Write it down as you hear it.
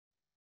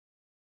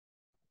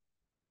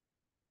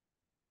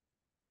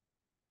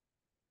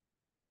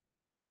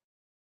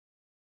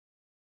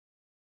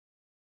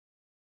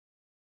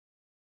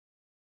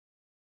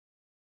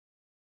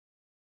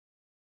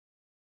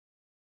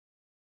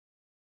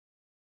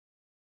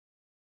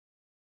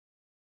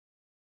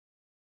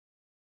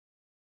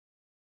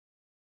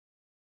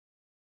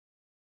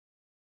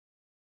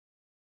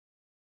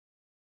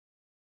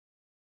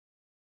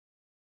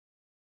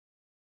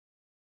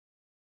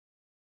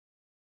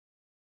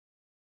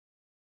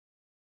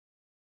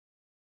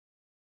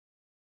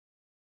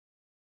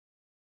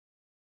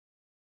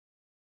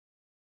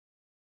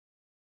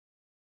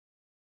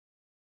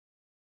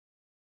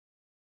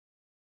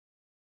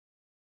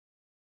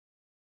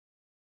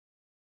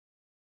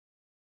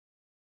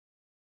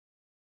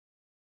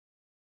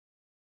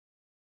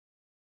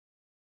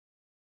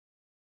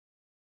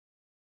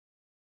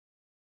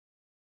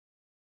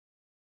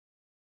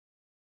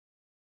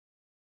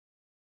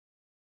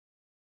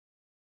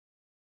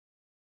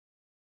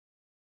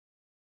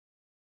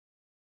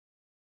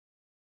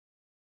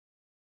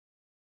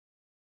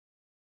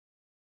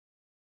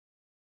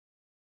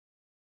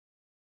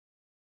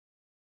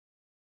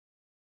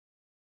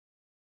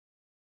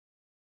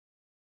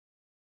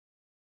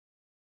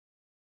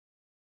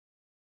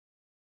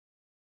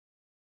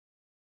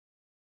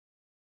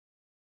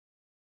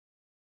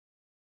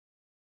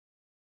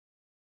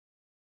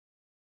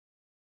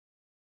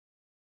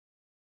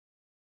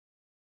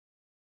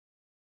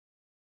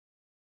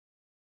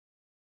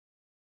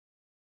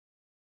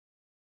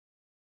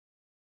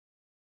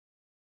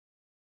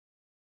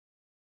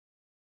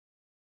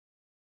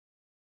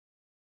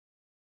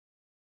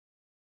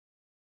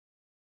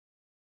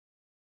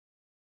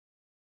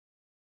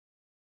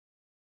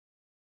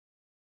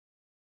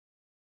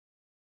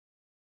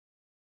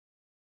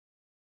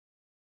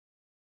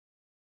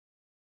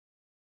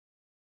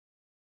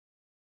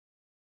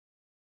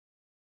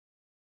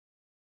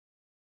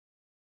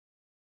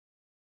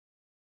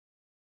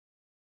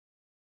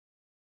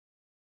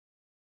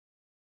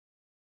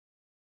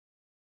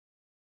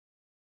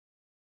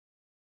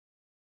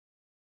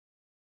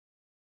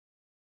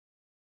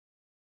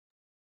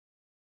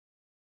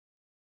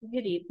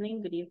Good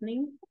evening, good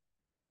evening.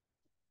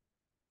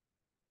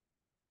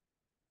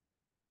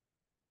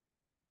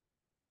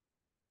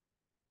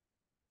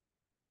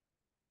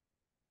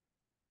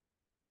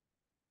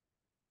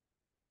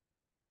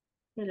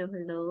 Hello,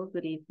 hello,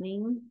 good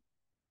evening.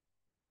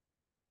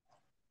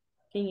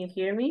 Can you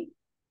hear me?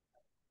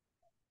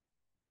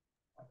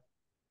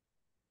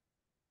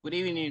 Good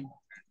evening.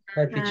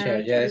 Hi, teacher. Hi,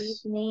 good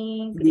Yes.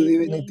 evening, good Good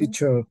evening, evening.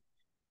 teacher.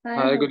 Hi,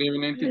 Hi, how good are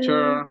evening, you?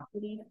 teacher.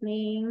 Good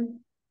evening.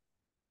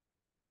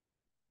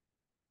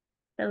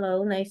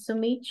 Hello, nice to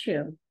meet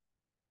you.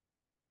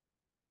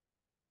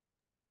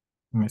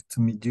 Nice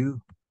to meet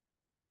you.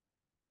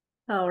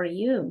 How are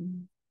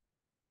you?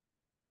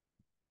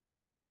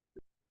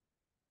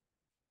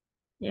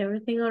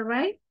 Everything all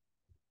right?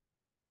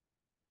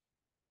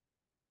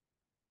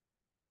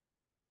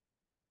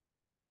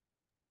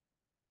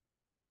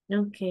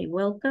 Okay,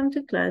 welcome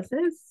to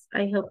classes.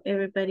 I hope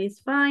everybody's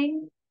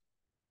fine.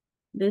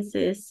 This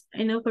is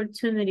an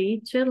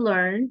opportunity to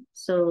learn,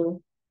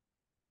 so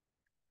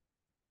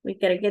we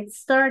gotta get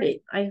started.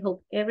 I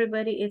hope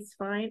everybody is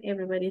fine.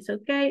 Everybody's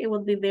okay. I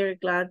will be very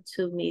glad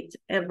to meet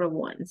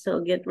everyone.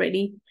 So get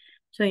ready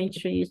to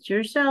introduce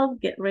yourself.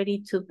 Get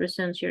ready to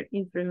present your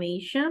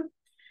information.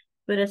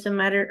 But as a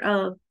matter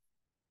of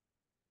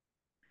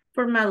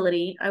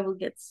formality, I will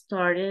get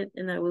started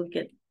and I will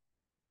get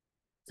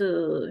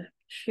to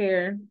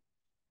share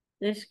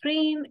the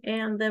screen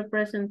and the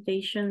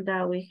presentation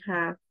that we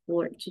have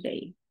for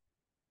today.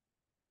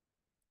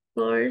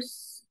 Of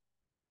course,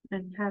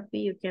 I'm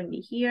happy you can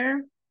be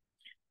here,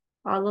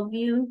 all of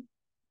you.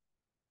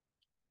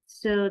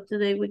 So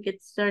today we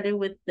get started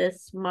with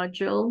this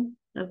module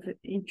of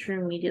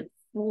intermediate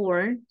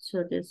 4.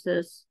 So this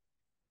is,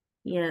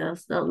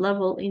 yes, the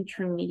level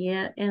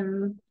intermediate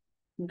and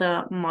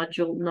the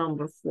module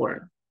number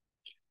 4.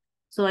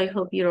 So I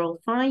hope you're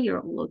all fine,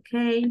 you're all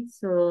okay.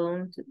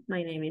 So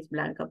my name is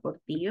Blanca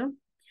Portillo.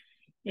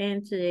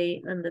 And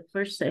today on the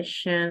first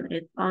session,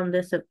 it's on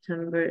the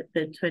September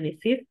the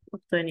 25th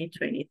of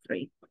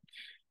 2023.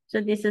 So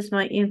this is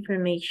my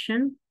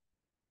information,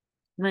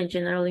 my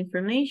general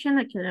information,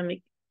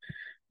 academic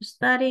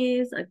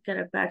studies. I got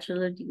a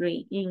bachelor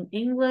degree in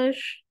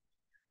English.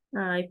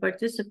 I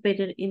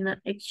participated in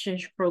an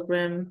exchange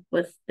program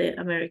with the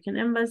American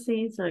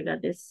Embassy. So I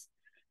got this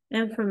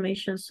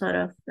information sort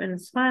of in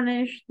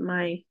Spanish.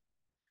 My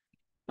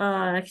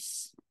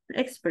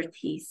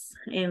expertise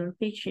in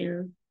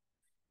teaching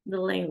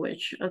the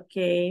language,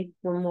 okay,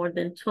 for more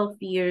than 12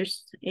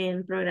 years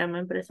in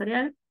Programa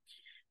Empresarial.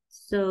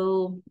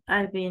 So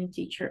I've been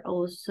teacher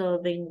also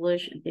of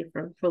English in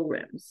different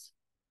programs.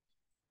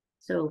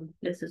 So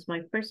this is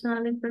my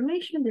personal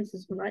information. This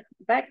is my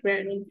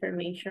background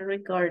information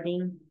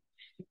regarding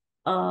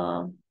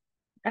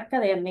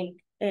academic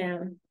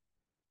and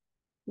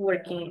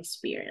working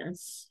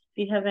experience.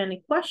 If you have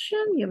any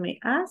question, you may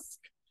ask.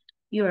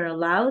 You are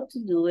allowed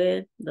to do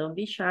it. Don't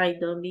be shy.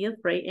 Don't be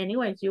afraid.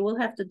 Anyways, you will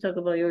have to talk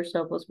about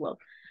yourself as well,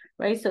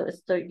 right? So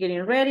start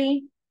getting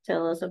ready.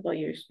 Tell us about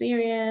your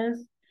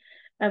experience,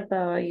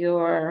 about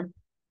your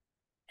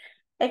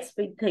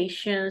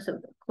expectations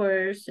of the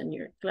course and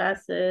your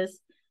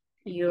classes,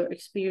 your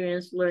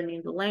experience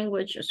learning the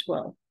language as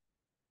well.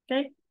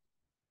 Okay,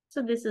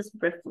 so this is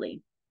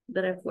briefly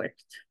that I've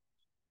worked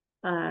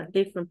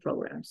different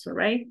programs, all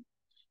right?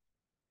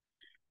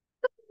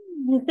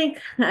 I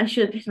think I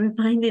should be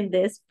reminding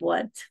this,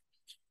 but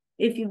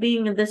if you're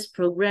being in this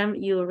program,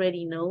 you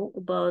already know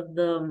about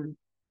the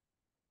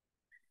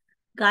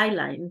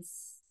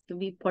guidelines to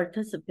be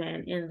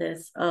participant in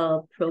this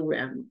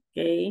program,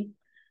 okay?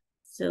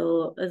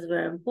 So it's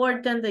very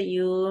important that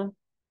you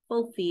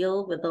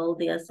fulfill with all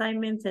the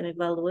assignments and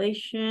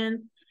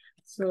evaluation.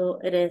 So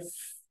it is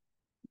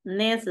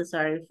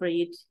necessary for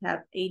you to have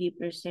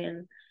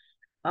 80%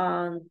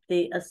 on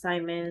the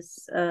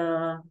assignments,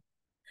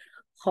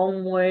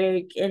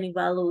 homework and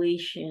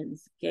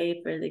evaluations,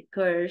 okay, for the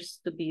course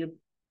to be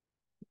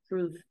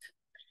approved.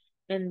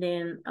 And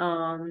then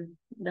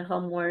the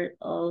homework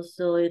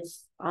also,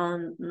 it's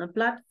on the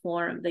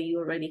platform that you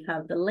already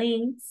have the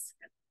links.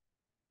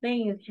 Then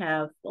you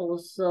have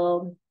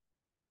also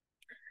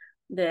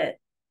that,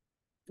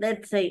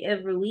 let's say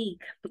every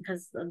week,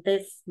 because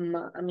this,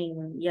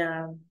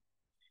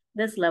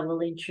 this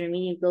level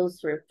intermediate goes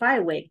for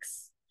 5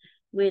 weeks.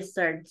 We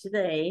start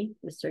today,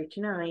 we start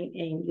tonight,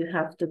 and you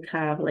have to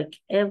have like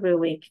every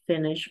week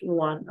finish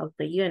one of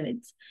the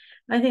units.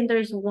 I think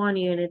there's one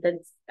unit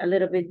that's a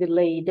little bit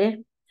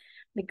delayed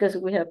because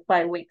we have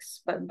 5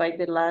 weeks, but by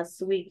the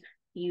last week,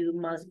 you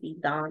must be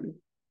done.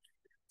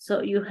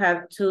 So you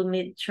have 2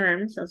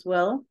 midterms as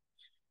well.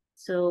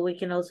 So we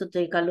can also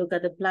take a look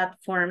at the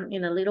platform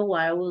in a little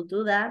while. We'll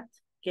do that,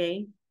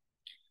 okay?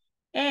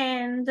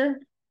 And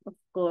of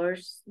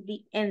course,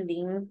 the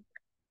ending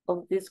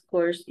of this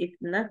course, if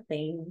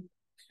nothing,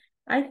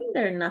 I think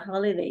there are no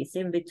holidays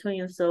in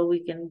between, so we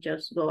can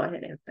just go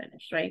ahead and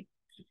finish, right?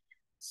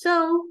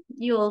 So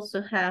you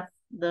also have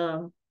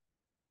the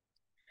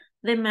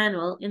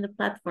manual in the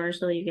platform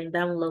so you can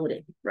download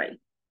it, right?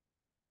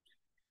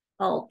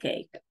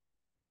 Okay.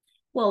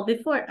 Well,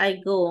 before I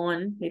go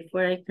on,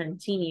 before I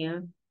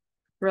continue,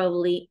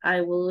 probably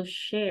I will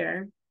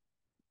share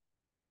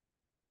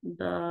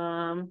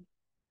the,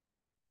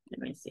 let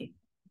me see.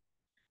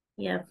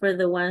 Yeah, for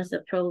the ones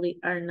that probably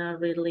are not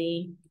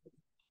really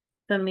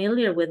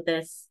familiar with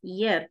this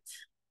yet,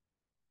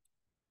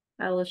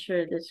 I will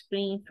share the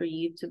screen for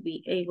you to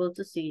be able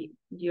to see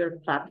your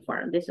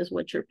platform. This is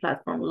what your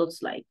platform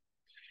looks like.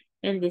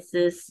 And this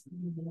is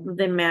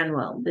the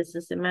manual. This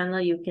is the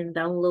manual. You can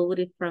download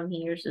it from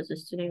here. So it's a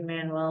student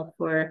manual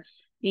for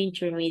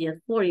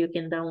intermediate 4. You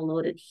can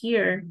download it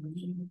here,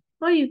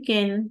 or you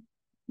can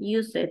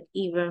use it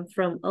even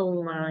from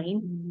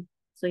online.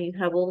 So you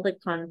have all the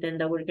content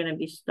that we're going to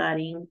be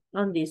studying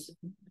on this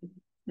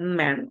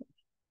manual.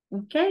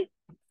 Okay.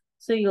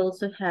 So you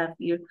also have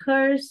your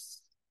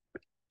course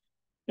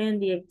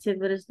and the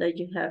activities that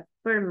you have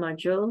per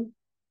module.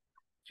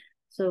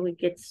 So we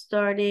get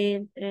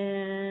started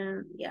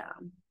and yeah,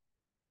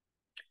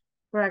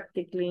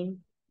 practically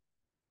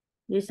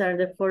these are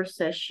the 4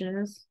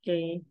 sessions.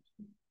 Okay.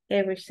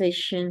 Every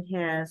session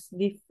has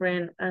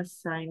different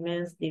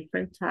assignments,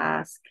 different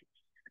tasks.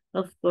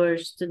 Of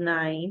course,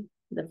 tonight,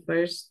 the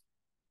first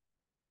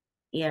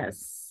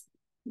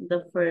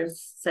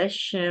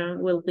session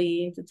will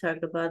be to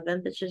talk about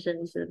advantages and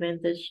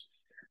disadvantages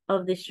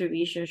of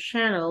distribution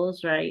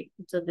channels, right?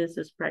 So this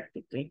is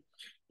practically.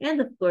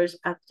 And of course,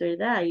 after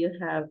that, you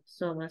have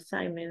some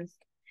assignments,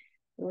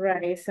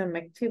 right? Some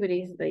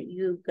activities that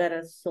you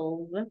gotta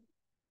solve. Let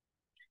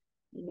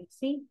me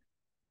see.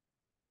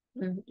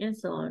 And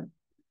so on,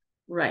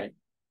 right?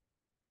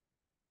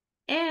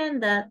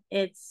 And that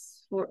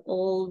it's for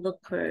all the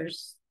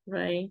course,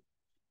 right?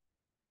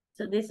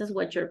 So this is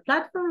what your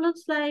platform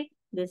looks like.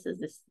 This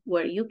is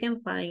where you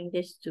can find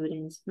the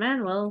student's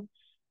manual.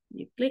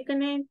 You click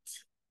on it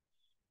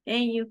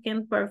and you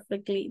can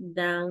perfectly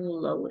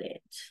download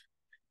it.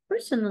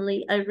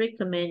 Personally, I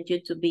recommend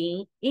you to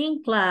be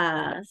in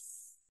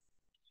class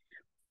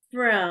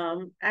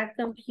from a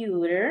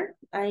computer.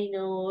 I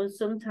know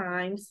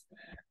sometimes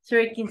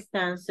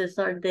circumstances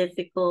are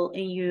difficult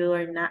and you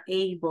are not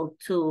able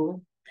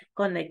to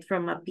connect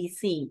from a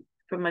PC,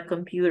 from a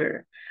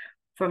computer,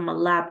 from a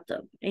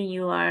laptop, and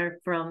you are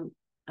from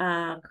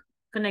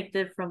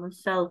connected from a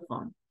cell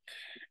phone.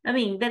 I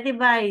mean, the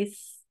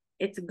device,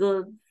 it's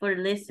good for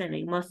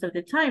listening most of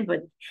the time,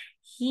 but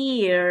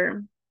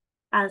here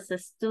as a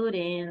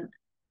student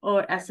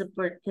or as a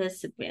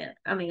participant,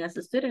 I mean, as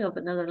a student of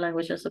another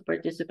language, as a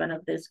participant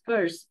of this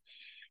course,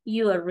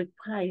 you are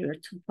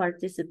required to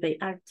participate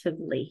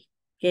actively,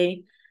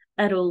 okay,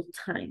 at all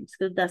times,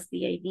 because that's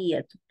the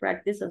idea, to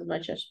practice as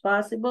much as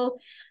possible,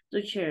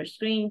 to share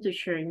screen, to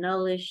share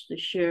knowledge, to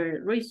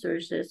share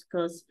resources,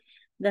 because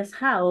that's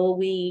how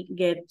we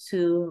get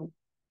to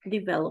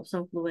develop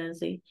some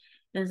fluency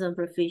and some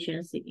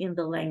proficiency in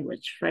the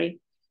language, right?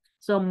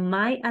 So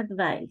my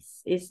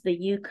advice is that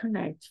you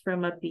connect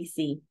from a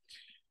PC,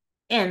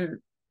 and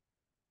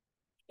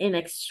in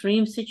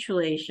extreme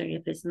situation,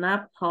 if it's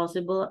not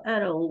possible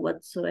at all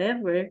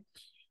whatsoever,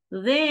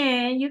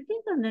 then you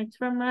can connect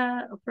from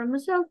a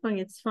cell phone.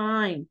 It's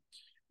fine,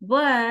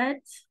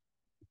 but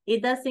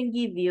it doesn't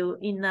give you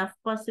enough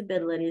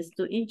possibilities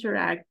to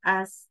interact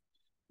as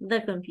the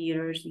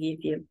computers give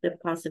you the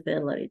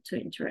possibility to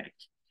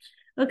interact.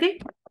 Okay,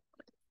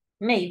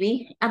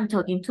 maybe I'm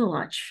talking too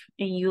much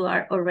and you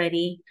are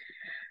already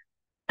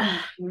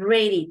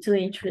ready to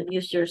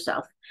introduce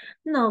yourself.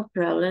 No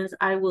problems.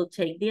 I will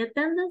take the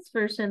attendance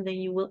first and then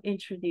you will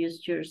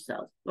introduce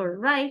yourself. All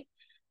right.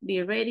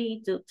 Be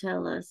ready to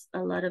tell us a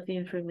lot of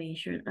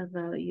information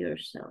about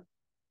yourself.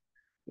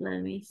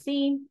 Let me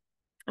see.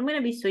 I'm going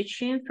to be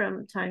switching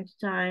from time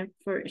to time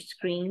for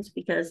screens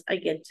because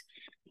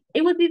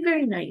it would be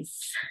very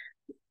nice.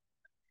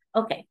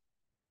 Okay.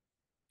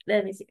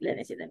 Let me see.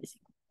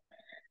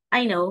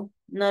 I know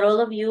not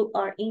all of you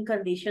are in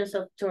conditions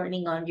of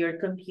turning on your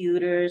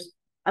computers.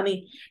 I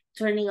mean,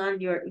 turning on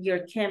your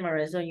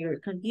cameras on your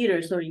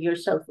computers or your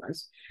cell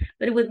phones.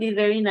 But it would be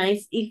very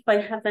nice if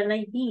I have an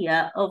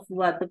idea of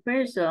what the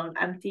person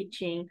I'm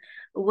teaching,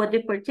 what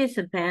the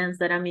participants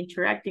that I'm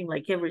interacting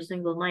like every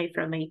single night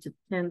from 8 to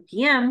 10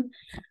 p.m.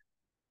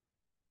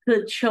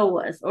 could show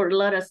us or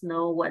let us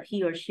know what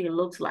he or she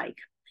looks like.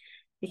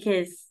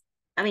 Because,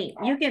 I mean,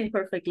 you can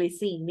perfectly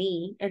see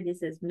me, and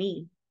this is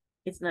me.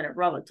 It's not a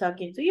robot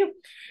talking to you.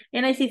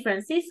 And I see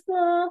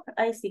Francisco,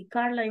 I see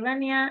Carla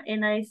Ivania,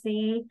 and I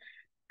see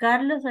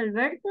Carlos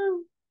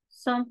Alberto,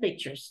 some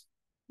pictures.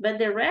 But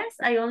the rest,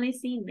 I only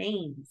see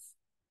names.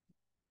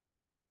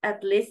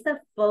 At least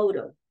a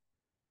photo.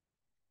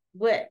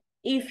 But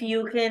if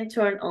you can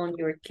turn on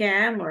your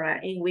camera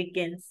and we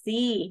can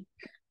see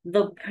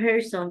the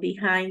person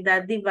behind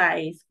that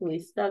device who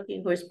is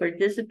talking, who is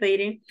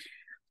participating,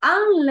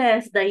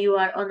 unless that you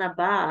are on a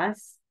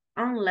bus,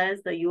 unless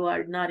that you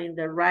are not in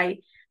the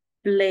right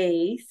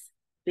place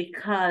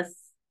because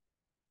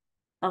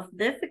of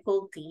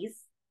difficulties,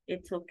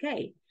 it's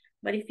okay.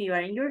 But if you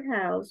are in your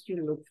house,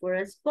 you look for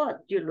a spot,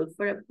 you look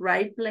for a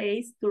right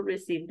place to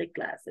receive the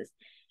classes.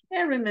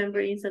 And remember,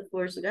 it's a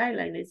course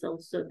guideline. It's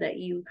also that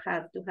you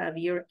have to have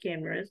your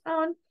cameras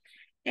on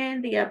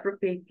and the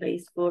appropriate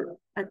place for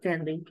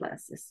attending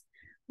classes.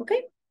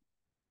 Okay?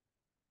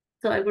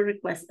 So I will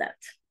request that.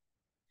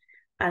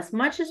 As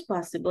much as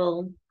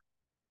possible,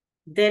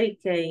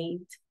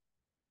 dedicate,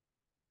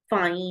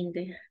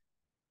 find,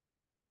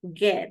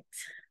 get,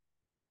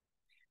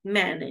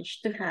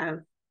 manage to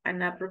have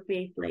an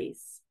appropriate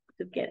place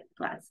to get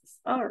classes.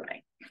 All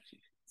right.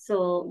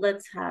 So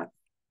let's have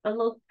a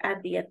look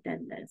at the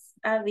attendance.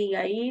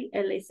 Abigail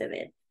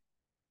Elizabeth.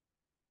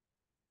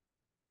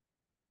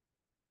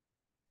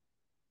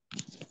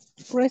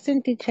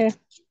 Present, teacher.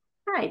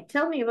 Hi,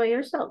 tell me about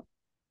yourself.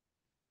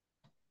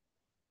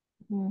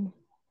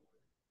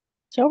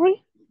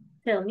 Sorry?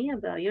 Tell me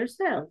about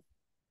yourself.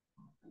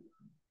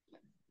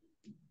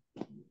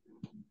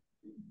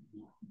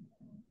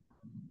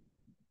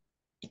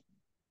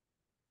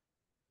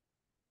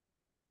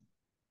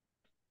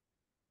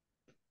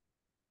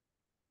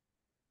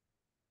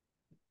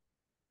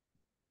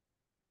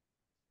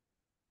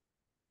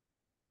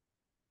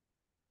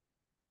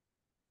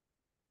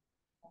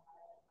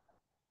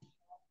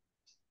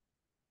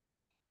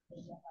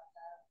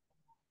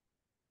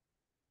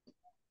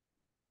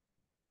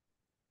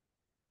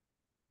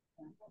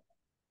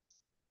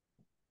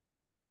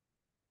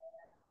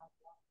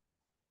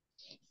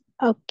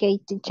 Okay,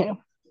 teacher.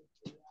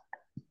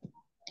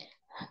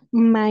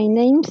 My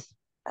name's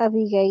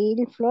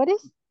Abigail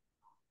Flores.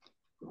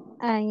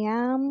 I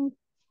am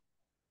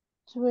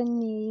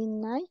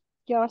 29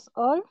 years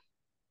old.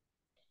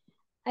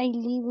 I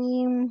live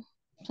in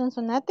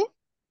Sonsonate.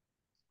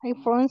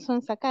 I'm from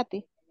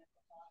Sonsacate.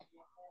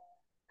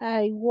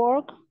 I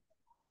work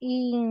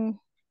in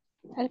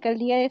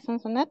Alcaldía de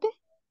Sonsonate.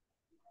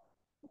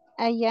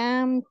 I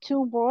am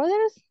two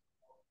brothers.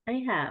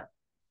 I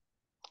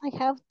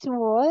have two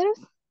brothers.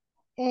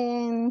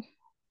 And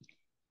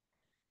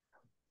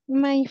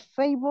my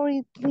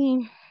favorite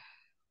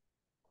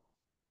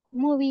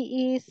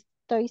movie is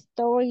Toy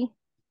Story.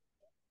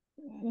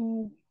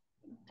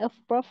 Of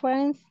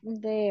preference,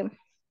 the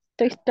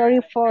Toy Story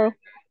 4.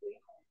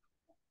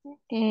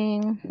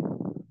 And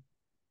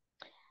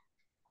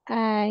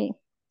I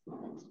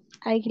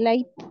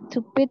like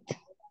to pet.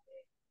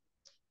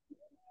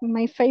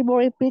 My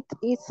favorite pet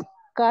is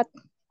cat.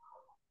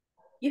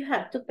 You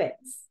have two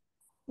pets.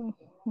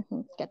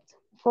 Cat.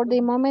 For the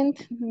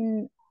moment,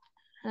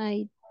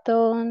 I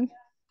don't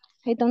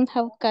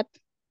have cat.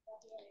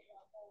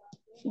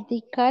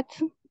 The cat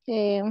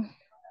did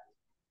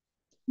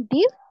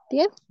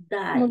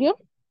murió.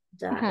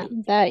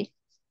 Die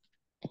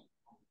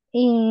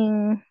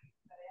in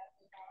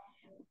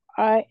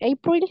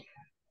April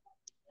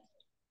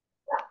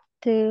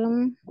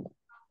 2000.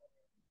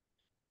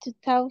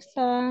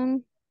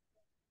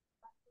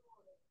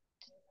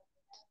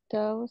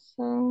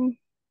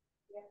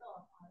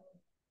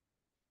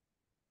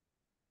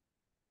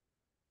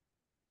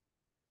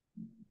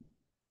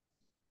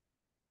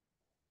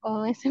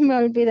 Oh, ese me ha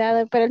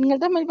olvidado, pero en el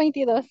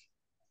 2022.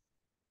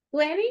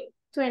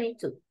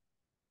 2022.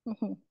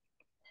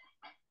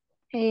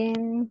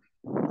 And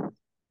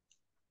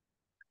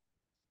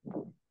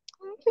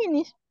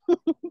finish.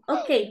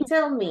 Okay,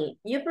 tell me,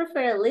 you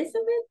prefer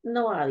Elizabeth?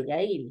 No,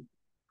 Abigail.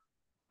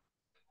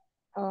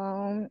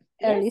 Yes?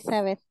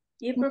 Elizabeth.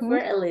 You prefer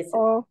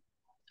Elizabeth.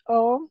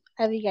 Or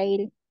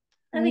Abigail.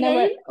 Abigail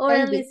Never or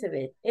Abby.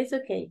 Elizabeth? It's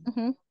okay.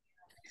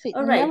 Sí,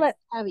 all right. Never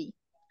Abby.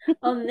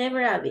 Oh,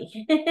 never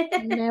Abby.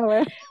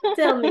 Never.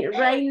 Tell me,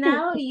 right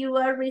now you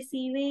are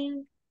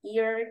receiving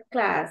your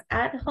class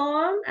at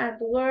home, at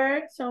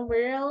work,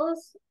 somewhere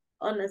else,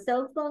 on a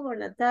cell phone,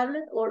 on a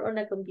tablet, or on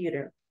a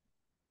computer?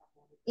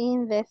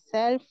 In the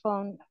cell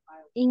phone.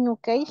 In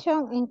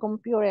occasion, in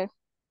computer.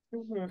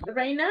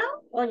 Right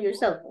now, on your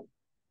cell phone?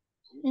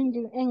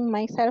 In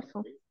my cell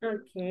phone.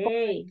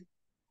 Okay.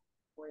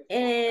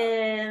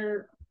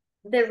 And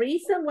the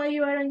reason why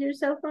you are on your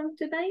cell phone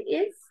tonight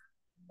is?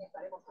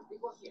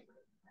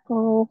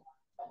 Oh.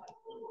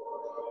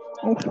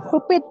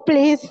 Repeat,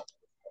 please.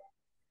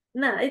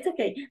 No, it's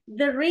okay.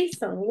 The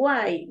reason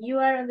why you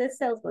are on the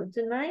cell phone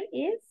tonight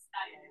is?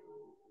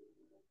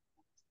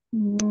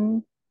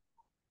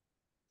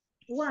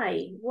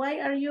 Why? Why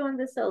are you on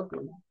the cell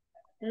phone?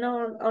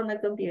 No, on a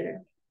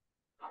computer.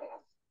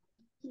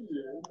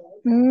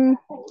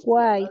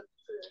 Why?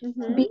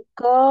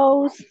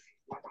 Because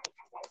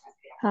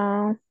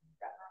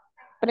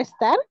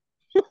prestar?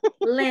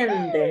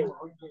 Lend.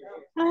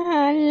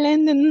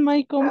 Lending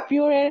my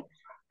computer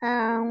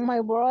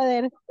my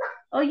brother.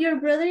 Oh, your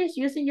brother is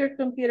using your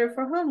computer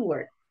for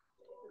homework.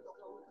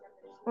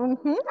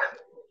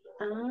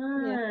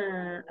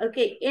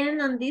 Okay.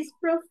 And on this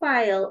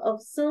profile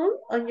of Zoom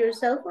on your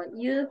cell phone,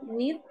 you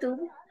need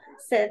to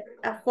set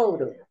a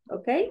photo,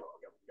 okay?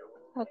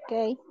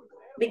 Okay.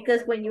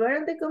 Because when you are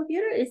on the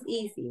computer, it's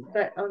easy,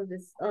 but on the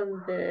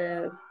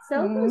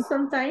cell phone,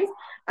 sometimes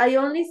I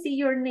only see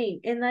your name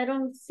and I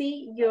don't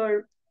see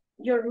your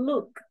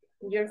look,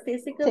 your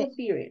physical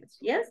appearance.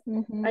 Yes,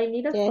 I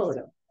need a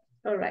photo.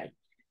 All right.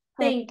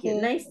 Thank you.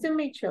 Nice to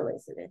meet you,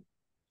 Elizabeth.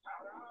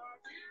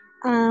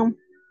 Um,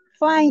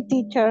 Fine,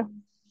 teacher.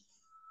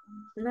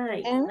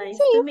 Nice. And Nice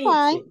to sí, meet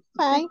fine, you.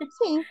 fine,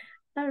 sí.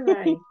 All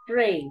right.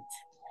 Great.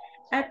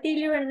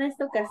 Atilio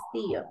Ernesto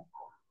Castillo.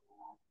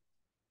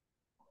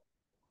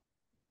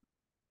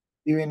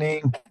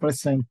 Evening,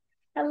 present.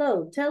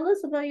 Hello. Tell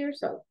us about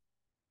yourself.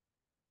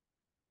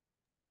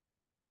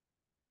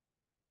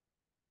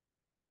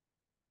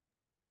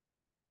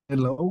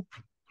 Hello,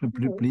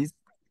 Hello. please.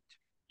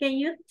 Can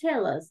you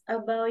tell us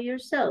about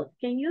yourself?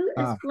 Can you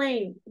Ah,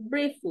 explain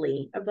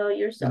briefly about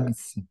yourself?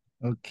 easy.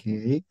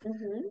 Okay.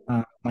 Mhm.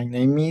 My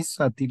name is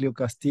Atilio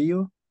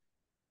Castillo.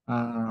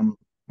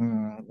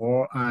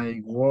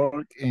 I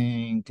work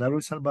in Claro,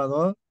 El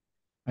Salvador.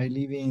 I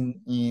live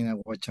in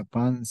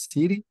Aguachapan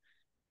City.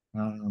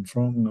 I'm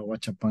from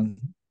Aguachapan.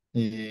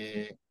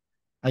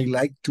 I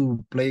like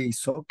to play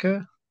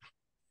soccer.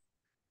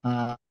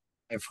 My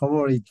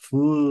favorite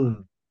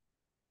food,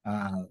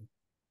 uh,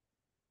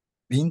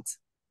 beans.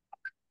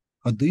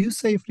 How do you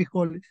say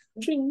frijoles?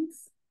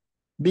 Beans.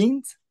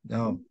 Beans?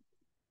 No,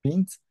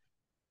 beans.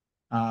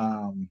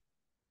 Um,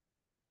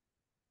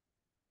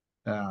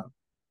 uh,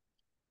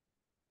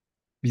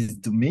 Nice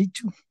to meet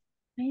you.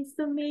 Nice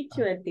to meet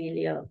you,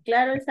 Atilio.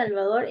 Claro, El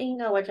Salvador in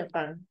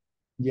Aguachapán.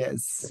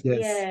 Yes.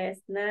 Yes,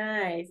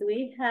 nice.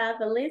 We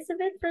have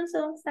Elizabeth from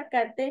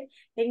Zacate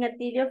and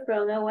Atilio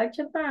from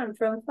Aguachapán,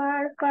 from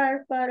far,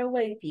 far, far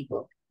away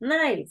people.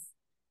 Nice.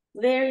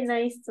 Very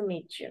nice to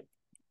meet you.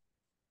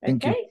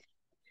 Thank you. Okay?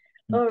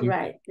 Thank All you.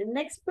 right. The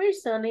next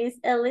person is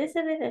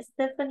Elizabeth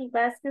Stephanie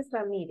Vasquez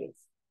Ramirez.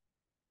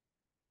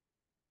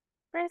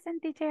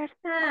 Present, teacher.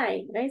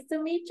 Hi, nice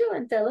to meet you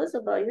and tell us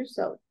about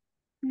yourself.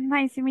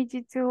 Nice to meet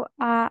you too.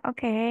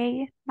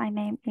 Okay, my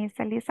name is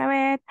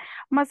Elizabeth.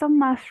 Most of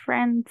my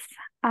friends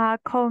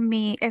call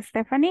me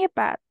Stephanie,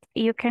 but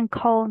you can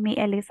call me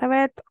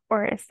Elizabeth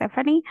or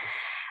Stephanie.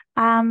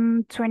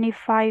 I'm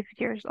 25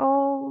 years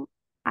old.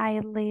 I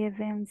live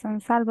in San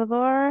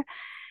Salvador.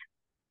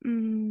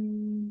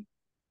 Mm,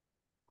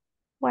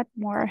 what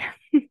more?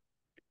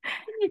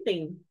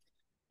 Anything,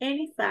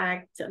 any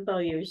fact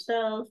about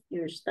yourself,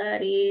 your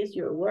studies,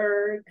 your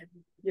work,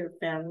 your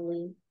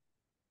family.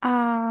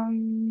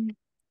 Um,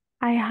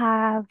 I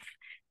have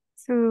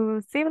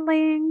two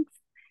siblings.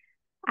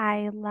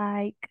 I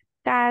like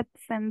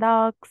cats and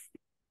dogs.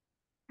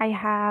 I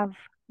have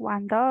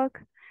one dog.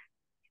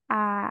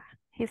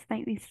 His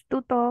name is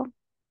Tuto.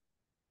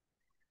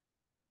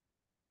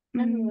 All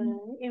Mm,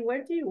 right. And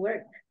where do you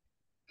work?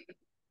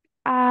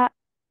 uh,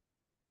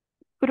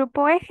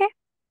 Grupo Eje.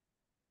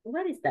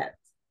 What is that?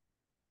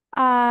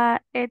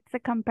 It's a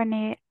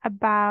company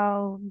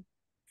about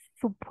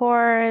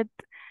support,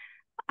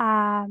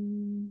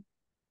 um,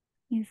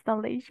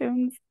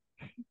 installations.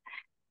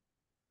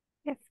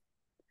 Yes.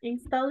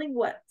 Installing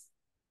what?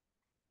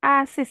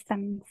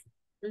 Systems.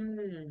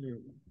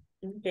 Mm,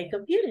 okay,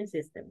 computing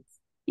systems.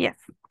 Yes,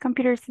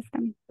 computer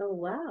system. Oh,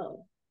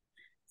 wow.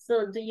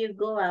 So do you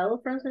go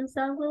out from San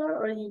Salvador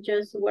or you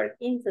just work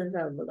in San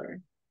Salvador?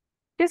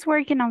 Just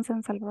working on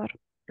San Salvador.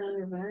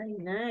 All right,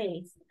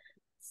 nice.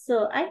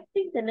 So I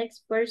think the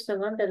next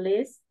person on the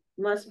list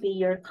must be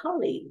your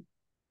colleague,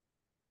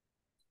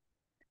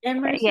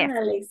 Emerson Yes,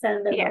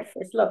 Alexander yes,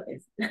 Lopez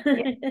Lopez.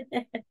 yes.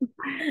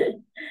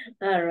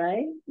 All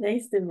right,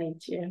 nice to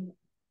meet you.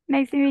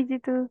 Nice to meet you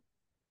too.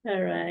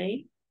 All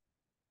right.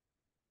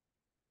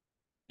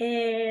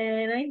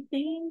 And I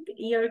think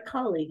your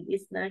colleague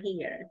is not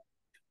here.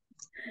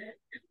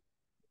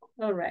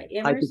 All right,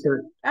 Hi,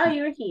 teacher. Emerson. Oh,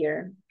 you're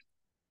here.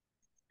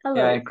 Yeah,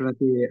 Hello. I'm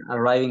currently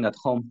arriving at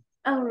home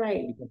All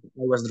right. because I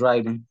was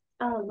driving.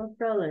 Oh, no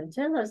problem.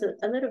 Tell us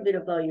a little bit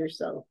about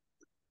yourself.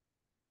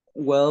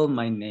 Well,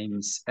 my name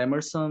is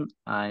Emerson.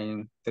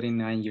 I'm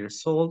 39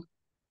 years old.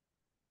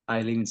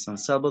 I live in San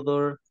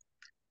Salvador,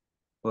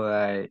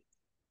 but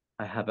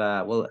I have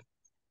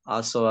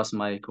also as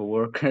my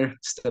coworker,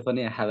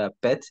 Stephanie, I have a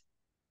pet.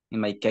 In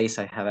my case,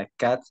 I have a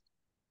cat.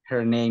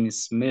 Her name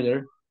is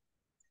Miller,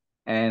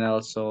 and I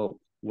also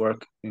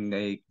work in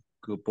the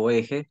Grupo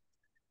Eje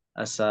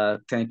as a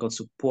technical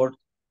support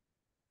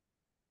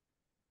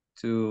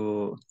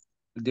to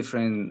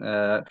different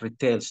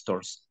retail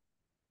stores.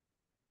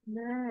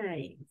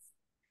 Nice.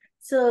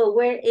 So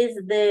where is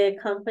the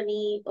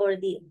company or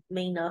the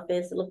main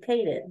office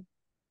located?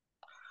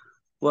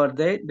 Well,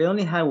 they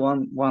only have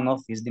one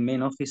office. The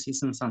main office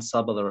is in San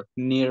Salvador,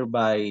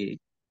 nearby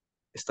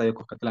Estadio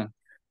Cuscatlán.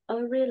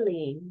 Oh,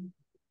 really?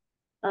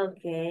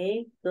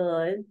 Okay,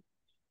 good.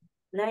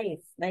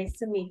 Nice. Nice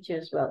to meet you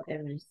as well,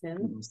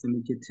 Emerson. Nice to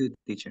meet you too,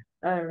 teacher.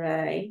 All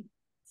right.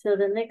 So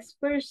the next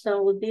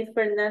person would be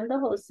Fernando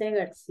Jose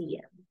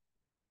Garcia.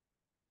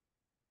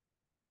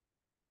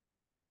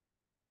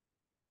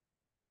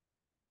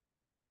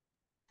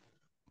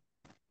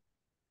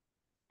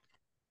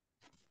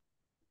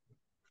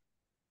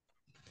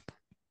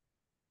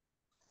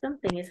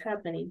 Something is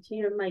happening to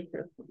your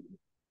microphone.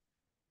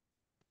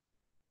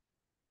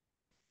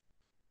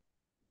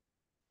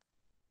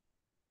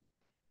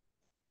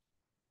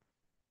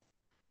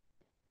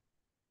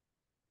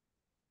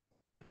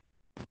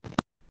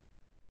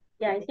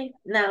 Yeah, I think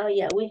now,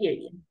 yeah, we hear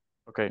you.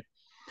 Okay.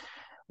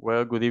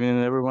 Well, good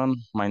evening, everyone.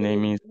 My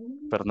name is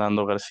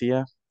Fernando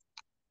Garcia,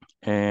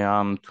 and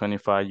I'm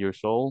 25 years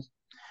old,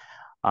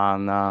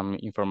 and I'm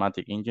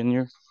informatic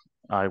engineer.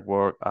 I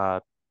work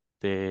at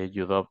the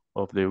UW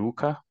of the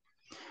UCA,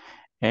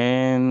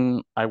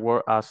 and I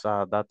work as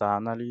a data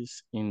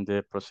analyst in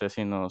the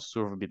processing of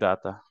survey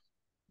data.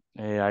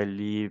 I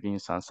live in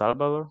San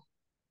Salvador.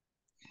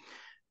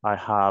 I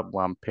have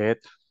one pet.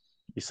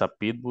 It's a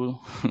pit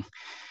bull.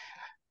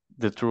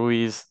 The truth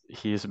is,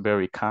 he's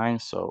very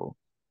kind, so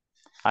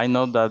I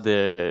know that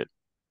the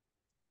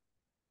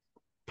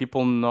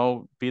people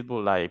know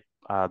pitbull like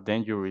a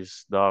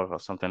dangerous dog or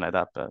something like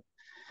that, but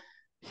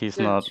he's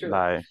Not not true.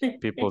 like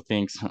people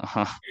think.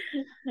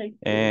 Okay.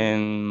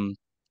 And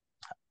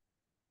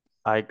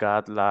I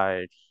got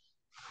like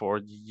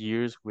 4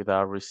 years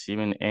without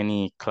receiving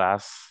any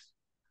class,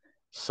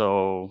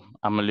 so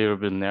I'm a little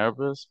bit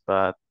nervous,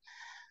 but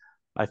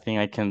I think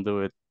I can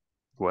do it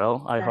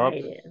well, I hope.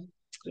 Excited.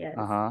 Yes.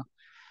 Uh-huh.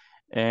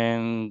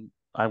 And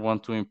I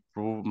want to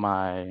improve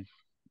my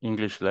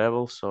English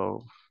level,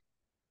 so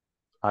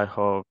I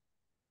hope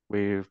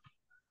we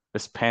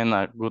spend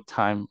a good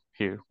time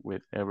here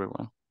with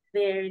everyone.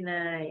 Very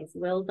nice.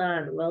 Well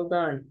done. Well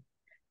done.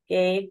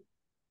 Okay.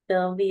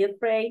 Don't be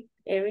afraid.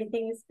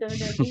 Everything is gonna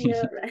be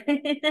all right.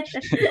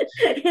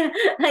 Yeah,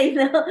 I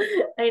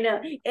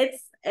know.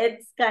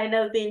 It's kind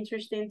of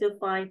interesting to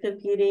find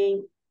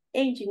computing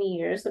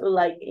engineers who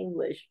like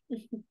English.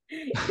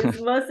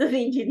 Because most of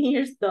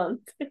engineers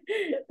don't.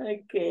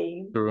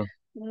 Okay. True.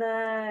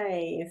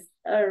 Nice.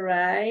 All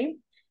right.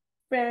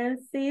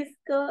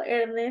 Francisco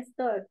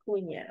Ernesto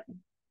Acuña.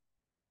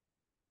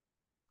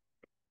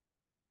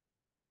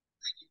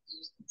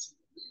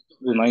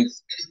 Good night.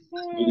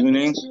 Good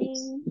evening.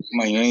 Evening.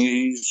 My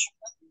name is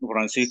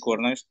Francisco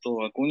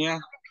Ernesto Acuña.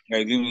 I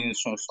live in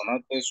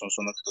Sonsonate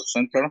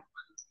Center.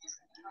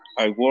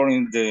 I work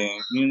in the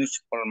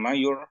municipal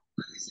mayor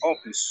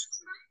office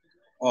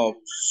of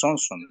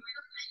Sonson.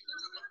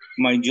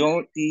 My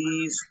job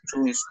is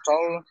to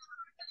install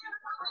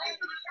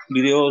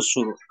video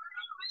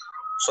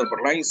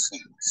supervising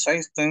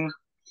system.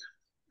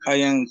 I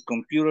am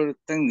computer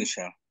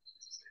technician.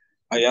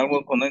 I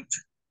always connect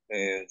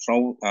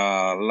through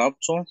a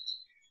laptop,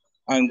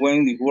 and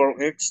when the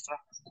work extra,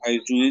 I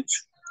do it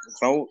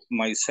through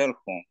my cell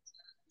phone.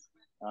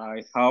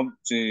 I have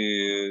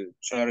the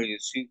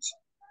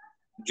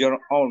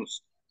 36-year-old.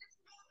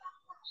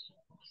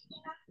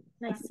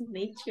 Nice to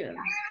meet you.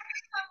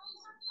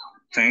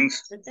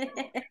 Thanks.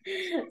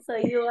 So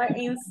you are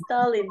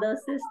installing the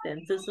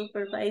system to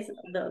supervise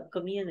the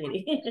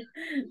community.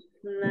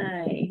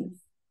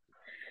 Nice.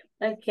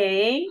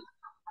 Okay.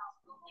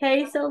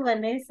 Hazel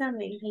Vanessa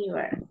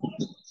Mejía.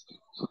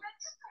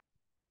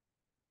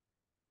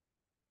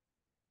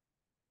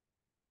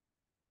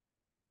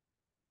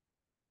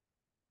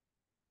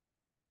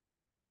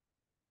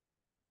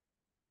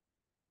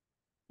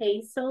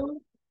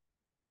 Hazel.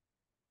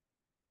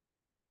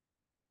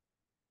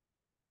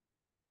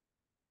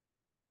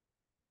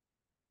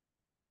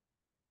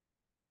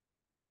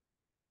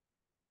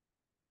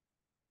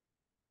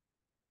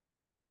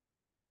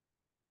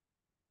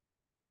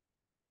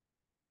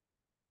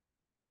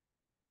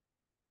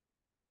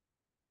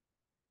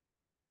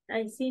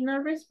 I see no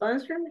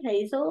response from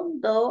Hazel,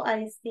 though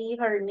I see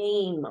her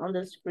name on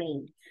the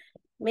screen.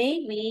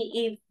 Maybe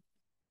if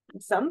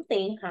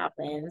something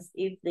happens,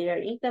 if there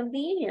are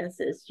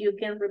inconveniences, you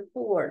can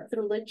report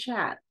through the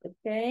chat,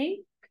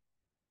 okay?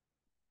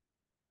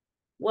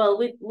 Well,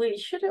 we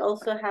should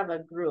also have a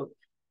group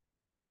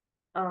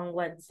on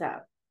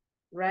WhatsApp,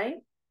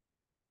 right?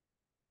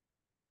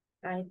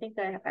 I think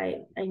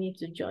I need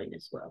to join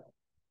as well.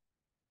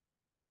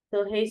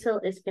 So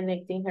Hazel is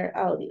connecting her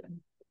audio.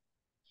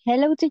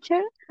 Hello,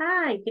 teacher.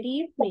 Hi, good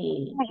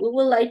evening. We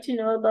would like to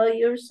know about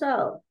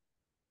yourself.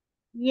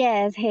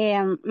 Yes,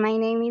 my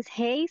name is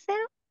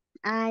Hazel.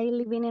 I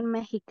live in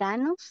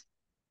Mexicanos,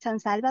 San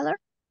Salvador.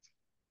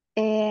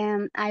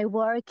 I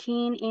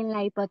working in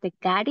La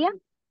Hipotecaria.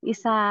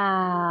 It's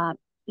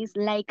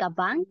like a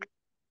bank.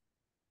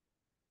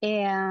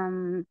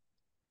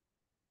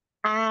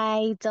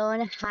 I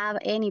don't have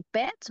any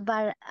pets,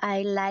 but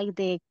I like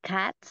the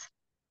cats.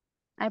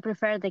 I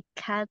prefer the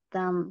cat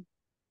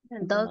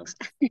And dogs.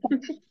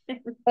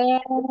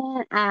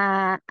 And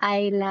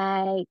I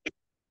like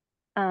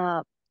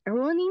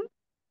running.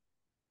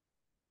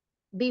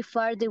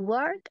 Before the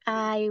work,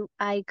 I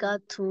go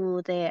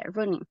to the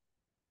running.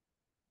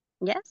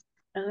 Yes.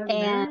 Oh, And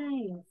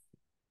nice.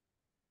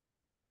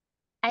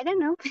 I don't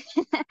know.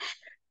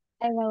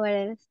 I don't know what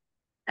else.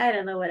 I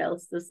don't know what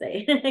else to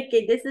say.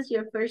 Okay, this is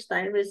your first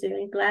time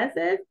receiving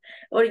classes,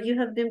 or you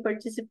have been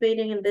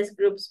participating in these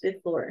groups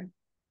before?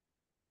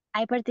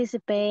 I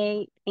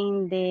participate uh,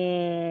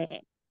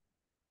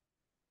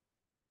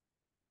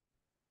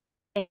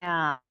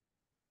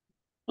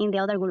 in the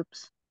other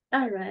groups,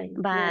 All right,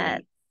 but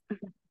nice.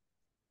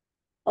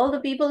 All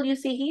the people you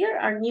see here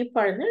are new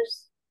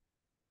partners?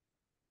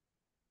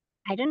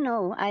 I don't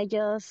know. I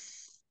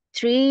just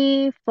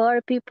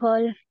 3-4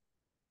 people.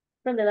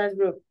 From the last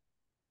group?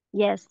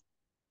 Yes.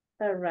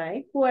 All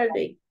right, who are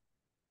they?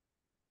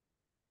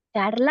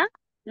 Carla,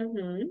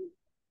 Mm-hmm.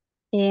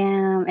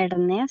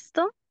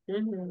 Ernesto,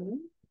 Mm-hmm.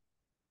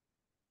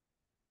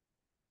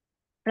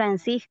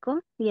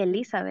 Francisco y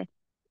Elizabeth.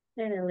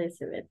 And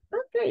Elizabeth.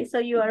 Okay, so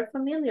you are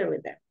familiar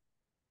with them.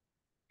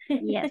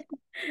 Yes.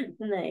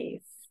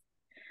 Nice.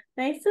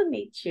 Nice to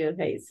meet you,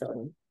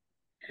 Hazel.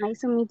 Nice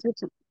to meet you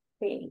too.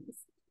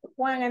 Thanks.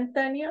 Juan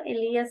Antonio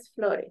Elias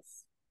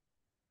Flores.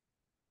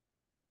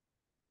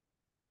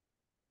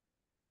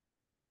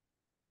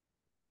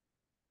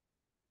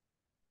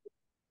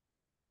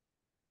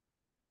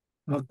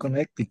 Not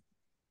connecting.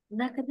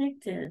 Not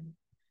connected.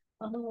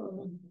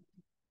 Oh,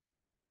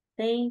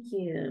 thank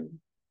you.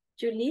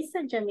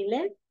 Julissa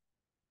Jamilet.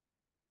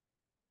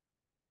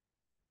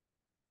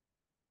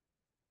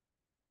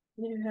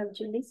 You don't have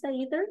Julissa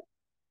either?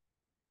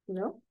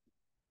 No?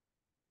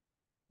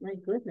 My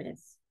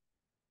goodness.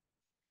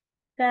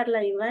 Carla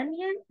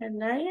Ivania,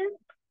 Anaya.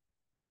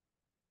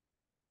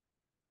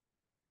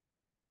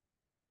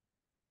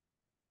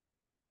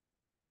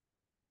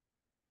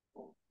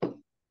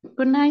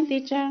 Good night,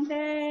 teacher.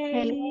 Hey,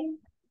 Hello.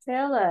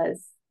 tell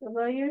us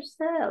about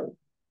yourself.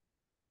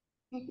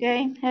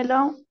 Okay,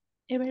 hello,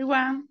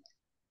 everyone.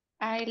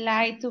 I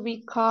like to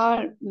be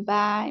called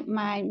by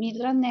my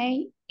middle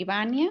name,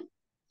 Ivania.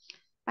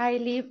 I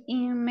live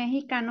in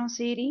Mexicano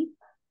City,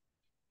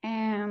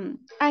 and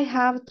I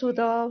have two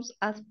dogs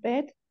as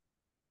pets.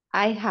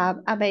 I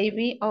have a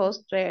baby of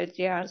 12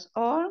 years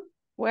old.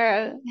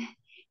 Well,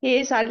 he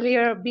is a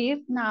little bit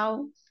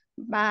now,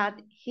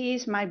 but he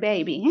is my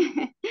baby.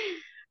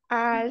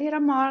 A little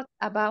more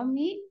about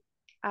me.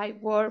 I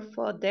work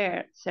for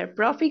the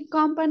profit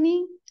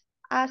company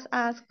as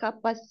a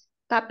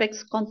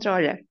CapEx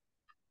controller.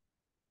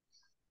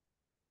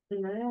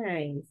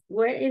 Nice.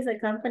 Where is the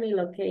company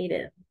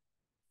located?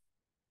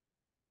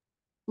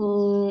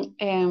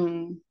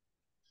 En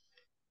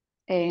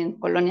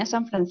Colonia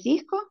San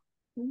Francisco.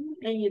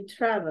 And you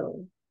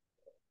travel.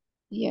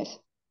 Yes.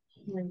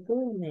 My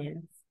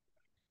goodness.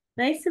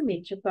 Nice to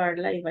meet you,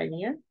 Carla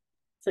Ivania.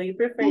 So you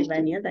prefer Nice to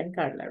Ivania than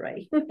Carla,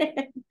 right?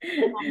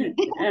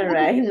 All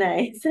right,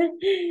 nice.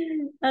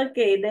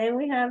 Okay, then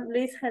we have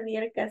Luis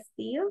Javier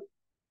Castillo.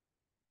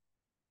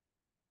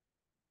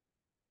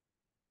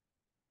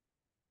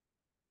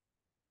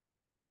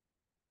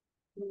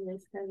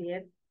 Luis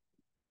Javier.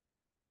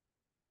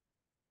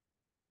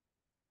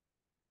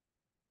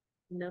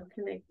 Not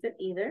connected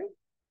either.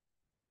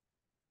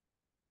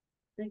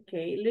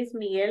 Okay, Luis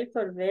Miguel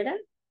Corvera.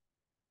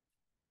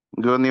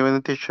 Good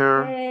evening,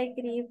 teacher. Hey,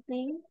 good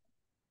evening.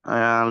 I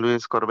am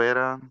Luis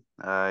Corbera.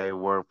 I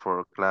work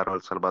for Claro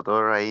El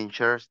Salvador. I in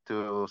charge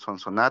to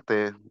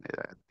Sonsonate.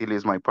 He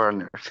is my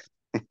partner.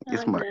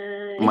 He's Oh, my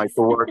nice.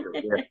 coworker.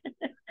 Yeah.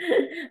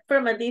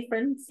 From a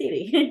different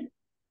city.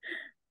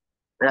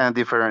 And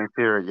different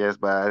here, yes,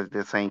 but it's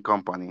the same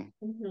company.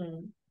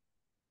 Mhm.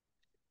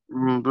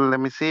 Let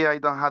me see. I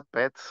don't have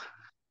pets.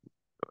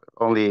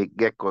 Only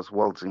geckos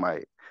walks in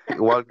my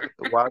walk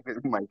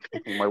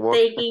in my work.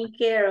 Taking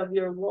care of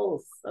your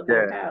walls of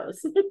your Yeah.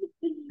 house.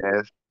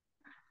 Yes.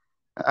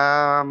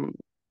 Um,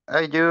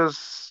 I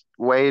just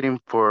waiting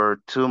for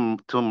 2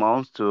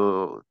 months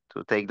to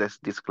take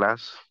this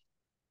class.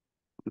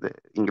 The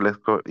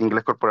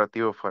Inglés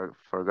corporativo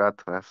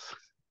forgot us.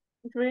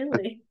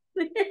 Really?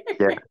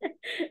 Yeah.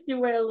 You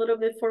were a little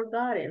bit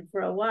forgotten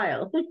for a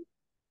while.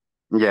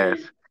 Yes.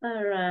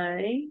 All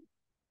right.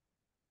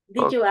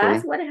 Did you Okay.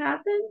 ask what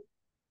happened?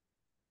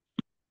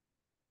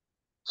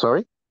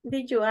 Sorry?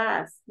 Did you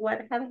ask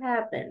what had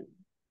happened?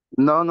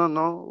 No.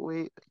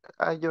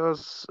 I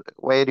just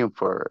waiting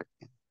for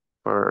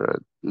the For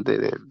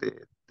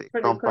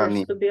the course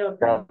company to be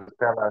open.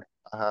 tell us.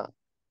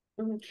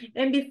 Mhm.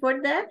 And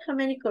before that, how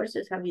many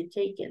courses have you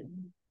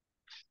taken?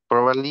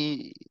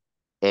 Probably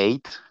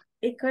 8.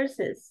 8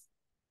 courses.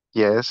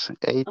 Yes,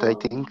 8. I Oh,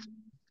 think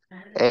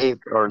got it. 8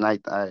 or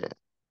 9.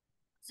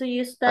 So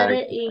you I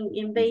started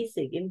in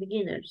basic, in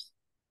beginners.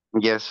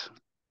 yes.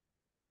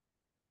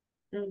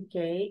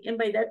 Okay. And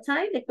by that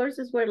time, the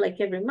courses were like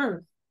every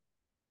month.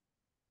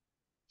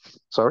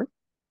 Sorry.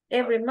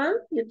 Every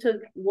month you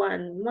took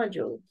one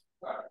module.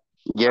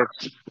 Yes,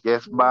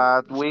 yes,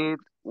 but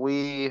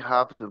we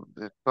have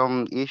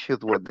some issues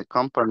with the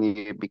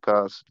company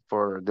because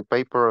for the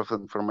paper of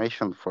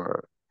information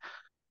for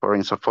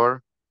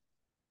Insafor,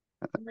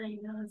 I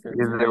know, this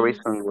is the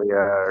reason sometimes, we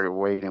are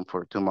waiting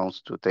for 2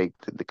 months to take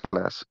the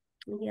class.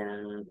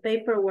 yeah,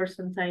 paperwork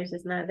sometimes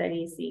is not that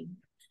easy.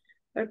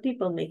 Or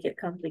people make it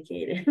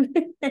complicated.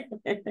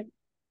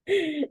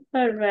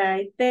 All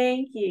right,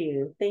 thank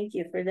you. Thank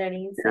you for that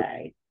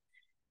insight.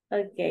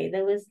 Okay,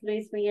 that was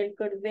Luis Miguel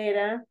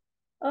Cordera.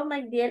 Oh,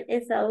 my dear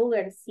Esaú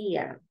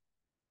Garcia.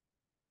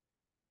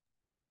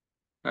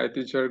 Hi,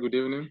 teacher. Good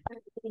evening.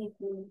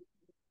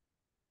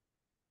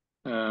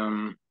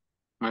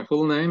 My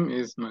full name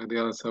is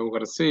Magdiel Esau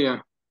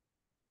Garcia,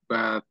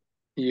 but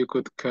you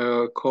could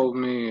call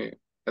me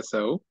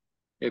Esau.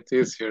 It's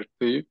easier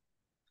to you.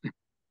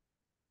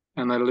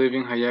 And I live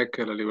in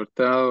Jayaque, La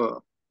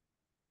Libertad,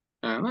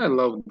 and I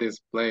love this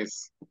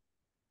place.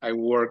 I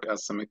work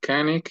as a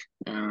mechanic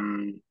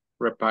and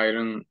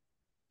repairing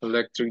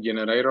electric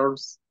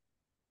generators.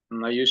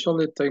 And I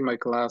usually take my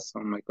class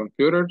on my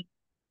computer,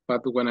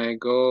 but when I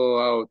go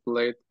out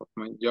late of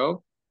my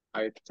job,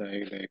 I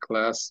take the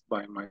class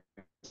by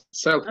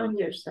myself. On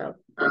yourself.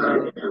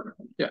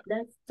 Yeah.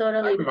 That's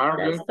I'm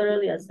married.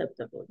 totally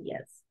acceptable.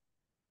 Yes.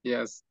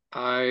 Yes,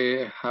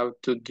 I have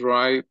to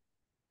drive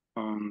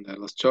on the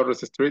Los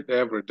Chorros street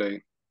every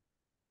day.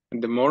 In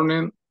the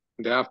morning,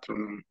 in the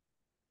afternoon.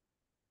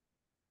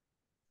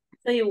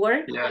 So you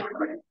work Yeah.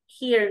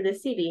 here in the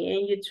city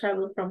and you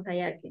travel from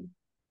Hayaki.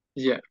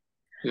 Yeah.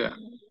 Yeah.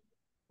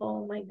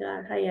 Oh my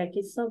God, Hayaki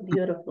is so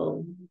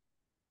beautiful.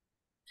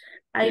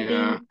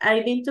 Yeah.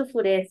 I've been to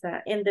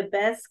Fureza, and the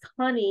best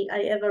honey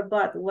I ever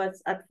bought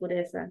was at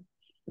Fureza.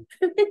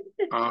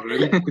 Oh,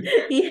 really?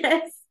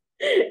 Yes,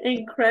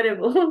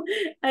 incredible.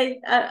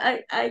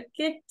 I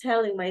kept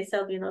telling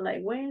myself, you know,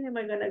 like, when am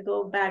I gonna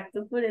go back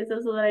to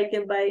Fureza so that I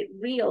can buy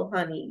real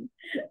honey?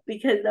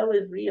 Because that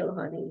was real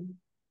honey,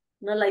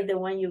 not like the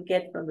one you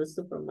get from the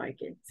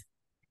supermarket.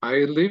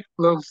 I live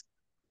close.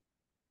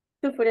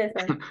 To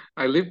Fureza.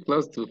 I live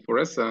close to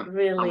Foresa,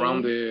 Really?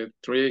 around the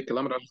 3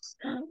 kilometers.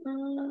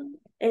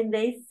 And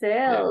they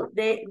sell,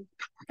 they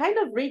kind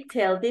of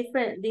retail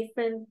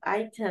different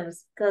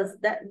items, because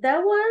that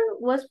one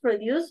was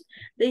produced.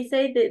 They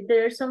say that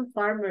there are some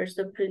farmers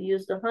that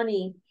produce the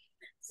honey,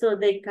 so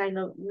they kind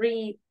of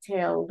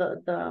retail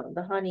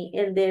the honey,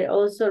 and they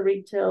also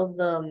retail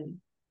the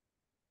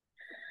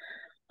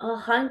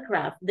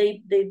handcraft.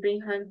 They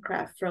bring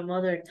handcraft from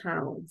other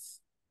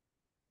towns.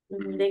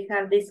 They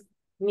have these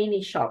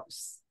mini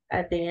shops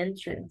at the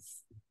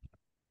entrance.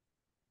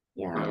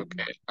 Yeah.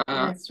 Okay.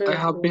 That's I really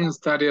have cool. been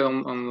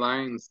studying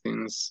online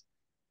since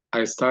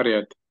I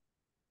started.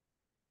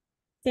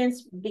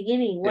 Since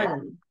beginning Yeah.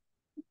 one.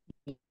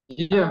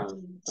 Yeah,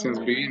 since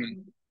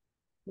beginning.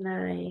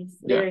 Nice.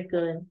 Yeah. Very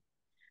good.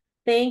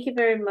 Thank you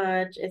very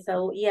much.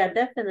 So yeah,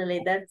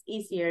 definitely that's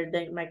easier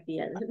than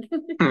MacDill.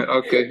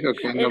 Okay, no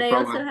And I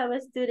problem. also have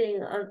a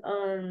student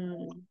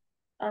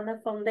on a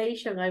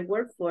foundation I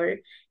work for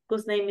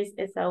whose name is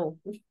Esau.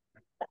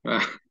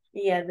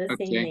 Yeah, the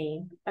same Okay.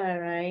 name. All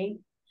right.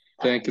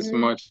 Thank you so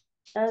much.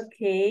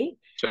 Okay.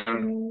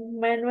 Sharon.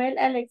 Manuel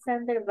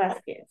Alexander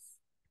Vasquez.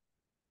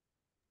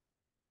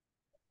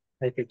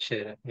 Hi,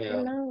 teacher.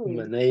 Hello.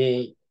 My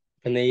name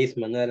is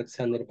Manuel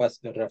Alexander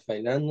Vasquez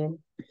Rafaelano.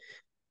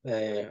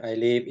 I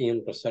live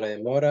in Rosario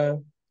de Mora.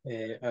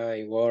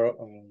 I work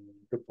on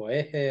Grupo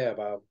Eje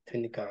about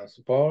technical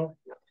support.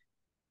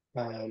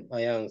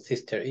 I am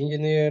sister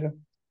engineer.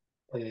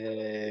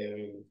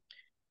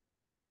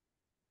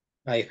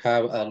 I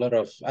have a lot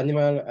of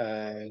animal,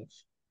 a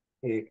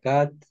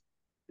cat,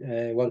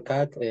 one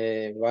cat,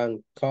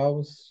 one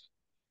cows,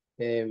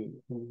 a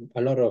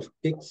lot of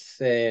pigs,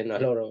 and a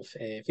lot of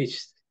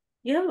fish.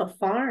 You have a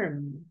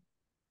farm.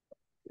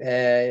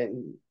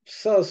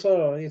 So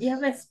it's, You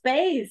have a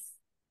space.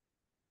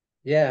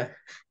 yeah.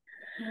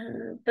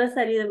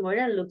 Rosario de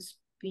Mora looks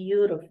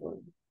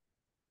beautiful.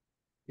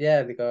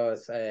 Yeah,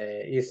 because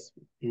it's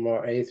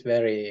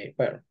very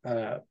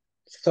well,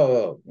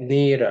 so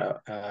near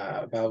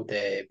about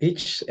the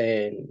beach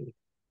and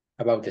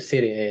about the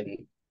city,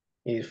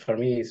 and for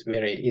me it's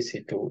very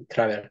easy to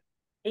travel.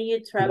 And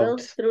you travel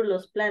Both. through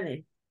Los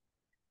Planes.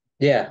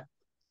 Yeah,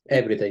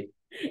 every day.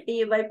 And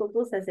you buy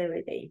pupusas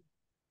every day.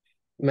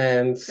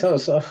 Man, so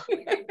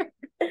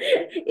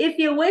If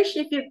you wish,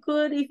 if you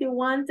could, if you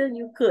wanted,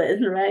 you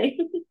could, right?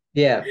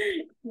 yeah.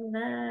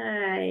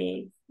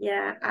 Nice.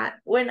 Yeah,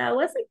 when I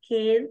was a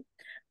kid,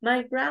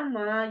 my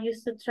grandma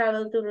used to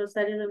travel to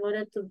Rosario de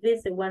Mora to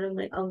visit one of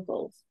my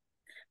uncles.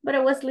 But I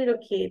was a little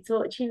kid,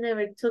 so she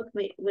never took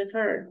me with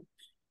her.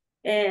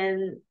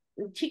 And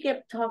she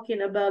kept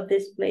talking about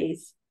this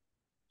place.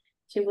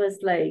 She was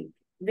like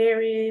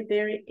very,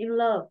 very in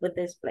love with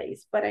this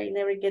place, but I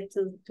never get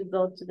to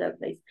go to that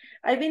place.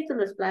 I've been to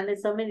Los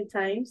Planes so many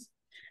times,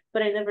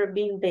 but I never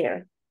been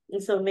there.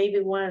 And so maybe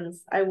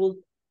once I will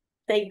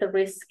take the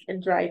risk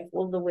and drive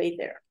all the way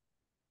there.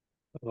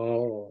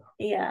 Oh.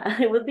 Yeah,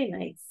 it would be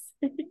nice.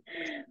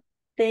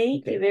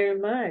 Thank you very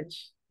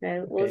much.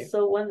 That was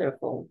so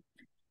wonderful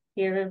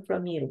hearing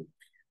from you.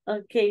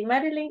 Okay,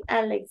 Marilyn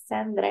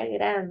Alexandra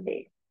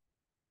Grande.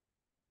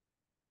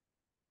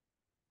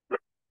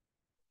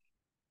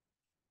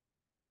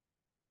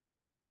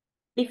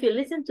 If you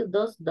listen to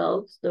those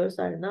dogs, those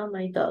are not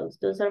my dogs.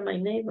 Those are my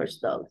neighbor's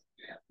dogs.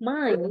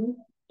 Mine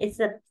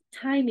is a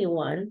tiny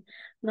one,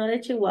 not a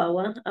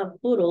chihuahua, a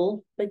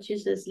poodle, but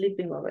she's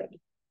sleeping already.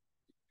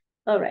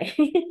 All right.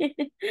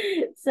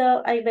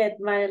 So I bet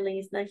Marilyn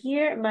is not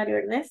here. Mario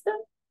Ernesto?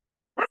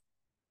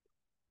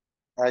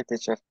 Hi,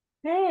 teacher.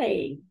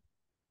 Hey,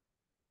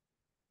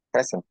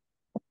 Present.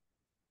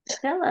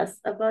 tell us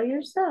about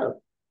yourself.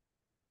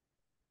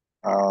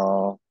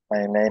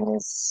 My name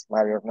is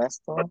Mario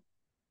Ernesto.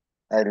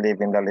 I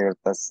live in La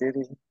Libertad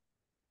City.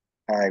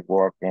 I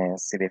work in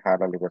City Hall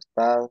La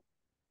Libertad.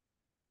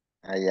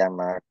 I am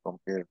a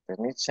computer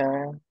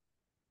technician.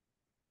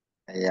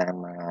 I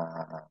am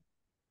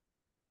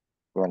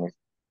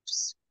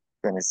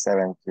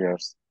 27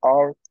 years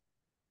old.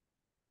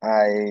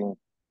 I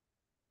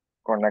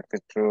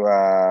connected through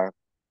a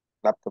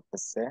laptop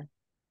PC.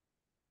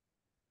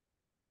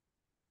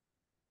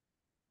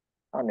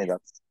 Only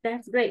that.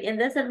 That's great. And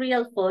that's a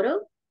real photo?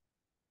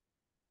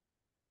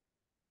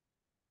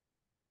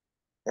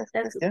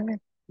 Excuse me?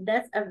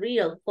 That's a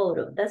real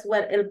photo. That's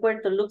what El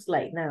Puerto looks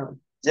like now.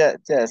 Yeah,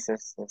 yes.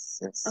 Oh,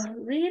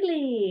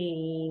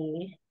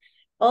 really?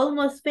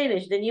 Almost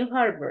finished, the new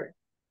harbor.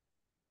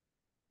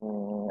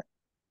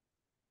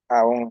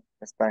 Aún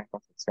está en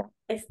construcción.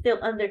 It's still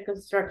under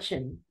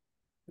construction.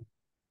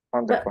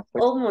 Under But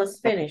construction.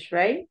 almost finished,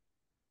 right?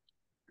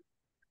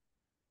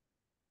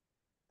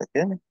 ¿Se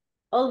tiene?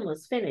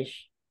 Almost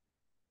finished.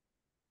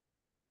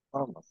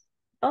 Almost.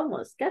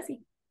 Almost,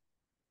 casi.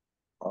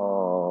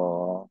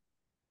 Oh,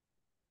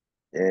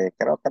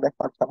 creo que le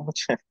falta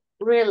mucho.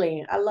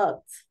 Really, a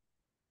lot.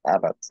 A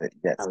lot,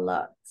 yes. A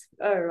lot.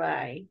 All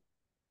right.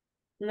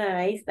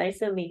 Nice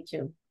to meet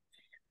you.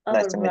 All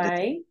Nice to meet you too.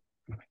 right.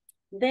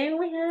 Then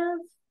we have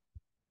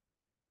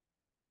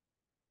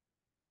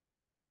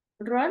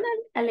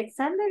Ronald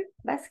Alexander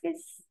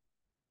Vasquez.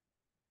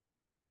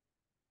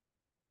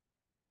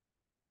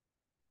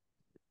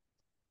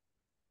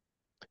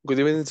 Good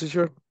evening,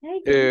 teacher.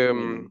 Hey, good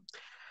evening.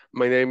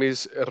 My name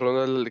is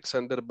Ronald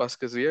Alexander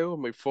Vasquez Diego,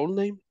 my full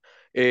name.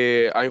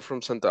 I'm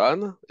from Santa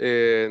Ana,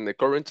 and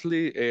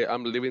currently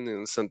I'm living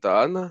in Santa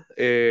Ana.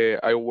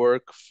 I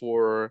work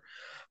for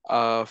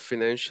a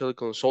financial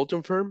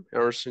consulting firm,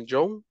 Ernst&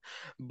 Young,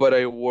 but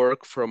I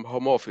work from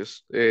home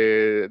office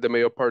the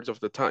major part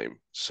of the time.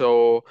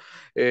 So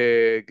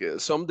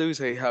some days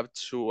I have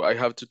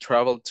to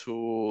travel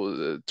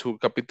to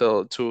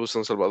capital to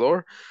San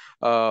Salvador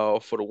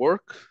for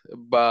work,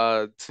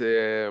 but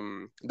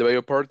the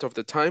major part of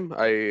the time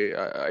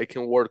I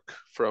can work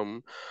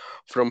from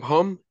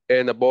home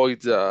and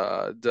avoid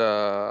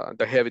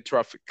the heavy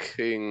traffic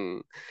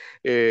in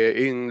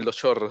Los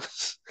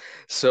Chorros.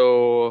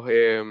 So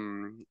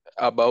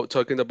about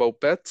talking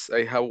about pets,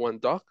 I have one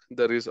dog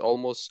that is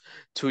almost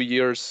 2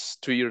 years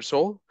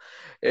old,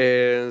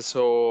 and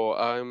so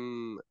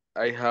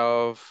I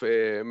have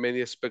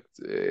many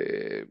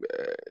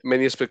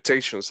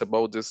expectations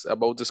about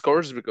this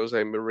course because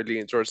I'm really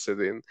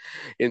interested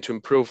in to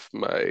improve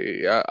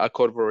my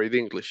corporate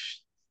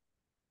English.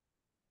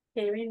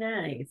 Very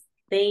nice.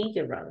 Thank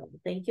you, Ronald.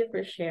 Thank you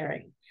for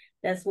sharing.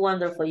 That's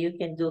wonderful. You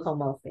can do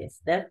home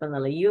office.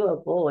 Definitely. You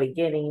avoid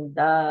getting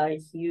the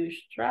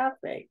huge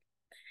traffic.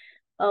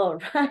 All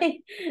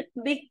right.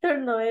 Victor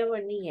Noé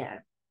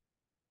Bonilla.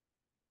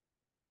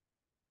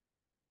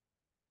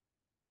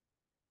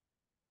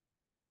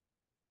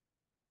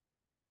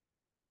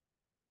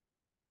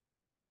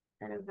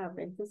 I don't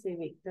happen to see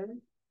Victor.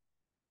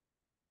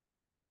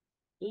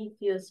 If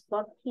you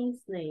spot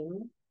his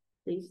name,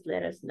 please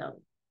let us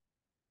know.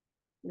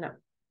 No.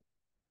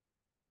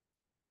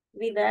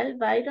 Vidal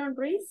Byron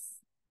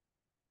Ruiz.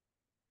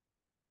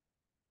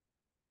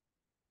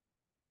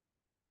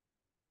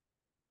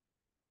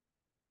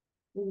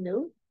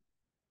 No.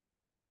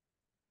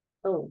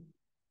 Oh.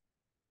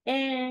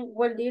 And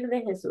Waldir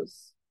de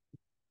Jesus.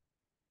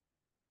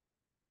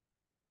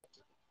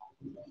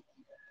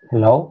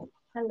 Hello.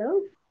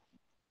 Hello.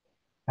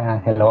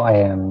 Hello. I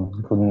am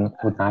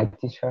good night,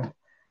 teacher.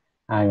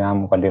 I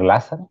am Waldir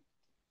Lazar,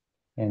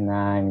 and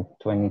I'm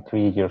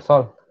 23 years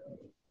old.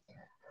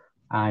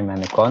 I'm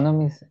an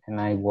economist, and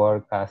I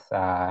work as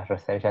a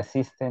research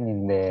assistant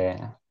in the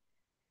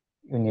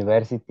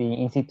University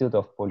Institute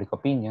of Public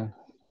Opinion.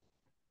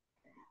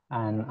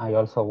 And I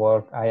also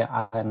work.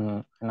 I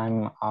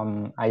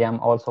am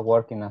also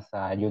working as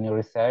a junior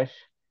research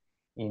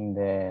in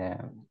the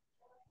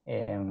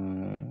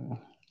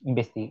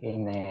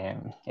in the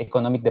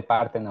economic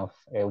department of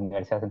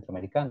Universidad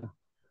Centroamericana.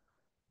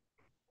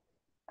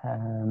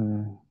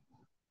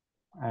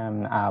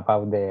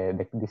 About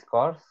this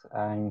course,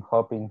 I'm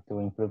hoping to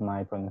improve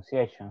my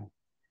pronunciation.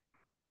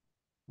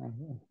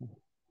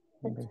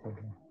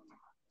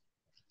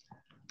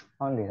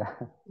 Only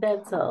that.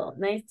 That's all.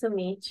 Nice to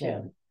meet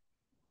you.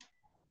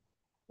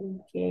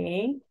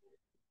 Okay.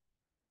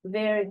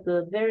 Very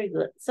good, very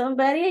good.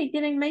 Somebody I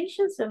didn't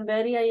mention,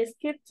 somebody I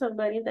skipped,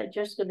 somebody that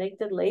just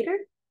connected later.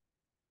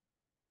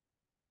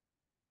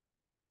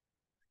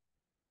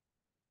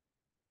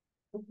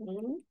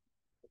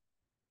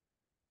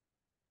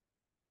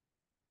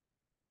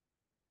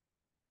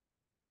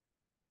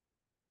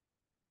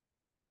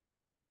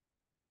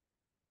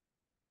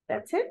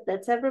 That's it?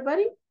 That's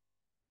everybody?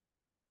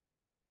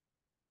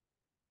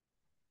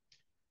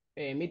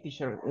 Me,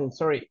 teacher,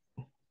 sorry.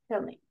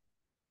 Tell me.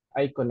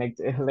 I connect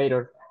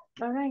later.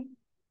 All right.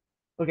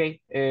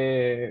 Okay.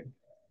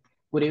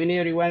 Good evening,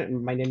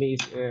 everyone. My name is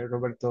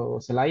Roberto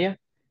Zelaya.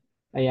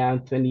 I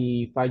am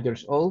 25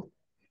 years old.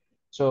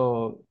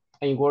 So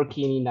I'm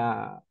working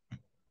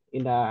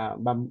in a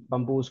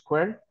bamboo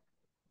square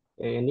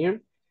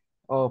near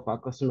of a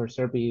customer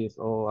service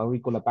or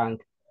Agricola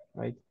bank,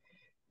 right?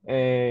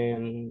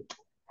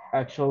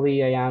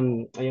 Actually, I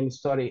am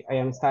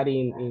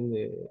studying in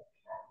the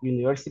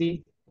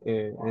university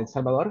in El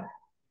Salvador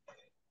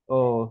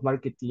of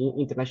marketing,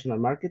 international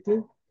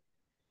marketing.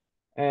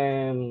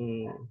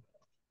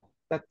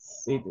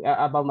 that's it.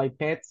 About my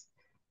pets,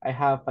 I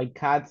have a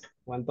cat,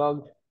 one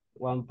dog,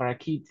 one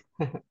parakeet,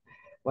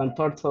 one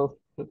turtle.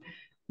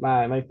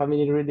 My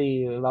family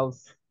really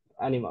loves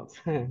animals,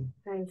 I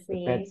the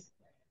see. pets.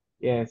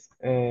 Yes,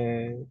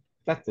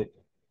 that's it.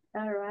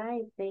 All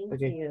right, thank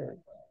Okay. you.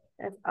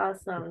 That's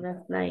awesome.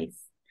 That's nice.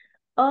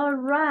 All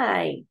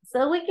right,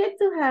 so we get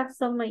to have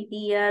some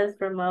ideas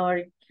from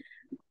our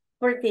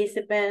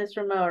participants,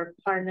 from our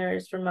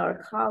partners, from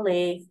our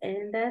colleagues,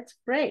 and that's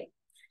great.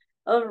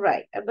 All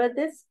right, about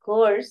this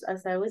course,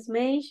 as I was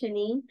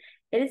mentioning,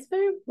 it is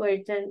very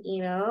important,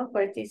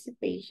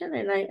 participation,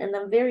 and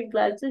I'm very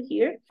glad to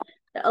hear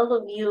that all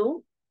of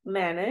you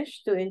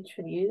managed to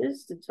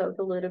introduce, to talk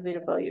a little bit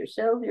about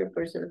yourself, your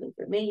personal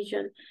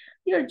information,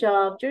 your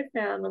job, your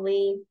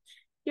family,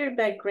 your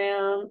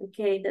background,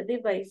 okay, the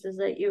devices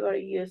that you are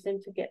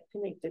using to get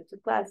connected to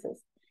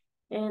classes.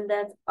 And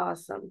that's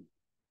awesome.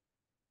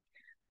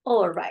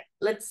 All right,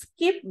 let's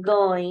keep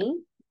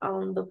going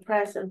on the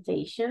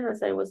presentation.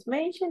 As I was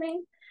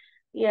mentioning,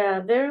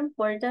 yeah, very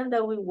important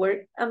that we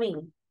work.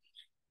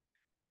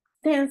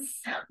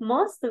 Since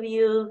most of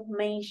you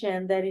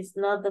mentioned that it's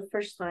not the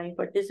first time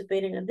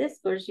participating in this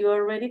course, you're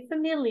already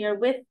familiar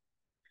with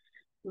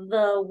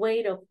the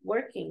way of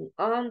working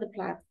on the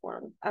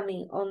platform,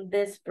 on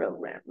this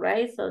program,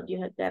 right? So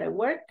you have got to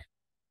work.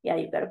 Yeah,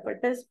 you got to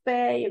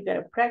participate, you got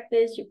to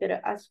practice, you got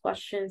to ask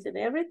questions and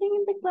everything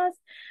in the class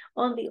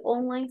on the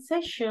online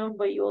session,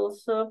 but you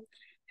also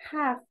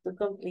have to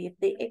complete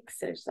the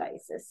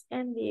exercises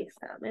and the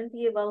exam and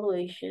the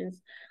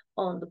evaluations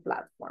on the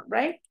platform,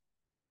 right?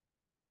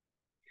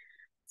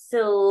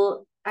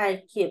 So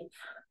I keep,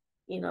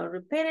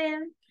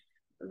 repeating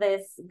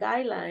these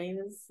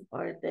guidelines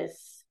or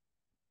this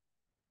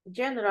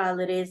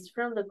generalities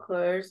from the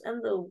course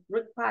and the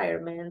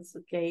requirements,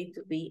 okay,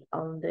 to be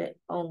on the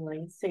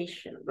online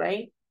session,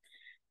 right?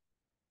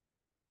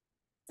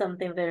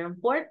 Something very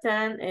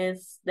important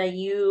is that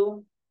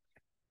you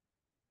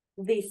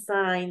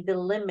design the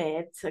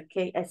limit,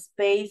 okay, a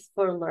space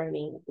for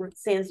learning.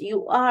 Since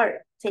you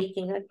are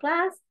taking a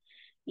class,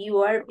 you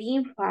are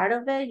being part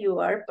of it, you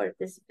are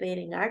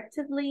participating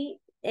actively,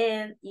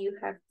 and you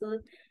have to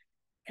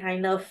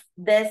kind of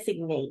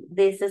designate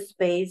this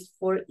space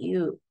for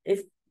you.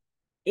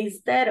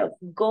 Instead of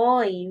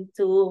going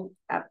to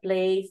a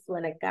place, to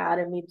an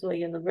academy, to a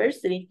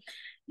university,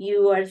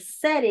 you are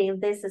setting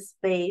this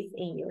space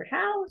in your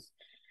house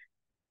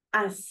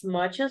as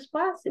much as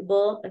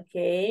possible,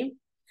 okay,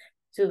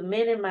 to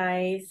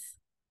minimize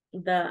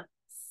the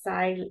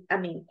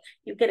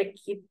you gotta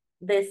keep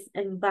this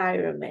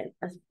environment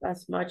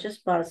as much as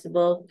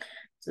possible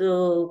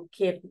to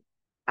keep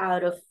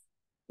out of,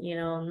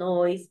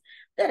 noise.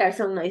 There are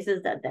some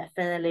noises that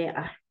definitely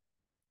are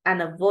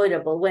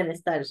unavoidable when it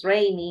starts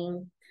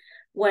raining,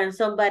 when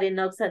somebody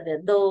knocks at the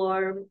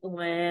door,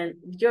 when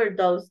your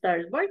dog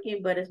starts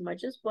barking, but as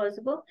much as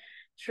possible,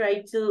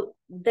 try to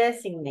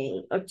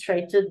designate or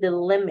try to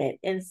delimit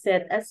and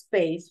set a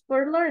space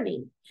for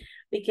learning,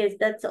 because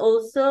that's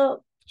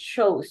also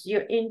shows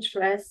your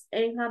interest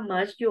in how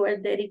much you are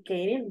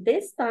dedicating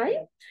this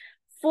time,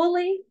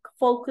 fully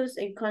focused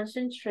and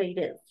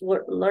concentrated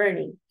for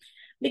learning.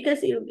 Because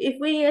if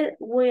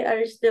we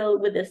are still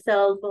with the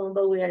cell phone,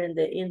 but we are in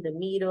the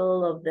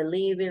middle of the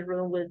living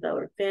room with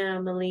our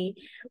family,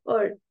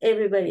 or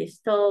everybody's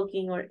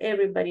talking, or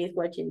everybody is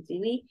watching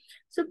TV,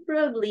 so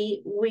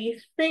probably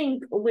we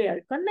think we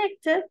are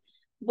connected,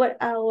 but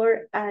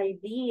our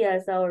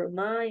ideas, our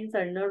minds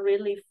are not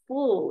really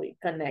fully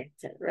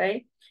connected,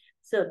 right?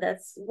 So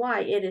that's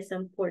why it is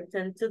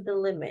important to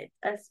delimit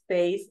a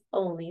space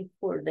only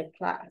for the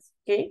class,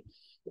 okay?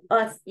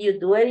 As you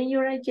do it in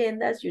your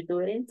agendas, you do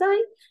it in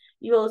time,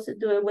 you also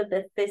do it with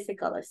the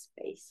physical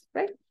space,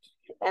 right?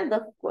 And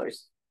of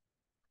course,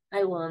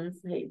 I won't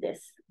say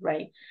this,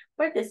 right?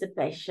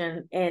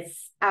 Participation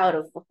is out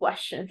of the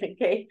question,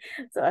 okay?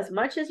 So as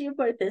much as you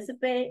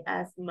participate,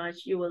 as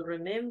much you will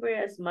remember,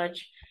 as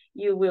much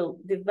you will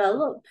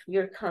develop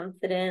your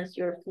confidence,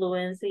 your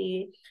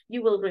fluency,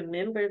 you will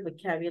remember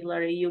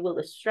vocabulary, you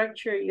will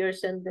structure your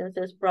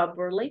sentences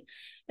properly,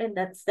 and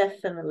that's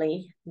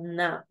definitely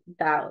not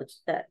doubt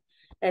that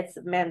it's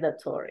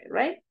mandatory,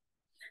 right?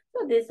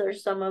 So these are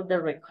some of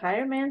the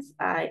requirements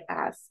I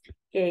asked.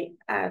 Okay,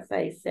 as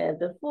I said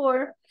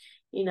before,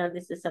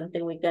 this is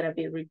something we gotta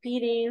be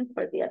repeating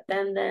for the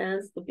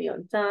attendance, to be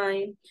on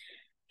time,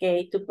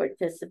 okay, to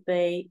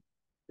participate.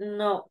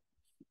 No,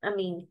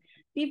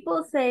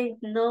 people say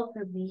no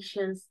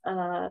permissions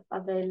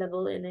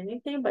available in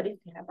anything, but if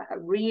you have a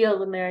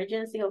real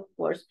emergency, of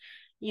course,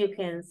 you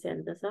can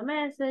send us a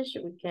message.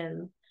 We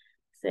can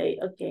say,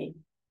 okay,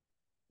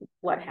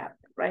 what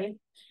happened, right?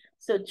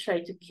 So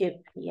try to keep,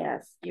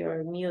 yes,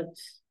 your mute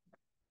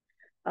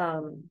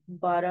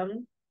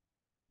bottom.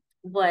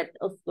 But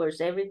of course,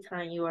 every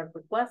time you are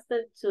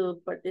requested to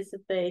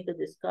participate, to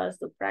discuss,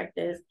 to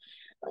practice,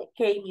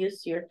 okay,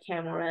 use your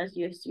cameras,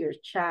 use your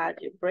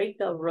chat, your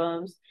breakout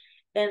rooms.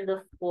 And of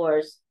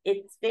course,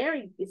 it's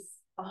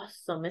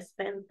awesome. It's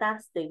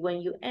fantastic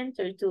when you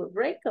enter to a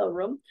breakout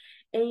room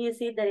and you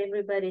see that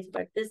everybody's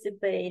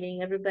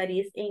participating, everybody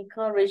is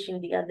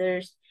encouraging the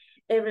others,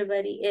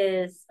 everybody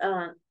is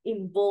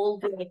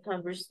involved in the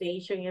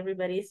conversation,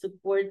 everybody is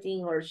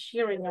supporting or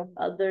cheering up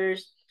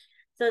others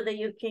so that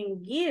you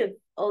can give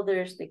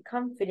others the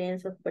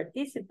confidence of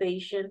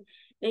participation,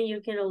 and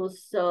you can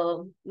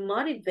also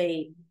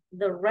motivate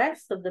the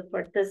rest of the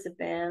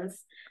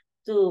participants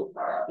to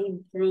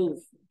improve,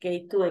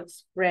 okay, to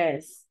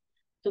express,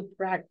 to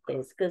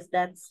practice, because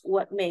that's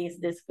what makes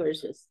this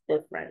courses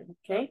different,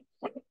 okay?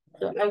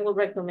 So I will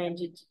recommend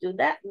you to do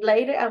that.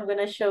 Later, I'm going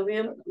to show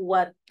you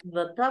what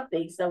the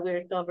topics that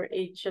we'll cover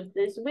each of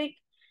this week.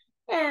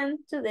 And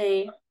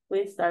today,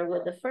 we start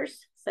with the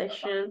first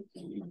session,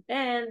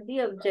 and the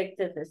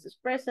objective is to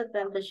express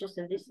advantages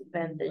and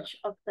disadvantages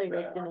of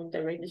direct and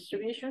indirect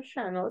distribution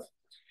channels,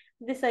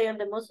 decide on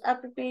the most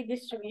appropriate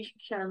distribution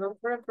channel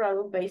for a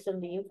product based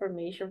on the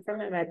information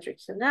from a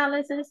matrix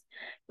analysis,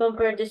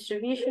 compare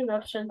distribution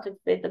options to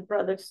fit the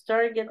product's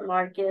target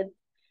market,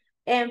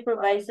 and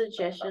provide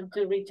suggestions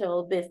to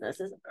retail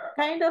businesses.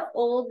 Kind of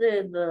all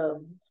the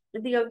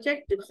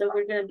objectives that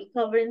we're going to be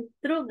covering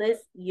through this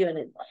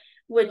unit,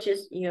 which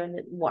is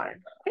unit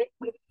 1. Okay?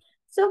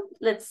 So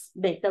let's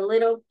make a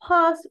little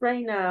pause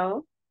right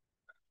now,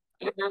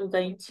 and I'm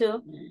going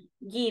to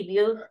give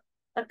you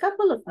a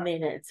couple of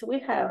minutes.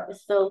 We have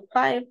still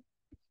 5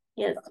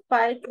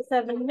 to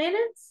 7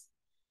 minutes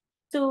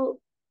to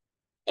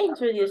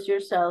introduce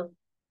yourself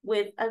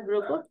with a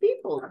group of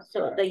people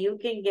so that you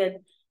can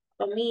get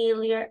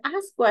familiar,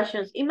 ask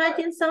questions.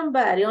 Imagine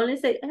somebody only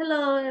say,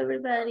 hello,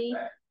 everybody.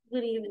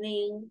 Good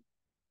evening.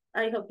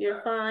 I hope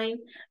you're fine.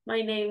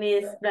 My name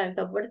is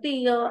Blanca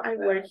Portillo. I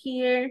work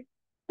here.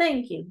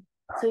 Thank you.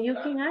 So you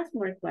can ask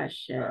more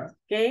questions,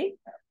 okay?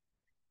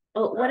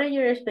 Oh, what are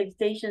your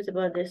expectations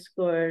about this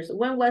course?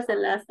 When was the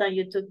last time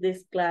you took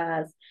this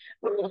class?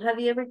 Have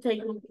you ever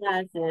taken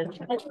classes?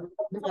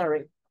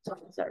 Sorry.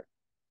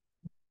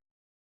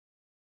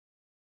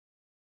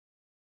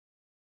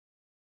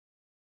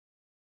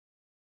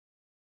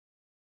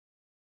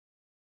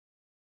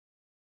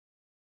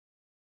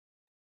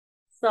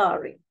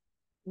 Sorry,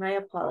 my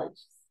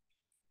apologies.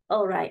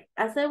 All right,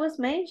 as I was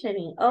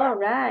mentioning, all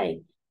right.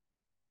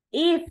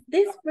 If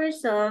this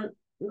person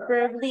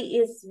probably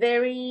is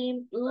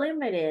very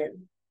limited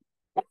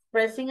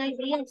expressing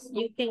ideas,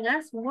 you can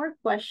ask more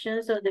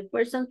questions so the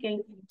person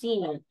can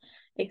continue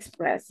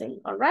expressing,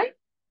 all right?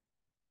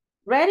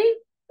 Ready?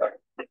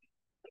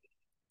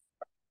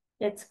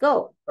 Let's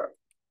go.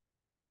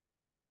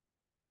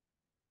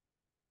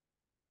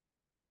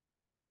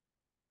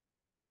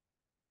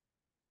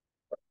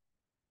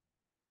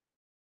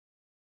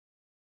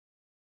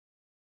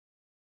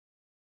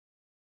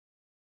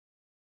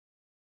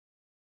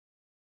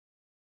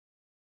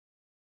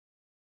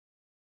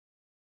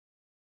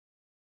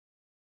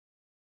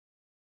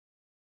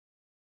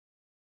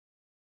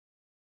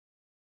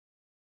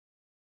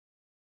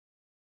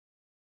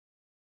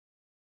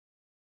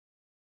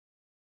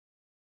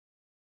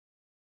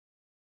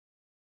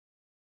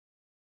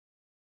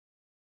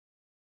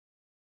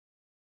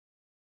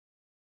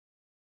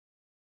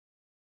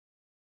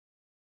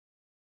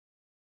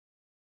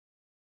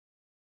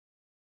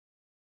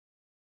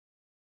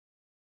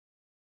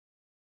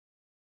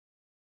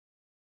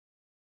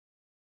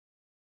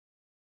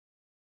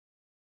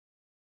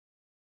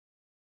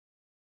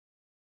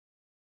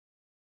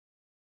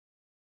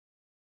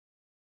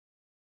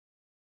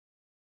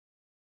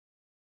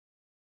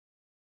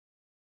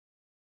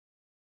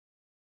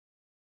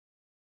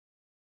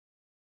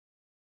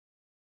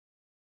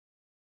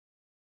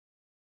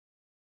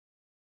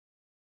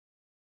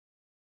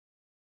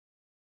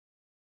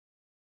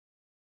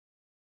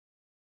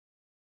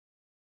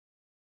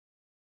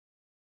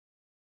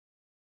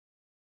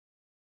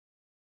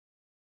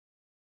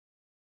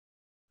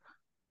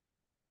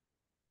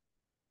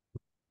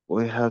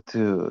 We have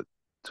to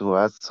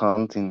add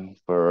something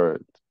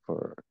for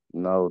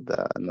know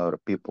the another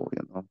people,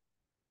 you know.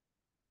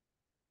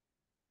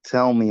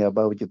 Tell me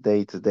about your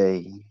day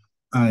today.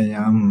 I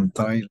am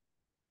tired.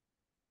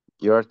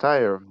 You are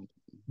tired.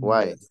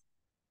 Why? Yes.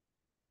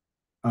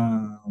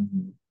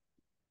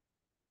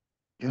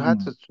 You had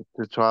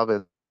to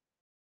travel.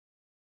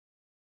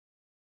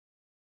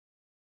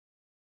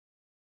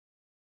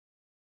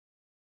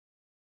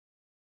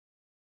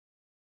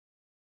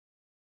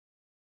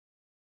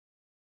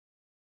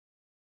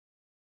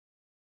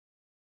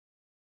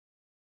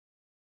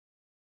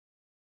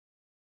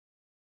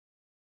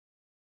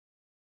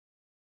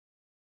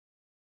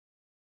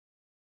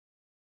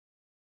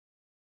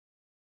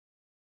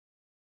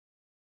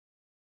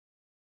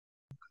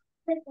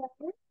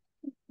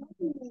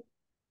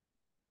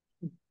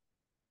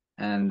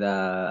 And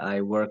I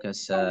work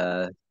as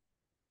a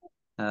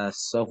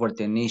software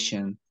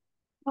technician.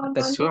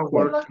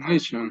 Software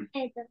technician.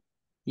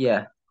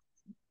 Yeah.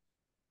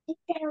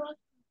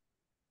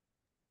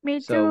 Me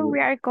So, too, we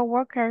are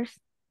co-workers.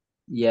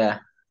 yeah.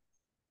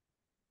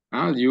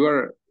 Ah, you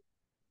are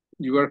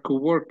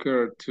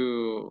co-worker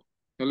to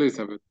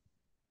Elizabeth.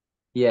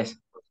 Yes.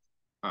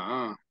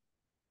 Ah,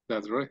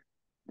 that's right.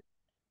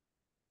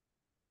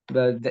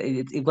 But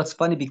it was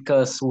funny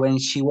because when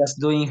she was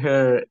doing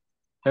her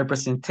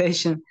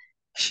presentation,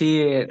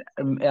 she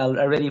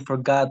already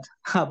forgot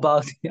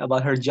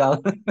about her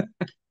job.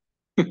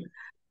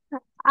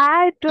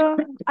 I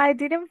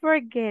didn't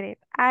forget it.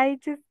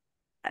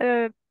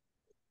 Uh,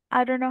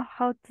 I don't know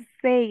how to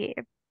say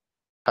it.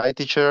 Hi,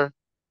 teacher.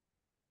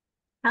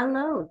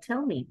 Hello,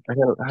 tell me.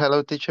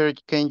 Hello, teacher.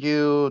 Can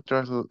you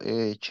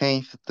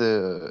change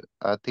the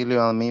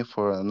Atilio and me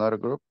for another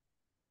group?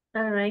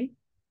 All right.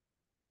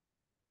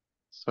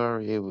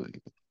 Sorry,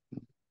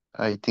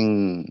 I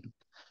think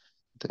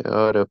the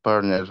other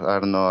partners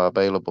are not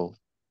available.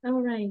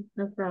 All right,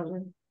 no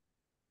problem.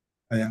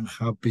 I am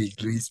happy,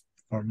 at least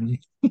for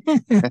me.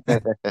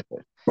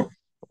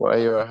 Why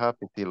you are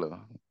happy, Tilo?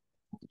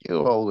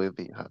 You always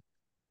be happy.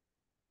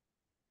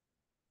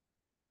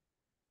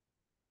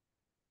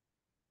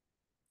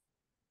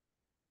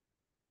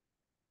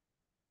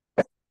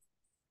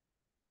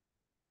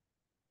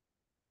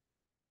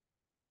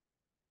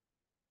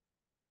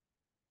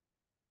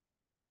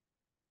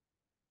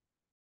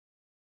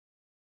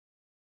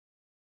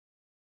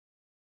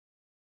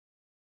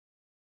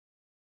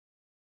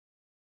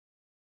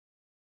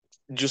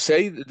 You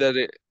say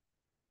that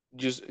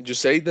you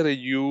say that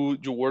you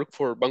work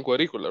for Banco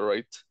Agrícola,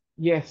 right?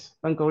 Yes,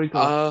 Banco Agrícola.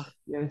 Ah,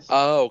 Yes,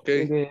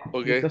 okay, in the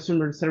okay.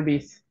 customer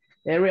service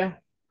area.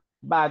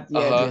 But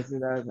yes, Uh-huh. yes,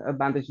 the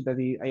advantage that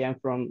I am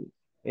from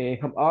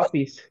home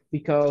office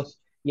because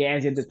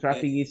yes, the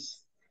traffic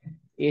is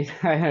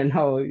I don't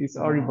know, it's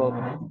horrible.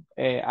 For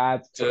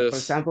Yes.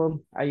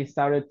 example, I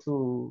started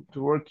to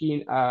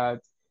working at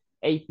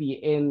 8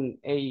 p.m.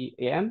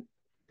 a.m.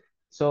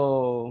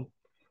 So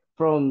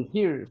from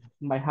here,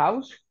 my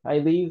house, I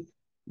live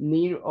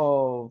near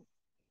of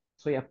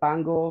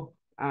Soyapango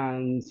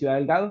and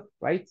Ciudad Delgado,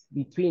 right?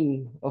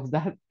 Between of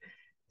that.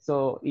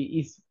 So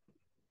it's,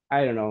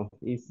 I don't know,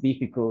 it's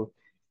difficult,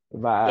 So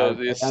but I am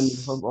in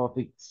this home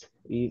office.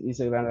 It's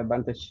a grand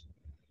advantage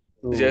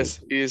to, yes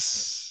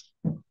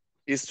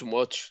is too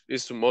much.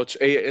 It's too much.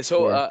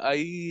 So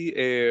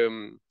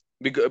yeah.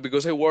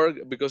 because I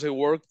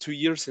work 2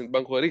 years in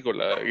Banco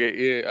Agrícola.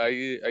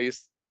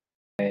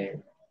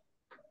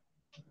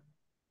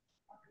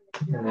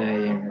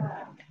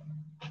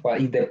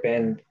 Well, it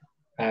depends.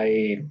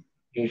 I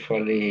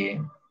usually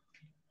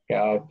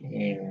help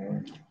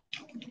in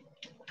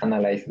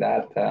analyze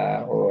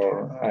data,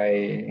 or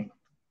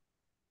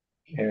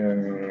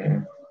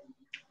um,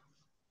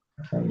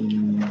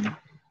 um,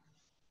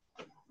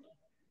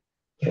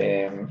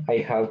 I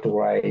have to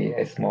write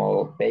a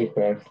small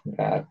papers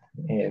that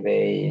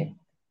they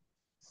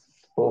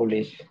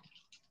publish,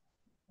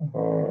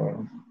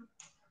 or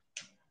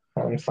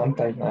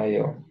sometimes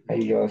I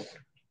just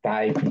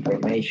type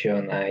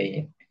information,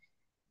 I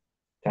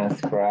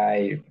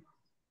transcribe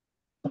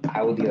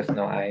audios,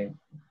 no, I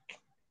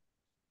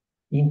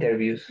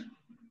interviews.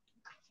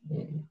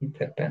 It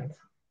depends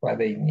what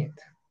they need.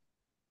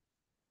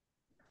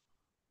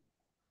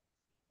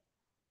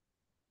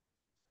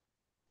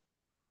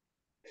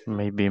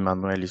 Maybe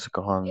Manuel is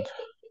gone.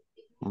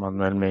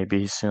 Manuel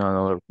maybe is in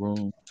another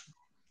room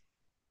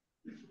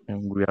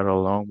and we are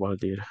alone while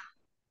there.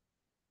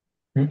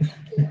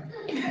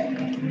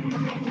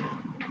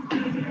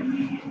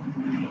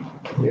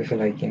 Just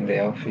like in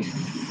the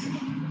office.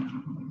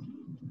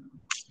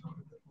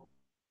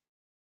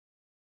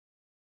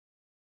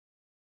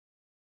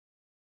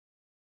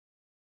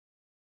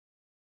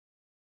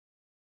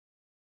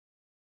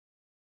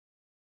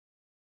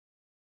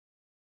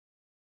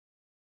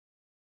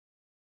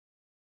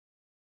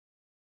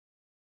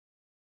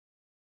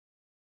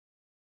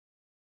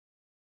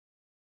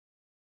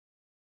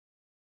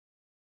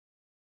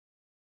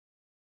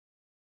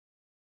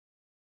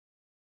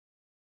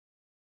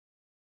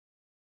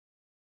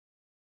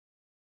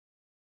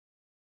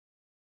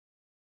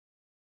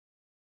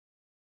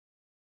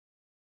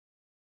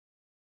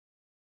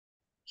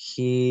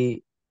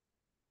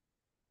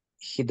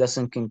 he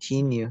doesn't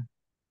continue.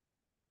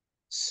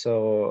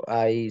 So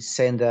I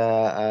send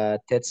a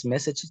text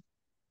message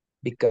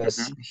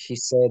because he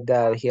said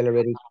that he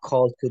already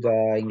called to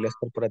the Ingles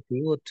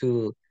Corporativo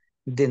to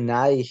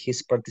deny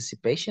his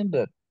participation,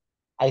 but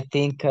I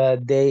think I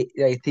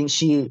think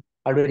she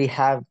already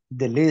have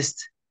the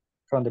list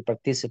from the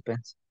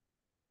participants.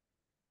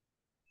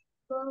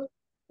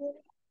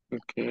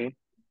 Okay.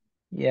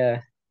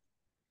 Yeah,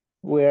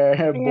 we're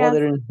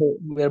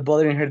Yes,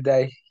 bothering her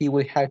that he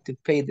will have to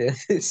pay the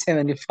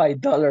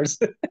 $75.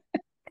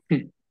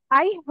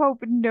 I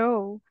hope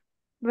no,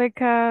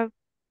 because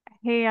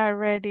he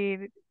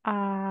already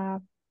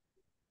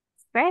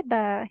said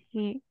that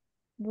he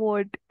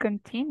would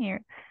continue.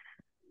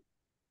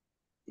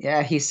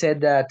 Yeah, he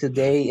said that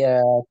today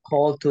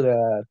called to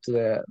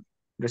the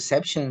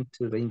reception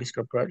to the English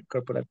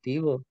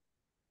Corporativo,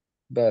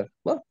 but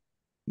well,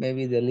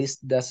 maybe the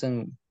list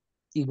doesn't.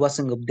 It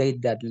wasn't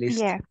update that list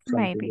Yes,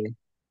 from maybe. today.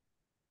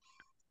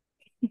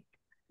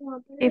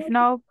 If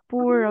not,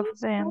 poor of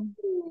them,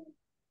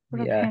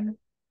 poor of Yeah, him.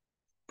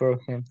 for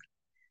him.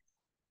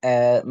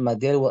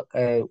 Madiel,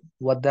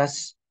 what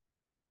does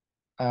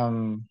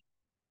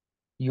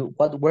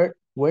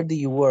where do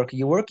you work?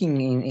 You're working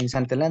in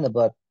Santa Elena,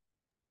 but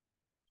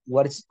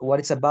what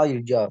is about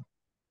your job?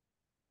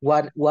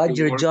 I What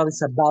your work job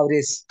is about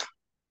is?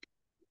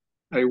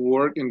 I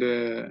work in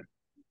the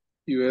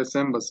U.S.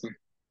 Embassy.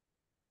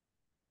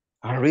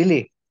 Oh,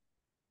 really?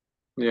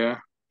 Yeah.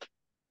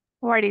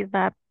 What is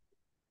that?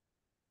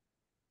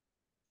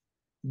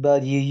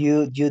 But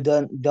you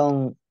don't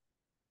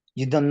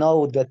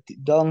know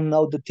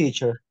the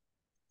teacher.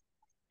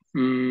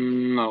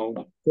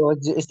 No. So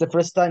it's the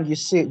first time you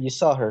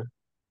saw her.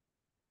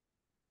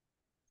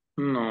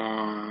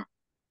 No.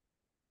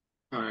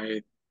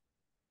 I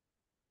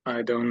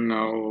I don't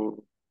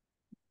know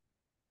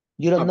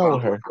You don't know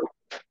about. her.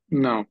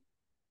 No.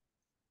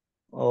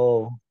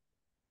 Oh.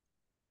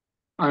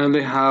 I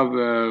only have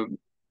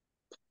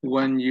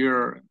 1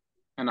 year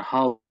and a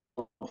half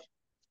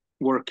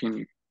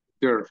working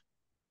there.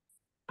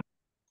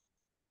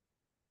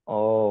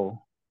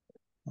 Oh.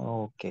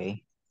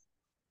 Okay.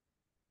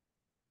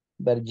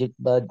 But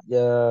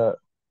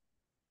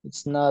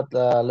it's not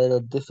a little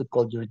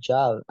difficult your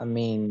job. I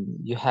mean,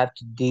 you have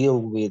to deal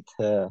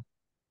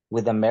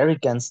with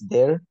Americans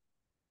there.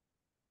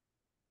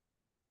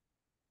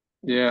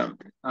 Yeah.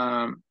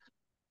 I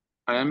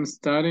am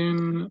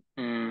studying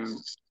in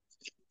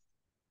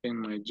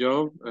my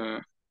job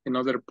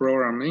another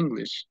program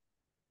English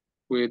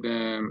with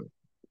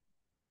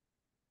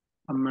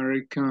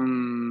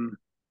American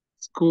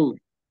school,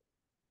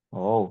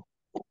 Oh.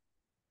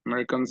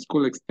 American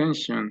school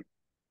extension.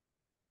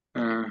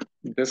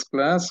 This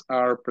class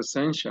are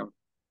presencial,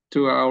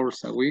 2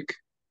 hours a week.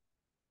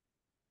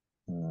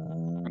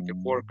 I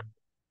can work.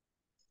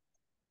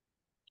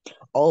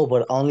 Oh,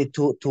 but only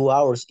two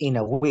hours in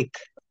a week.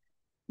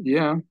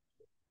 Yeah,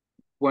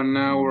 1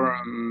 hour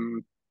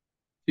on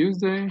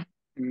Tuesday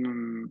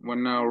and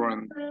 1 hour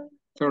on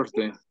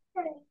Thursday.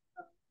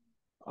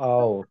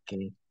 Oh,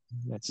 okay.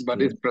 That's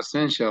But it's good.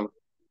 presential,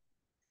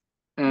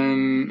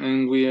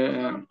 and we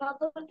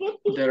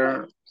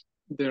there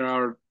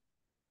are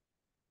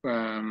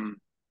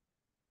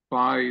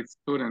 5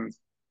 students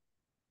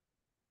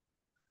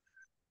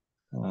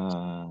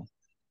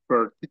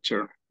per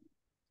teacher.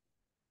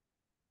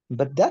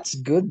 But that's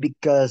good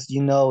because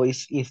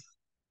if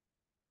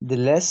the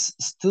less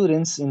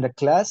students in the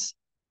class,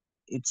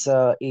 it's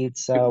a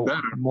It's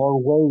better. more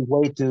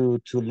way to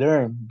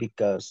learn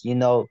because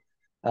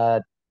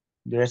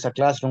there's a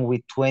classroom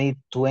with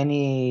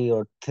 20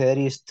 or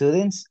 30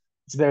 students.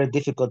 It's very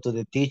difficult to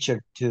the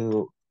teacher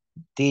to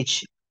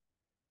teach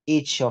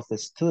each of the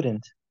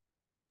student.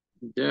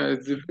 Yeah,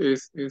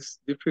 it's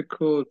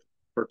difficult to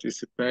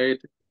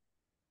participate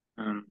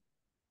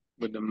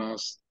with the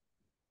most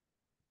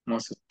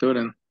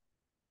student.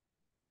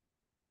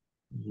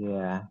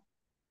 Yeah,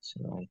 that's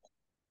right.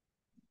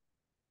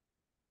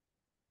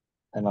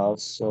 And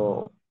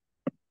also,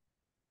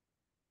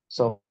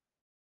 so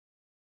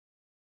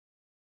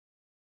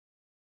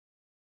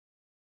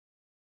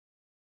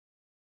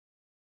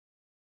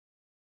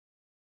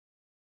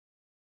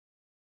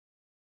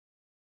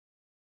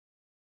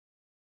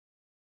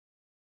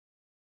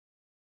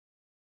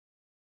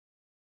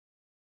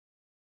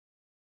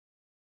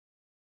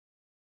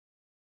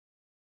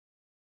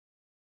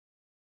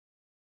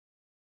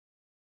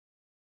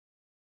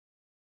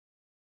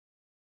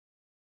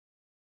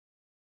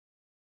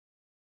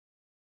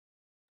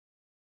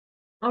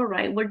All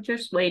right, we're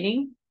just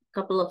waiting a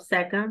couple of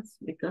seconds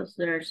because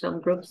there are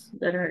some groups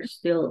that are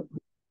still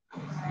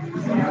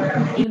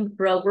in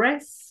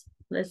progress.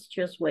 Let's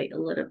just wait a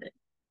little bit.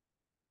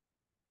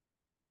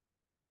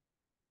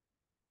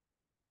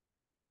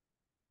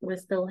 We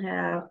still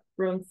have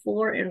room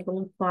 4 and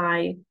room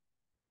 5.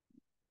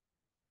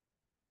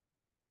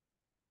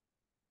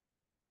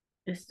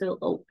 It's still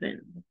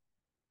open.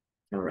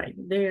 All right,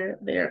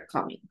 they're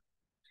coming.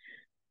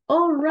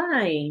 All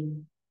right,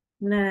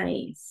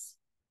 nice.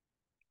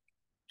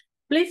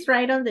 Please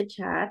write on the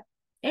chat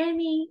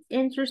any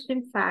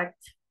interesting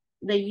fact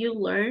that you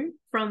learned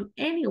from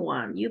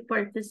anyone you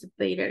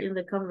participated in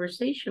the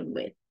conversation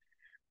with.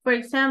 For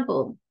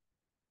example,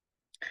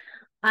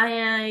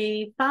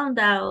 I found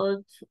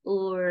out,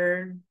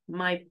 or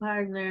my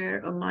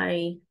partner or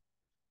my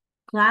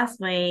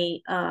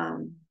classmate,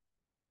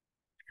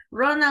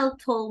 Ronald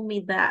told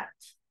me that,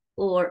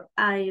 or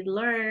I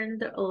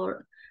learned,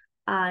 or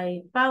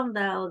I found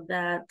out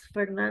that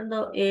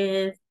Fernando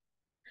is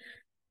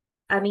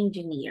an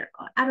engineer.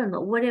 I don't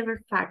know,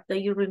 whatever fact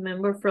that you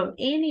remember from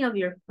any of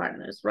your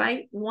partners,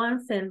 right?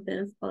 One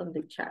sentence on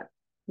the chat,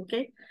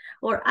 okay?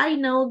 Or I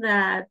know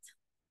that,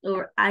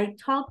 or I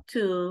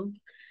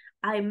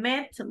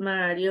met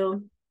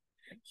Mario,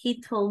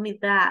 he told me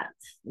that,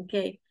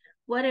 okay?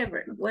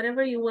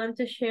 Whatever you want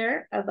to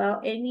share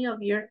about any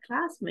of your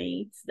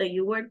classmates that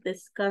you were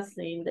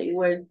discussing, that you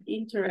were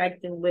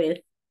interacting with,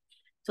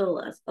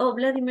 told us. Oh,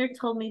 Vladimir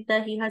told me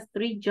that he has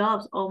 3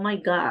 jobs. Oh my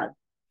God.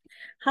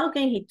 How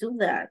can he do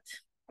that?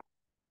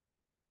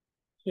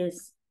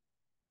 He's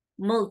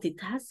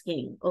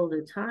multitasking all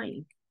the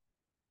time.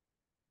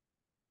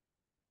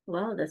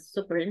 Wow, that's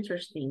super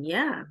interesting.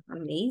 Yeah,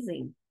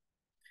 amazing.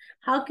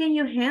 How can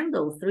you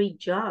handle 3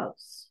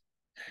 jobs?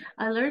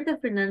 I learned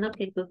that Fernando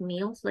can cook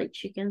meals like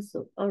chicken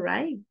soup. All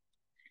right.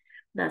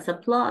 That's a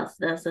plus.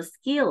 That's a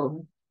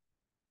skill.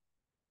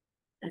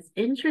 That's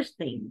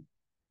interesting.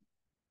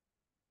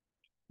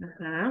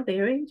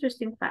 Very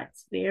interesting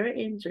facts.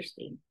 Very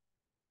interesting.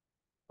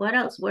 What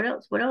else? What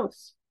else? What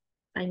else?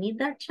 I need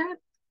that chat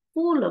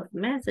full of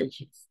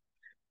messages.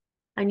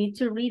 I need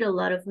to read a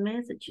lot of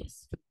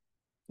messages.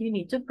 You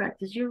need to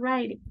practice your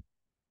writing.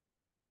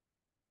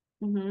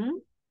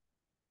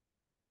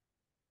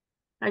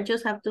 I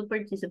just have 2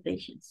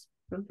 participations,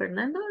 from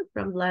Fernando and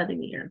from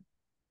Vladimir.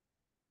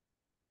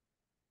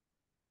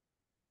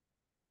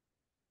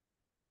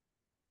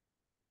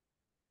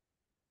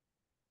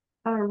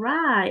 All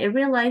right, I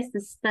realized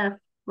the stuff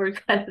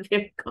forgot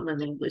very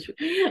common English.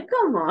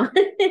 Come on.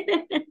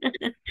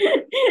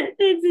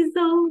 This is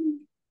so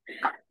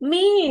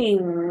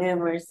mean,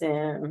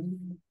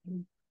 Emerson.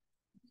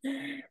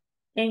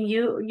 And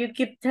you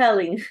keep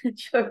telling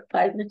your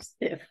partner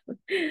stuff.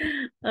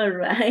 All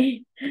right.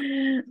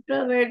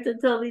 Roberto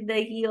told me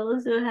that he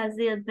also has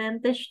the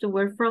advantage to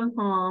work from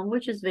home,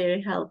 which is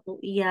very helpful.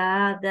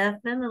 Yeah,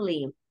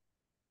 definitely.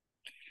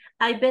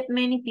 I bet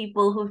many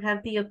people who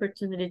have the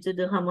opportunity to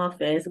do home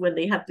office when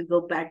they have to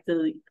go back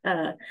to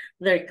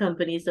their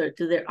companies or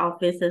to their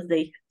offices,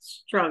 they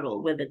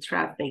struggle with the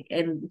traffic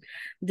and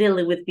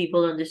dealing with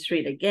people on the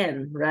street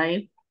again,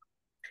 right?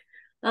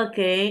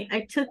 Okay,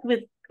 I talked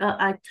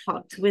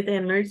with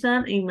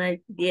Emerson and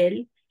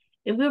Mariel,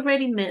 and we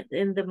already met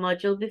in the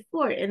module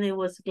before, and I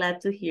was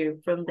glad to hear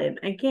from them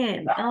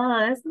again. Oh,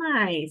 that's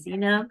nice,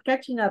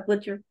 catching up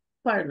with your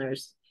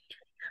partners.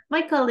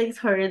 My colleagues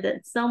heard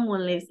that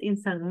someone lives in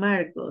San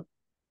Marcos.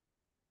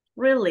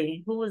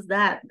 Really? Who was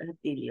that,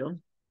 Atilio?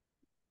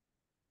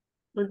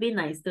 Would be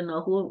nice to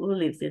know who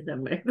lives in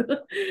San Marcos.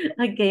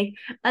 Okay,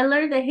 I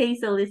learned that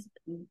Hazel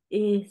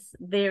is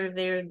very,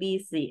 very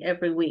busy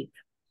every week.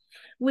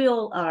 We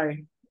all are.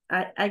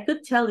 I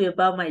could tell you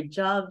about my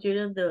job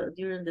during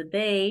the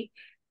day.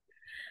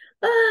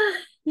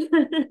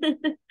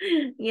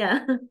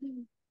 Yeah,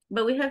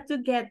 but we have to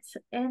get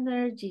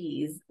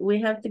energies.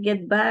 We have to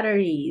get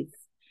batteries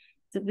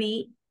to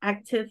be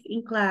active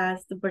in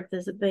class, to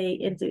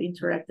participate, and to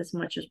interact as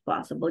much as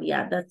possible.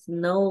 Yeah, that's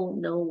no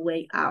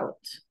way out.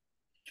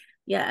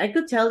 Yeah, I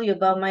could tell you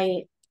about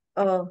my,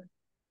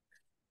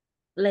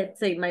 let's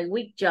say my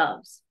week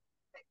jobs.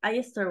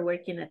 I start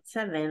working at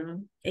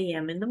 7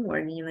 a.m. in the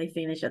morning and I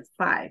finish at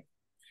 5.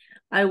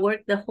 I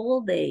work the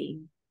whole day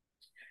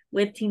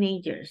with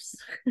teenagers.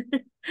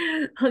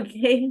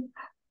 Okay.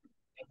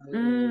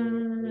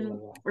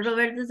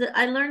 Roberto said,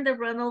 I learned that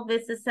Ronald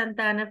visits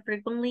Santa Ana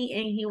frequently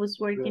and he was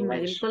working in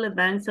Agricola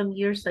Bank some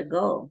years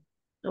ago.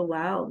 Oh,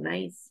 wow,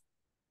 nice.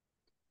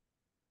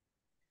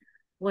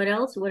 What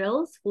else? What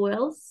else? Who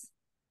else?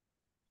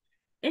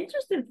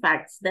 Interesting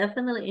facts,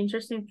 definitely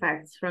interesting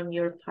facts from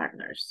your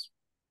partners.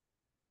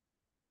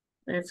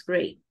 That's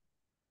great.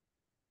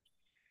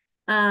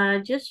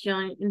 Just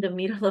joined in the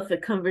middle of the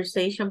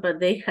conversation, but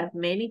they have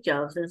many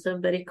jobs and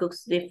somebody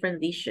cooks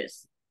different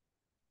dishes.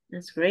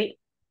 That's great.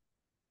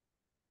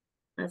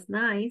 That's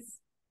nice.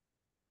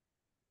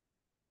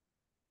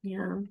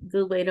 Yeah,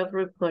 good way of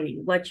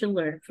reporting what you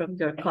learned from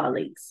your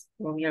colleagues,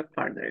 from your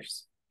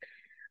partners.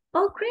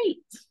 Oh,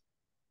 great.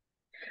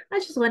 I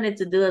just wanted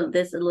to do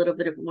this a little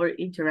bit more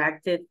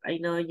interactive. I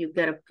know you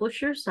gotta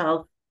push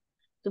yourself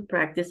to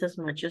practice as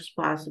much as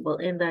possible,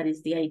 and that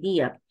is the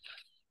idea.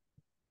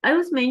 I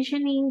was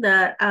mentioning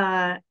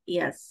that,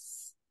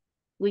 yes,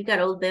 we got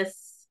all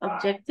these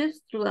objectives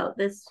throughout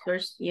this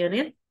first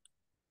unit.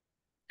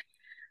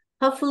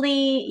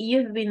 Hopefully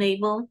you've been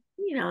able,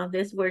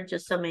 these were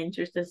just some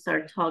entries to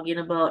start talking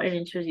about and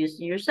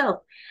introducing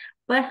yourself.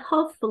 But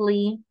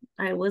hopefully,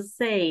 I was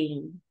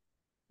saying,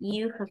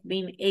 you have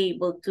been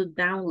able to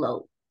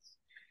download,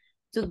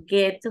 to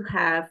get to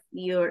have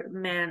your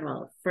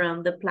manual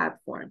from the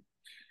platform.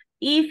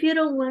 If you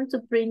don't want to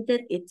print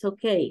it, it's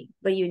okay,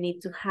 but you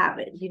need to have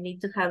it. You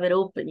need to have it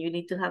open. You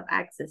need to have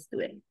access to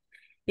it.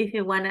 If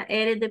you want to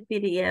edit the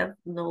PDF,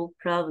 no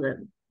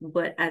problem.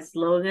 But as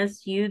long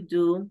as you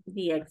do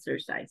the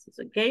exercises,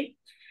 okay?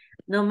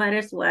 No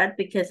matters what,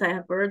 because I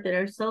have heard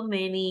there are so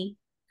many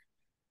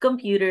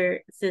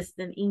computer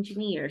system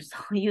engineers,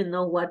 so you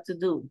know what to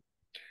do.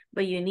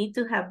 But you need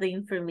to have the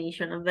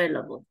information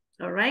available,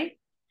 all right?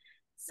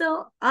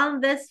 So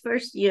on this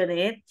first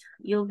unit,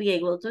 you'll be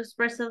able to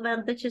express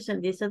advantages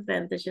and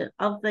disadvantages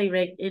of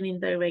direct and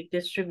indirect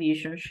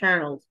distribution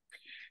channels.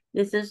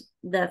 This is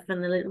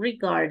definitely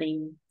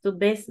regarding to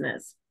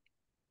business.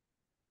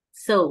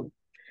 So,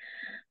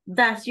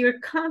 does your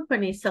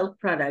company sell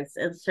products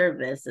and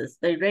services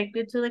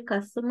directly to the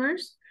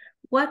customers?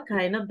 What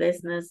kind of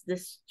business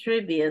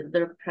distribute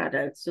their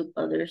products to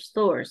other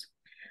stores?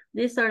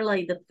 These are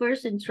like the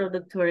first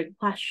introductory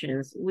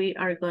questions we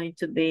are going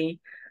to be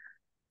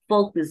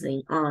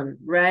focusing on,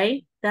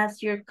 right?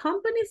 Does your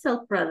company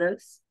sell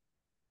products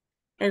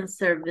and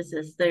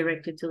services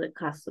directly to the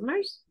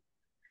customers?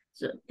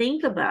 So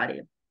think about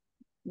it.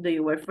 Do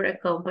you work for a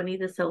company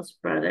that sells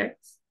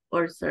products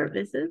or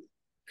services?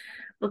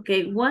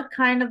 Okay, what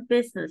kind of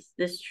business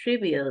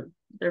distribute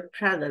their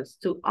products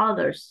to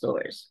other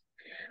stores?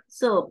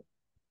 So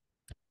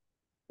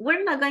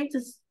we're not going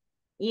to,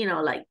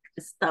 like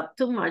stop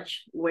too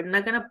much. We're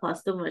not going to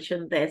pause too much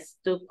on these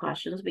two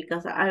questions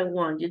because I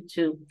want you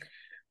to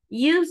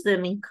use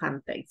them in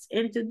context.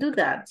 And to do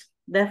that,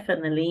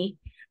 definitely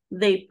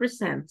they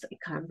present a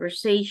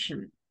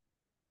conversation.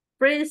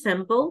 Pretty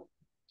simple.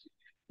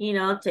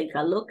 Take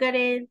a look at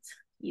it.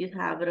 You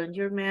have it on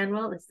your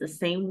manual. It's the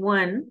same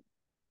one.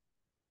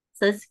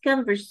 So it's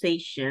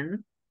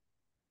conversation.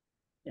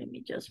 Let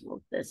me just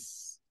move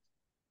this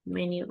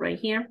menu right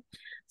here.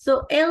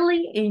 So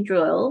Ellie and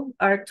Joel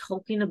are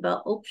talking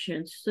about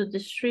options to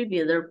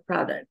distribute their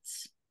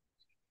products.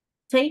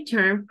 Take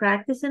turn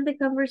practicing the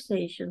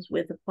conversations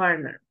with a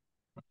partner.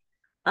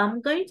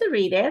 I'm going to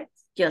read it,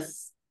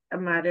 just a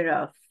matter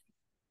of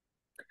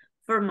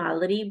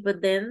formality,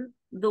 but then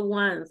the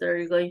ones that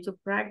are going to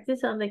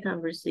practice on the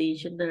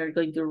conversation, that are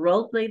going to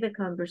role play the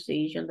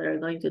conversation, that are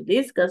going to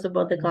discuss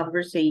about the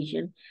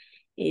conversation,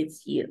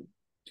 it's you.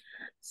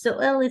 So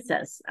Ellie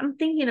says, I'm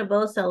thinking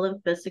about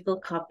selling physical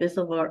copies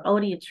of our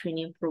audio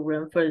training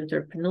program for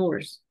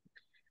entrepreneurs.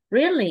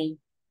 Really?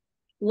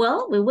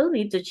 Well, we will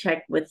need to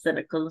check with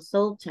the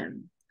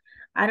consultant.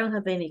 I don't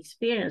have any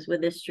experience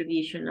with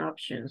distribution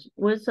options.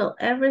 We sell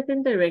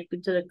everything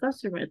directly to the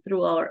customer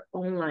through our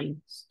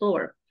online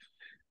store.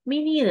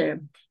 Me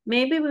neither.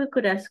 Maybe we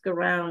could ask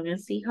around and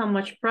see how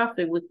much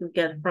profit we could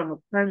get from a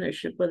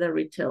partnership with a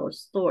retail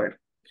store.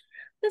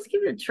 Let's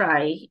give it a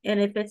try, and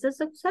if it's a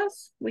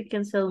success, we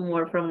can sell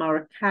more from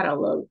our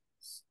catalogs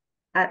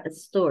at the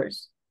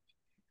stores.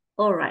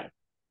 All right.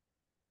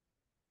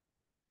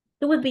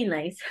 It would be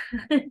nice.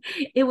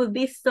 It would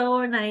be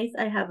so nice.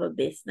 I have a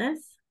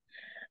business,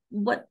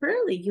 but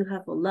really you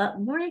have a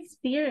lot more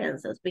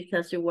experiences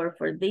because you work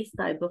for these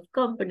type of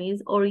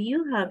companies or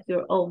you have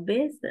your own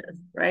business,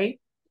 right?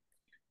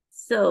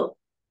 So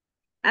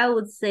I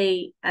would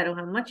say I don't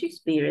have much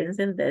experience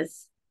in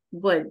this,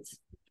 but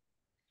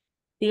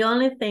the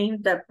only thing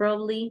that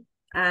probably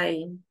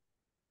I,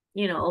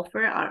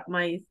 offer are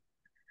my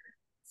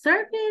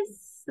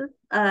service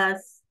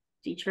as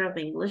teacher of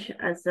English,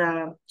 as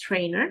a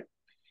trainer.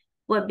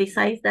 But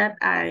besides that,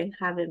 I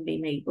haven't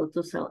been able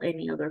to sell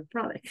any other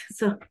product.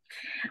 So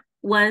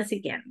once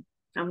again,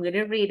 I'm going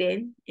to read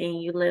it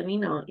and you let me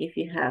know if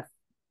you have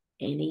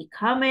any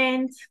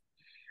comment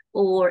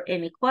or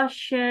any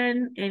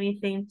question,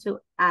 anything to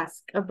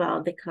ask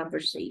about the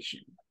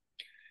conversation.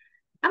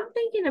 I'm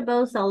thinking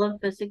about selling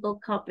physical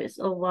copies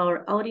of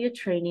our audio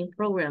training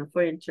program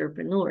for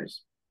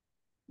entrepreneurs.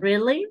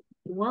 Really?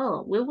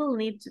 Well, we will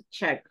need to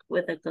check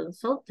with a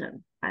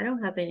consultant. I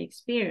don't have any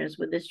experience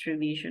with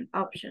distribution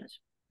options.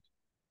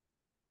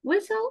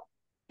 We sell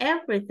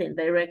everything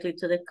directly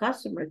to the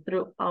customer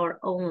through our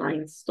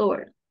online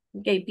store.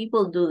 Okay,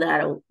 people do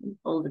that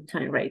all the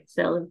time, right?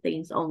 Selling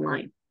things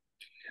online.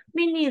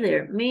 Me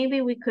neither.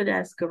 Maybe we could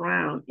ask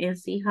around and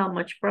see how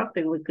much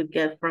profit we could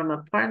get from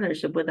a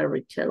partnership with a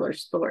retailer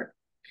store.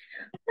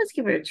 Let's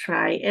give it a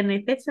try. And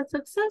if it's a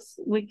success,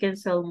 we can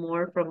sell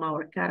more from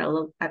our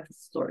catalog at the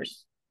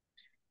stores.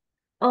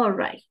 All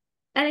right.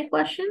 Any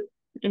question?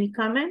 Any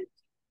comment?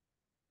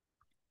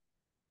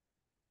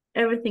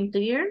 Everything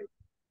clear?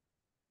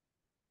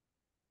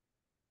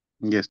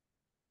 Yes.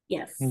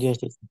 Yes. Yes.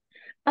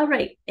 All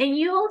right. And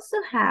you also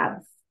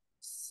have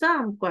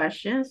some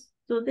questions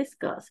to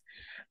discuss.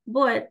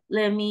 But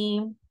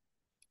I'm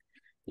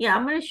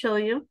going to show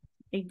you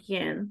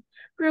again.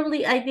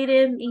 Probably I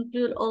didn't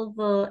include all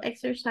the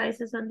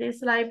exercises on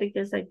this slide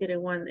because I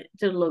didn't want it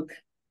to look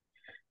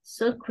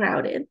so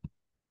crowded.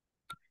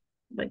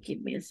 But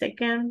give me a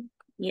second.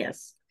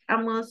 Yes,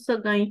 I'm also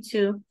going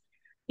to,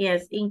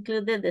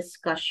 include the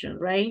discussion,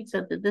 right?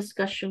 So the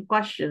discussion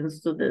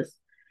questions to this.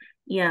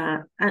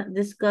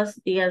 Discuss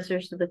the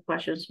answers to the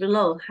questions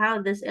below.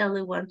 How does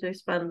Ellie want to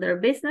expand their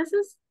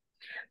businesses?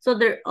 So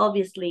they're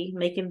obviously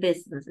making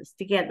businesses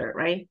together,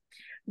 right?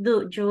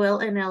 Do Joel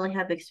and Ellie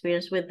have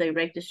experience with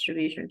direct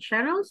distribution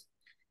channels?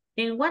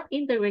 And what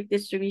indirect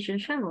distribution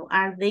channel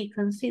are they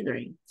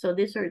considering? So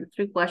these are the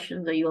three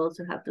questions that you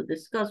also have to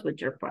discuss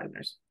with your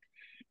partners.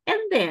 And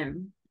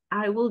then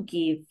I will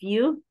give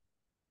you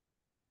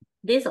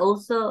this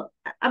also.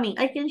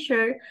 I can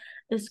share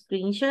the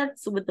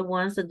screenshots with the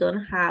ones that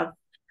don't have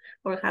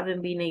or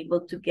haven't been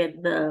able to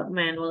get the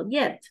manual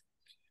yet,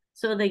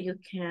 so that you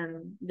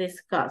can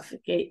discuss,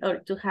 okay, or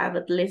to have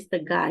at least a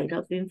guide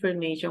of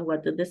information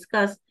what to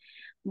discuss.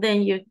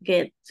 Then you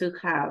get to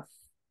have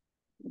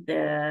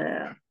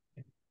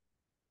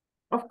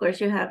of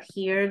course, you have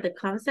here the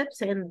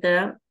concepts and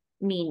the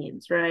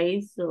meanings,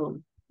 right?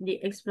 So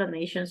the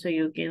explanation, so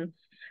you can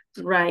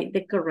write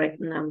the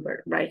correct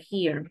number right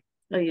here,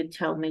 or you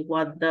tell me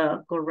what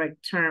the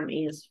correct term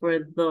is for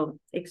the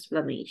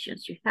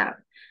explanations you have.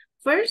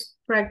 First,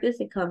 practice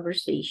a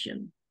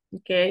conversation,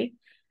 okay?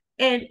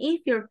 And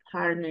if your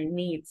partner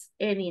needs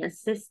any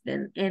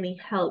assistance, any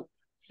help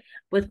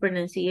with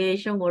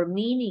pronunciation or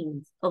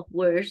meanings of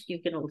words,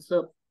 you can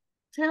also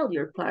tell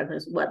your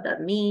partners what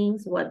that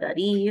means, what that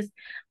is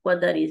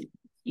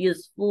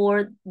used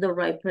for, the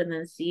right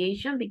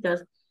pronunciation,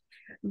 because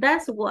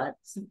that's what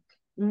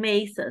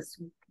makes us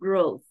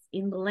grow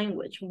in the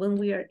language, when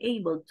we are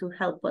able to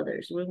help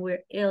others, when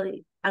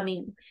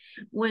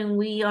when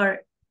we are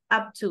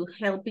up to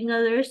helping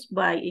others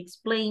by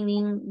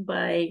explaining,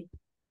 by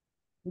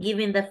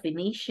giving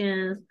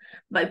definitions,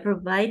 by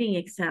providing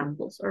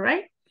examples, all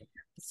right?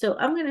 So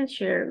I'm going to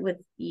share with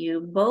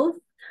you both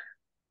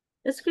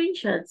the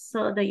screenshots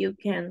so that you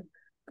can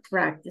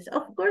practice.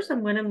 Of course,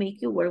 I'm going to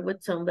make you work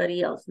with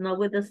somebody else, not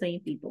with the same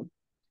people.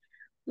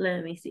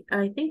 Let me see.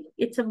 I think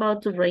it's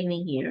about to rain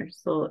in here.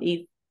 So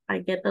if I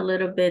get a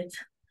little bit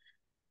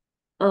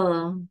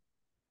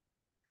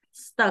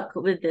stuck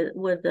with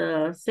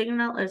the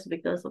signal, it's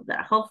because of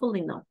that.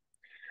 Hopefully no.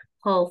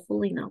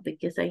 Hopefully no,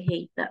 because I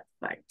hate that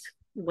fact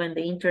when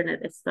the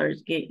internet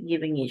starts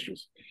giving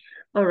issues.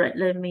 All right,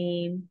 let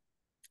me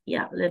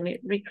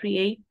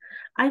recreate.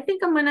 I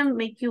think I'm gonna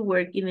make you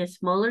work in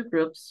smaller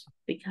groups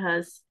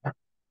because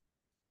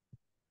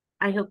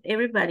I hope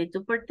everybody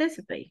to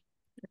participate.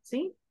 Let's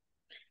see.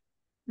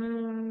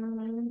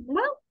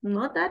 Well,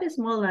 not that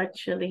small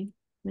actually.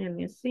 Let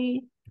me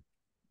see.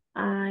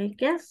 I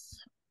guess,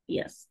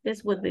 yes,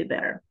 this would be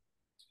better.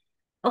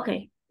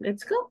 Okay,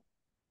 let's go.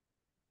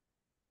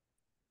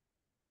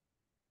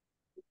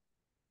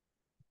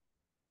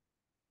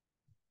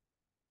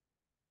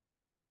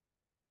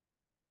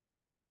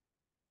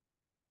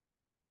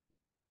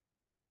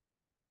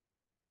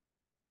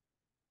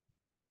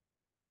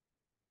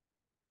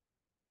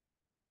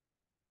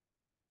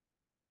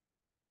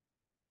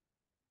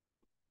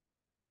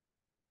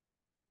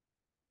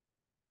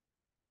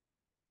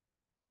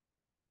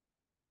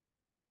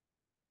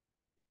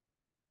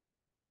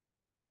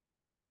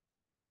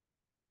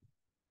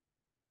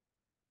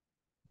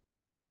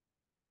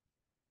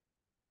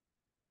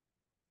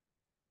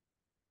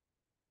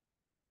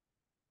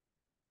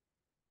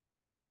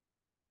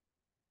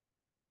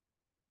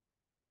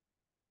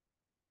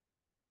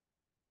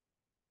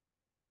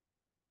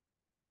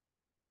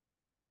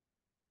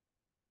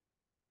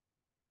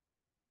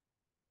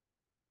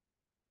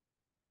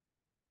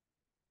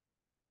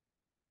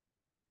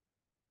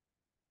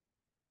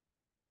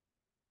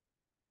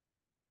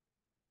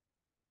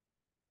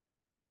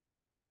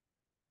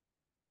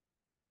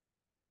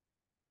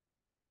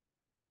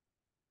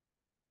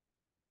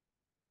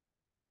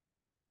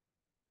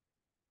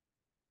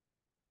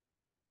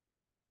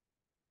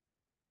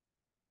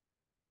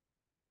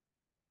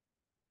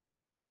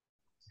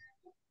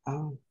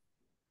 Oh,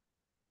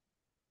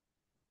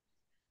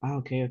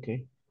 okay,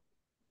 okay.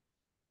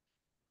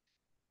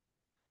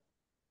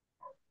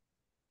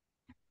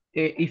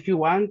 If you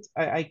want,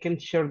 I can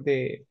share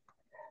the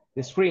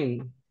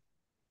screen.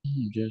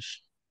 Yes.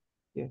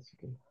 Yes,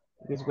 okay.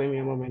 Just wait me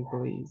a moment,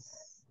 please.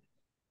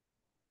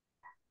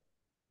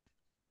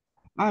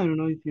 I don't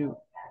know if you.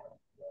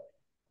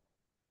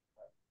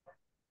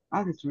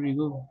 Ah, that's really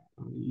good.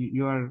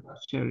 You are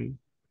sharing.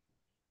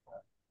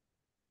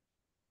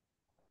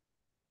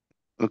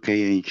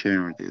 Okay, I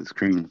share the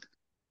screen.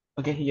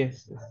 Okay,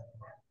 yes.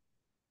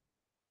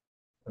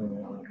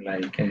 Well,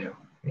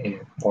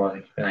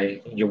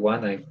 you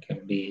want, I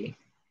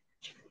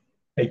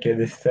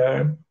can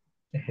start.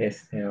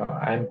 Yes,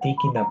 I'm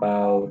thinking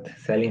about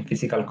selling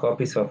physical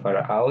copies of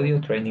our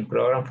audio training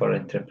program for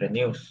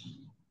entrepreneurs.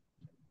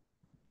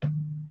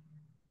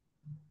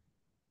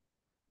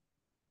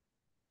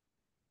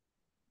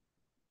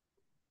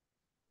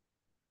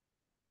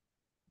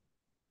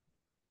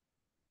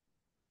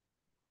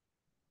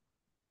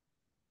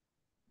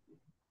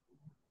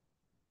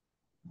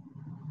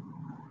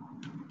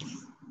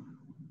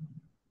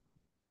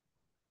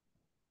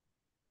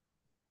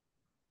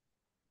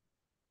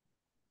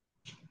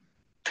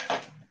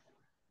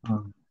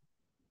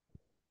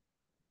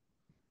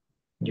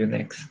 You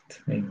next.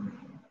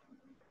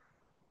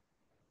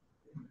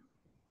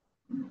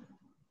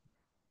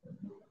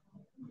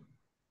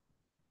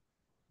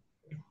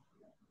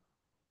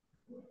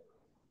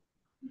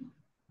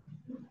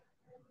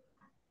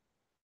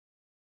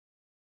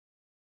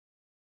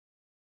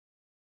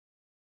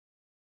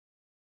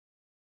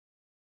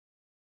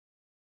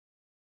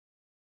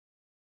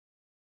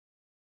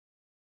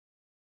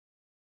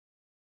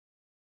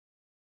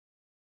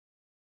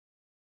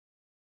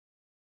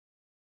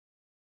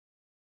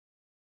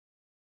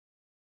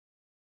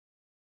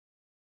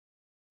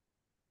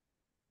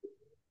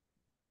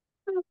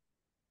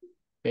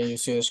 Can you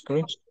see the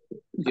screen?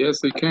 Yes,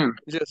 I can.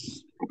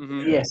 Yes.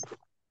 Yes.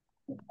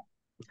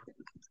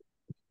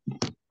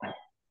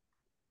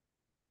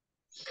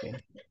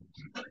 Okay.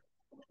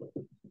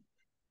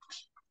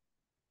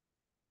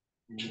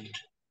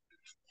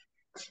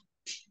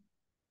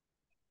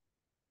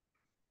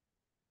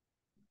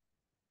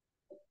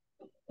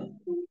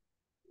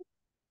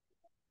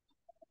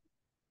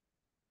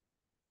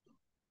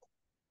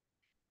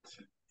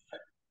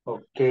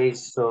 Okay,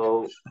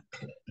 so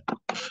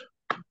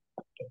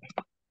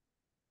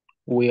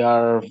We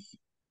are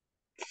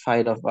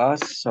 5 of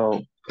us,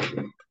 so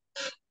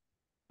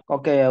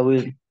okay, I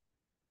will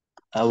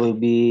I will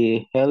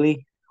be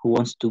Haley. Who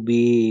wants to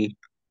be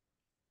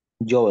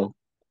Joel?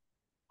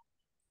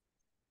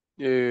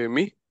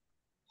 Me?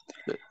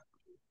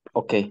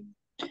 Okay.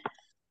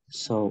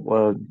 So,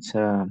 well,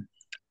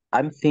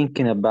 I'm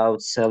thinking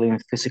about selling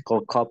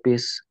physical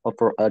copies of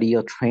our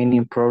audio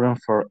training program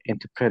for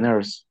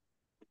entrepreneurs.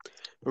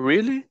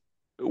 Really?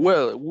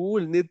 Well, we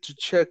will need to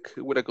check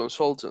with a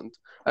consultant.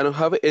 I don't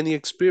have any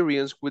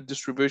experience with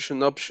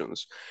distribution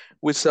options.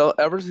 We sell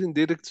everything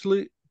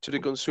directly to the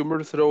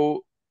consumer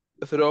through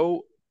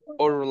our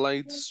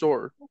online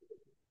store.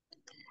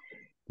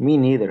 Me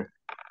neither.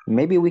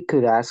 Maybe we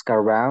could ask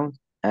around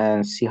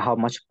and see how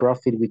much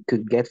profit we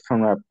could get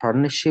from our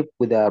partnership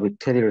with a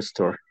retailer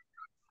store.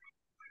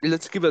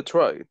 Let's give it a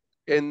try.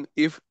 And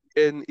if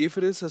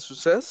it is a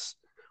success,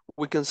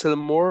 we can sell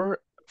more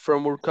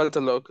from our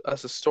catalog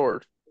as a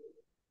store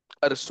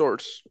at the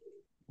stores.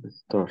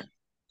 Store.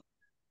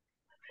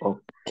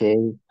 Okay,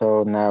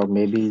 so now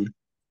maybe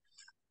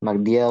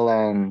MacDiel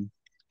and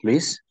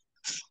Luis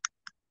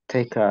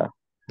take a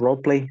role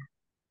play.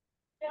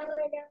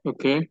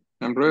 Okay,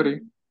 I'm ready.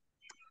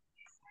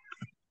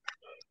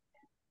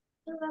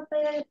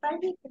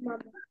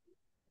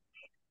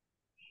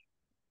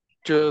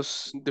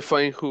 Just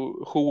define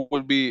who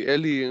will be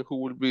Ellie and who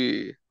will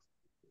be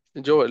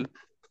Joel.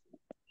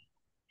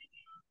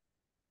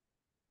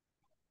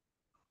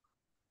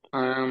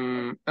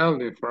 I'm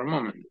Ellie for a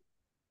moment.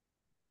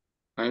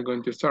 I'm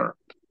going to start.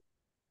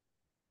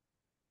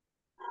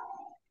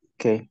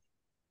 Okay.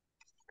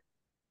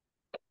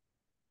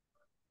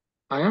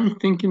 I am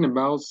thinking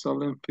about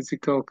selling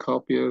physical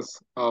copies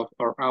of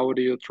our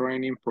audio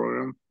training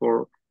program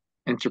for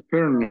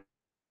entrepreneurs.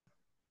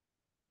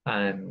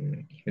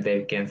 And if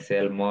they can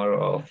sell more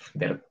of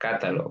their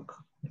catalog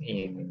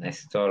in a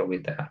store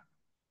with a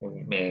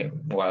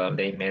while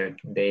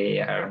they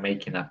are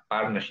making a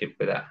partnership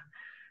with a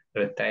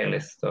retail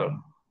store.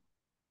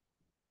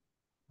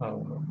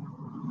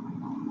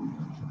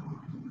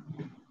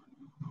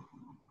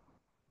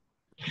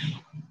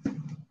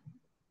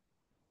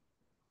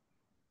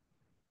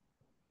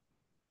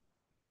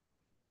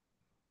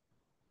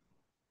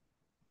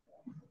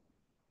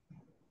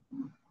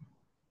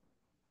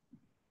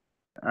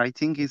 I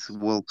think it's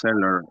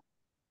wholesaler.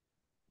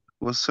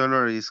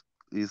 Wholesaler is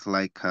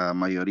like a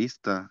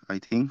mayorista, I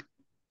think.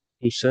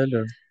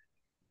 Wholesaler.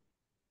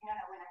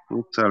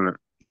 Wholesaler.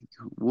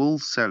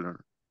 Wholesaler.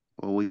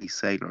 Or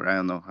wholesaler. I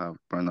don't know how to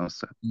pronounce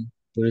that.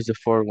 What is the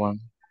fourth one?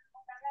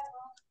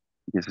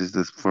 This is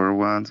the first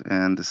one.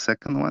 And the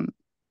second one.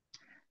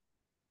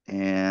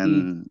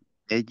 And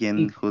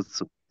agent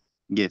who's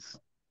yes.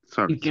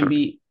 Sorry, It can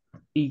sorry.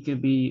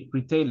 be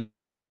retail.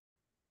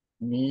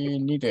 Me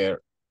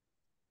neither.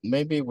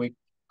 Maybe we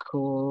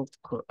could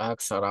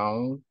ask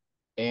around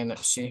and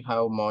see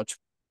how much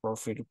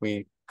profit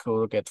we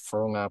could get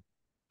from a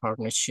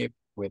partnership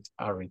with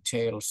a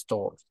retail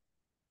store.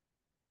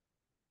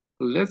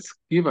 Let's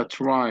give a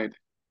try.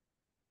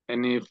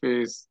 And if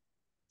it's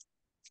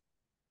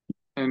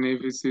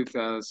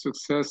a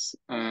success,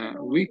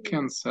 we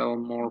can sell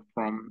more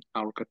from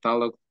our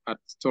catalog at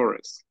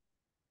stores.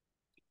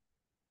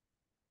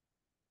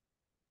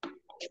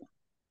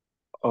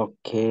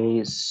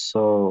 Okay,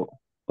 so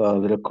a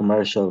little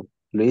commercial.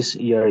 Luis,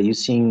 you're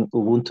using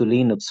Ubuntu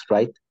Linux,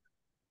 right?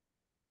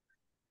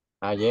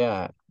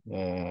 Yeah,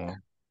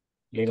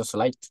 Linux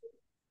Lite.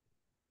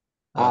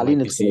 My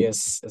Linux PC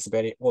Lite. is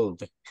very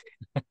old.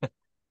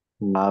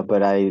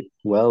 But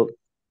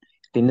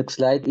Linux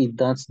Lite, it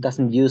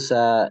doesn't use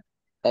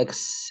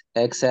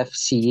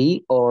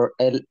XFCE or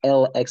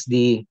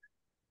LXDE.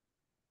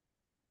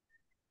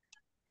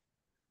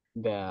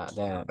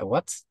 The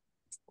what?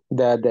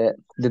 The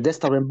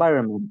desktop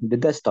environment, the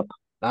desktop.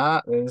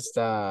 Is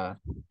the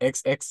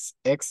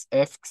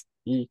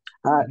XXXFE.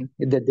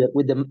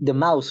 With the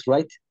mouse,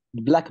 right?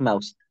 The black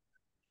mouse.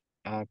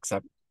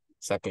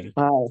 Exactly.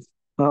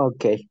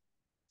 Okay.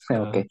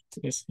 Okay.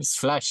 It's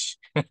Flash.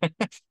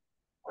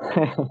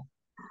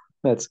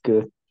 That's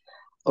good.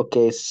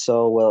 Okay,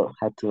 so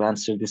had to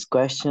answer these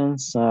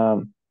questions.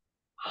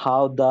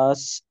 How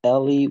does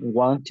Ellie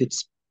want to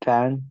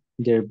expand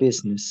their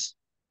business?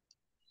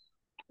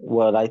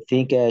 Well, I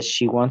think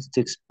she wants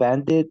to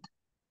expand it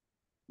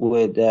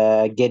with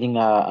getting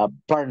a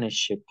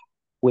partnership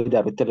with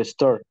a retail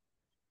store.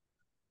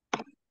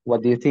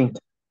 What do you think?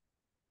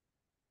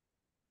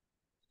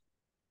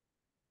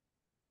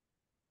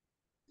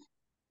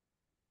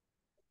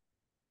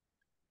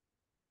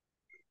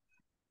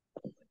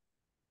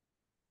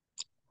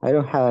 I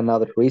don't have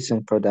another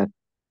reason for that.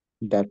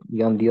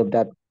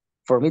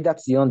 For me,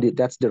 that's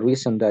the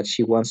reason that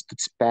she wants to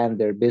expand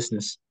their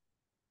business.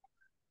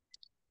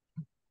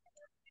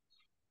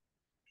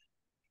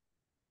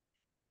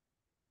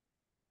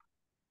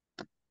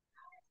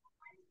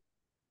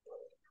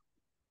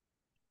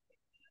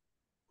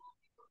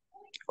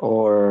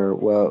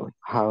 Or,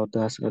 how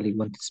does Ellie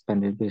want to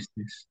expand their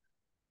business?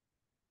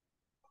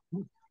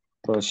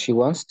 Well, she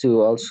wants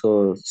to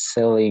also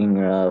selling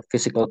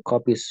physical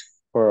copies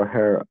for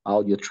her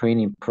audio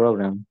training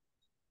program.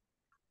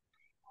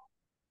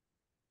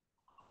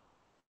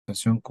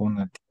 conversación con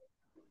una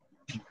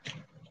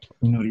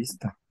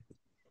minorista.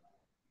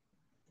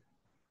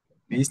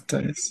 Esta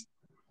es.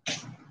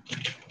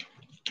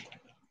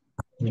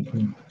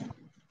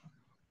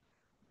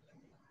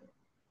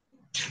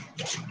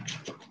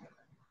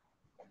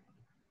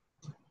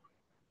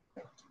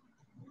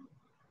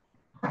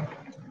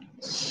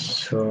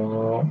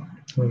 So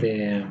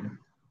the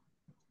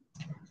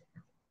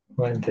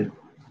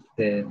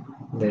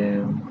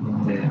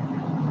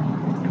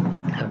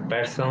a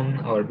person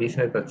or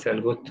business that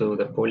sell goods to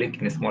the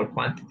public in small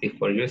quantity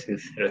for use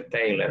is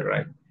retailer,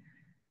 right?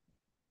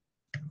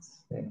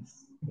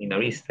 It's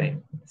minorista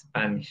in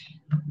Spanish.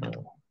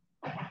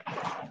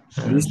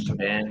 Lista.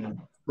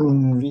 Then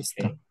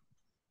Minorista. okay,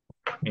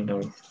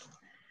 minorista.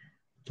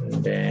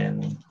 And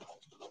then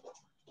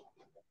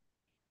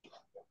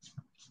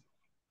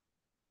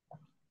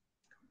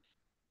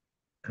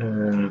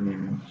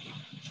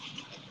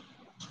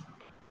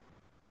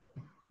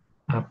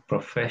a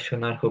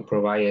professional who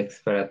provides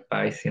expert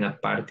advice in a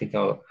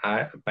particular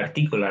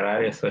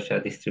area such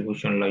as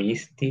distribution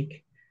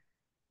logistic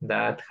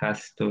that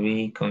has to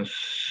be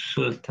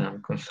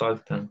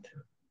consultant.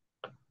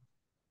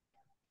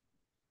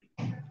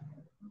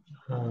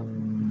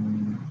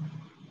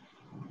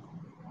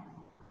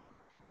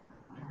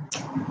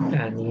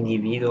 An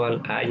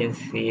individual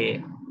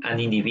agency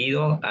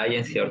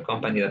or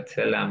company that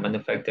sell and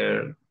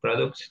manufacture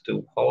products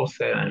to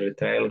wholesale and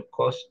retail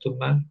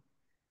customer.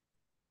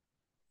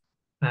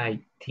 I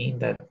think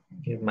that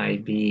it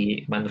might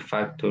be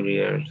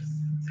manufacturer's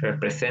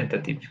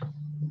representative.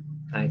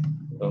 I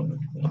don't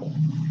know.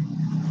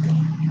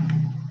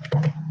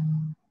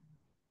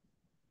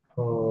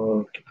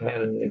 Okay,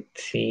 well,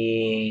 let's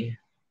see.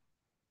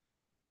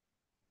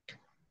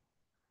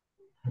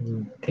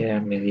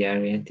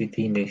 Intermediary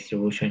entity in the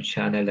distribution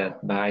channel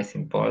that buys,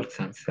 imports,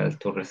 and sells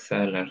to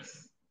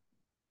resellers.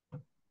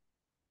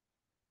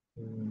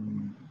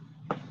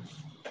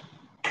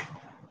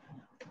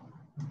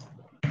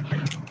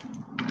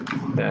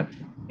 That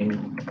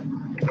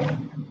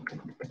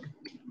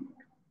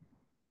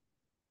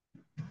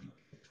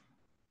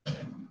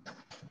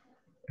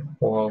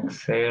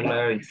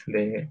wholesaler is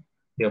the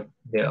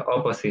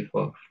opposite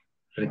of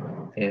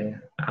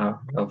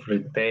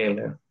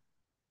retailer,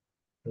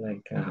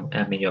 like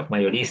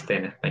mayorista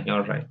en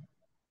español, right?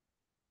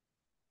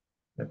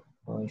 That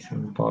is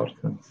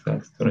important.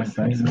 So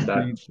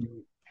that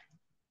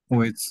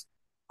With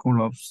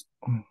collapse,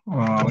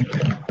 how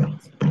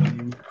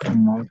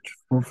much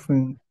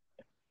profit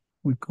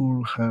we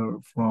could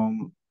have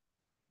from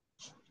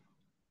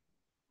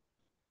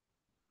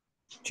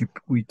cheap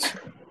goods.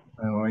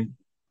 Alright,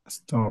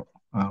 store.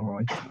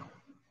 Alright,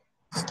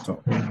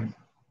 store.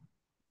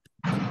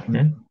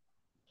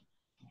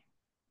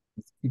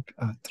 Let's give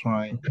a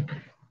try,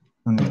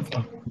 and if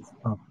it is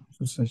a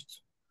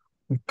success,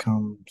 we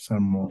can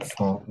sell more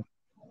for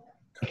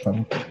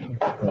catalog.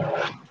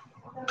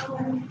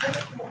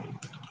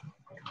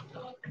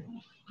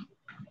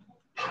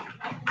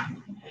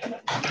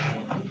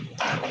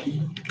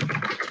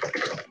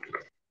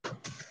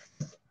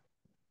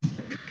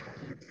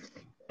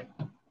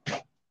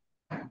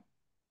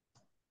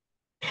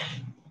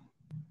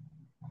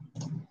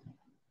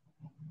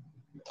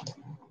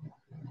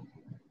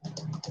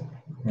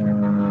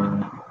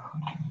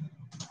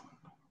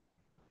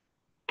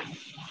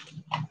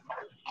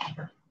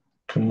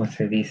 ¿Cómo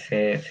se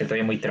dice? Se te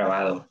oye muy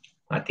trabado,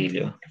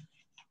 Atilio.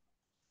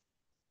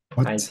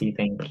 What? Se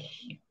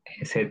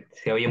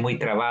oye muy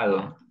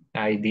trabado.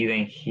 I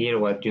didn't hear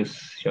what you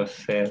just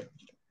said.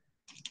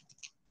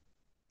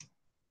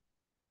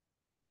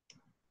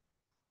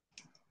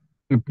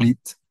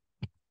 Repeat.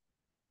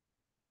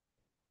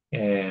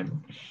 I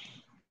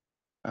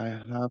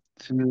have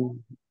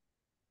to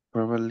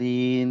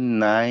probably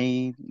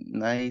nine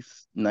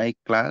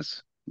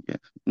class. Yes,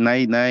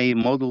 nine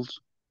modules.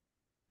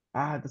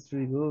 Ah, that's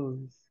really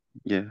good.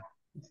 Yeah.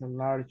 It's a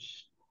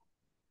large.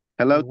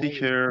 Hello,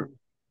 teacher.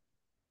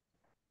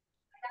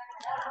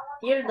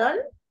 You're done?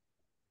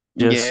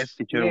 Yes,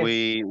 teacher. Yes,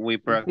 We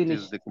practice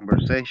finished. the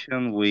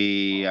conversation.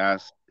 We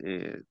ask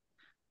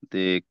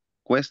the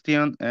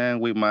question and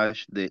we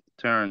match the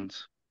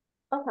turns.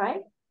 All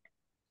right.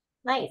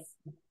 Nice.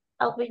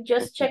 I'll be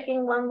just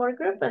checking one more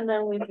group and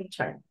then we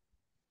return.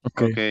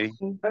 Okay.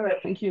 All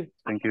right. Thank you.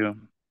 Thank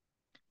you.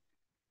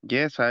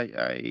 Yes,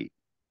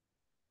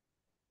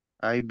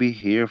 I be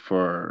here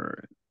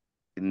for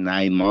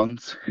 9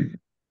 months.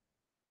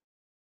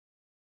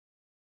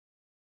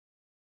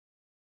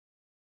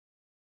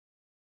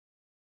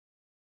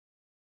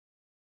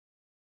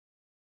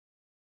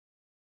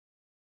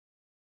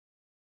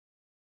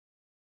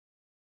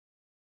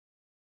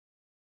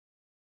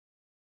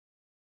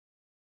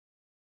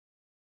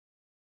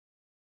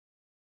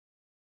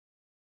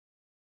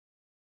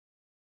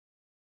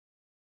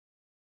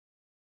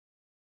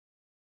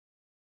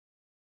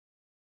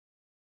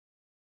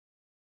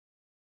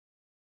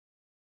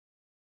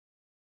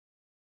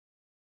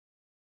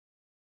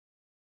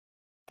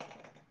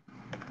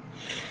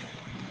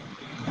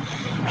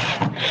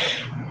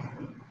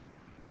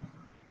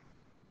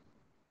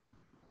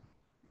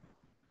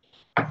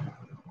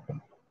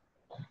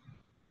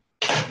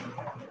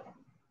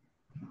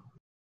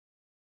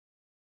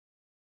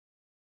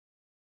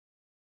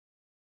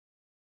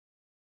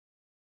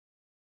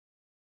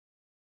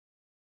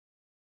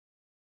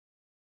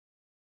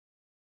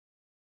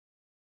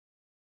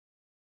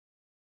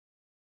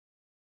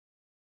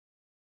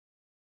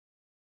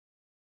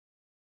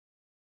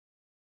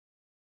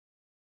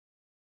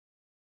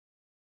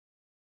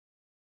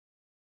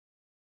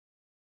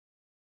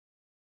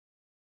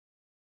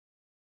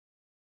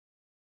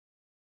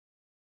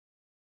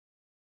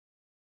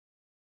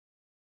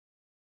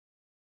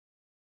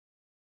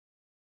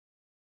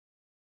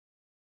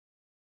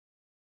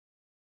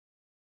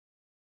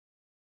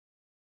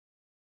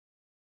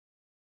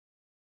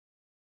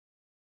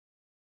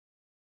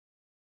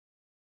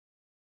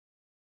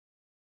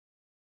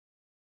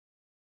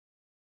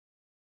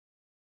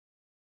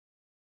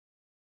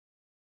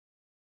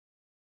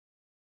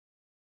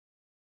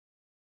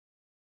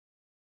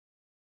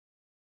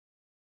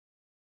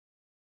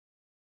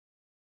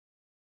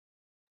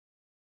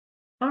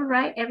 All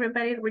right,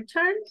 everybody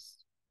returns?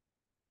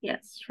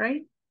 Yes,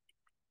 right?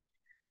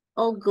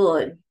 All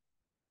good.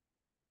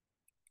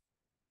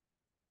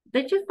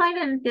 Did you find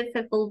any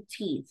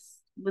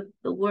difficulties with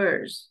the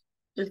words,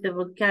 with the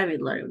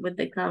vocabulary, with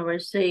the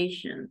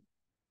conversation?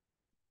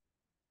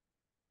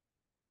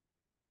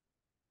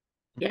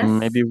 Yes?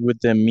 Maybe with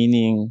the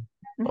meaning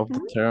of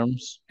the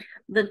terms.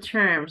 The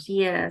terms,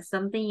 yeah,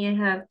 something you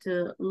have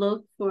to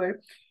look for.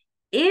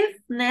 If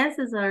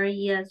necessary,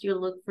 yes, you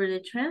look for the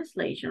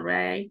translation,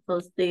 right?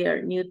 Because they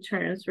are new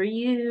terms for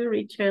you,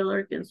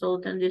 retailer,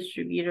 consultant,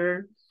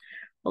 distributor,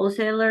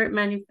 wholesaler,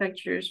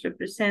 manufacturer's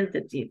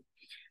representative.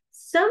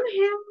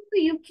 Somehow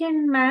you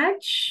can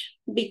match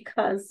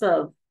because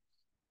of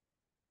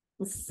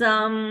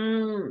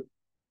some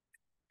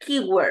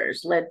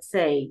keywords, let's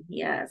say,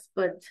 yes.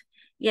 But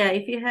yeah,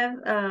 if you have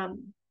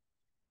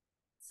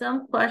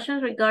some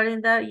questions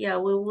regarding that, yeah,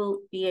 we will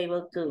be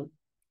able to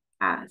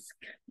ask.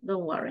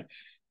 Don't worry.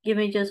 Give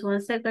me just 1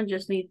 second.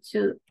 Just need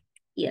to,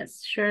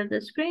 yes, share the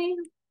screen.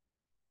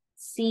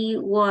 See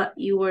what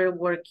you were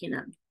working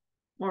on.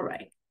 All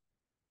right.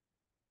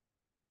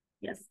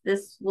 Yes,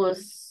 this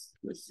was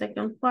the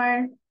second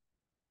part.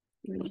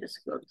 Let me just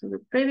go to the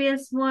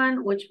previous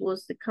one, which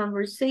was the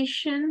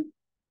conversation.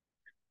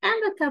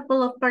 And a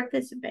couple of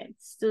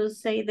participants to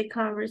say the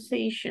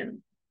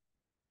conversation.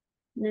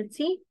 Let's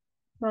see.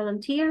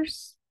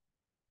 Volunteers.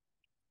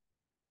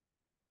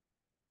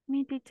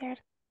 Me, teacher.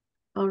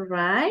 All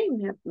right,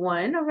 we have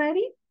one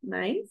already.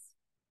 Nice.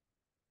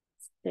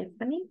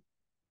 Stephanie.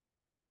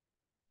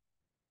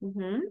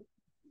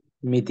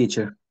 Me,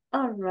 teacher.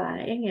 All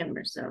right, and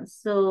Emerson.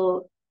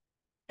 So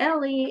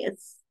Ellie,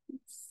 it's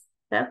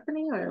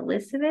Stephanie or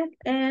Elizabeth,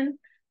 and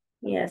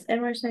yes,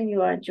 Emerson,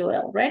 you are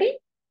Joel. Ready?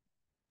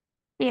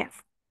 Yes.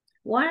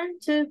 1,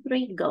 2,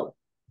 3, go.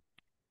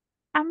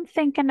 I'm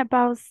thinking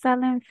about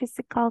selling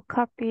physical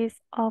copies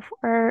of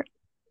our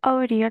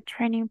audio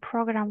training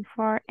program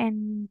for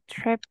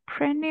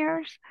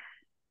entrepreneurs.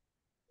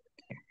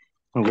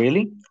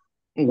 Really?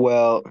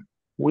 Well,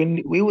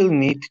 we will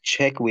need to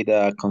check with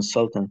a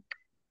consultant.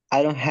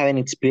 I don't have any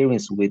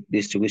experience with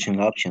distribution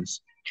options.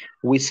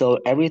 We sell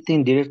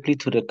everything directly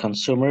to the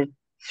consumer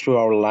through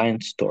our line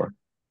store.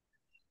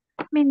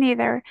 Me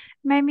neither.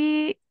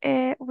 Maybe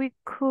we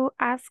could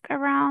ask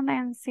around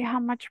and see how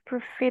much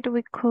profit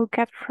we could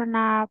get from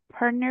a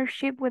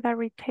partnership with a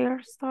retail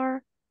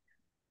store.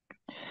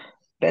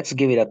 Let's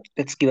give it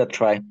a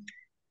try.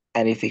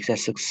 And if it's a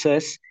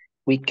success,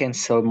 we can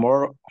sell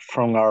more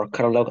from our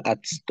catalog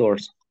at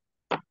stores.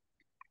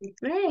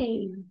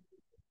 Great.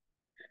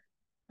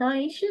 No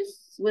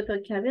issues with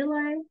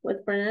vocabulary,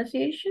 with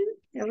pronunciation?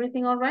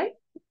 Everything all right?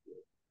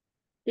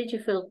 Did you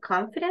feel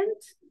confident?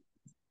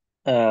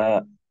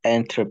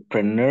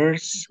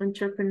 Entrepreneurs.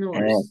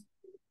 Entrepreneurs.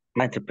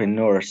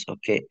 Entrepreneurs,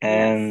 okay.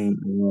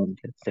 And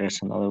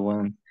there's another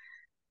one.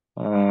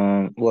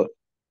 Well,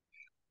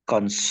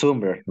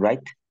 consumer,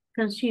 right?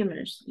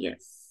 Consumers,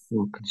 yes.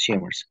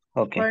 Consumers,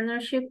 okay.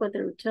 Partnership with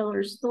the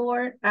retailer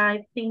store.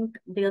 I think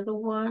the other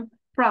one,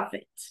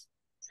 profit.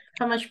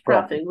 How much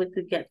profit we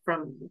could get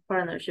from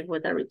partnership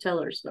with a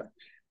retailer store?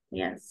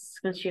 Yes,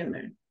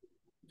 consumer.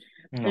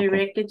 Okay.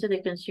 Directly to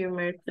the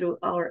consumer through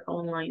our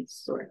online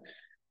store.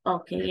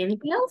 Okay,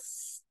 anything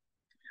else?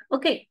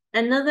 Okay,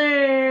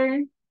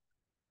 another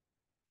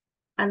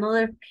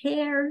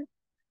pair,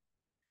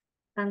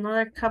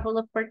 another couple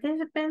of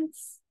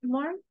participants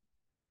more.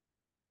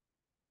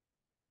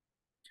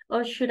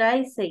 Or should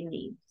I say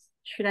names?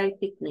 Should I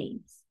pick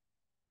names?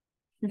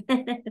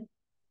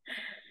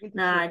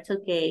 No, it's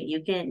okay.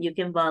 You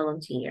can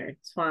volunteer.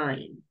 It's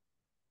fine.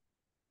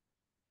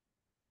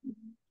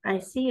 I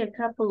see a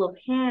couple of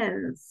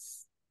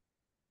hands.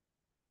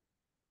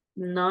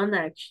 None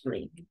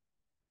actually.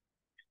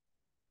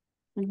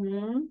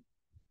 Me,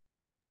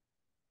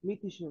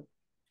 teacher.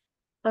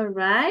 All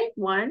right,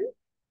 one.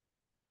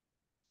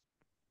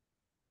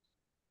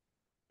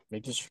 Me,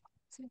 teacher.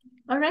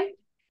 All right,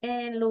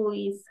 and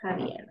Luis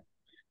Javier.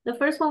 The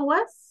first one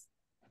was?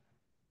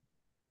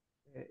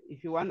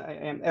 If you want, I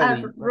am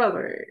Ellie.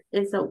 Robert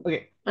is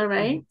Okay. all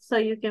right. So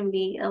you can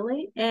be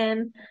Ellie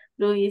and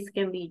Luis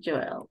can be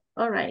Joel.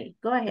 All right,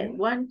 go ahead.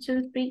 1,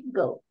 2, 3,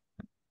 go.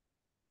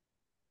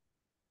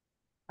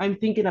 I'm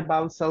thinking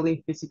about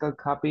selling physical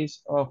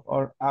copies of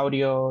our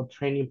audio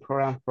training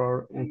program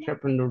for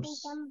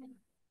entrepreneurs.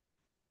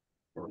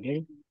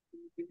 Okay.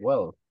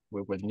 Well,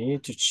 we will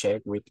need to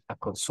check with a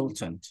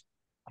consultant.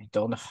 I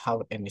don't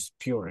have any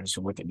experience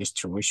with the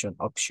distribution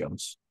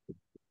options.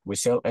 We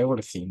sell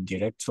everything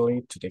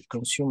directly to the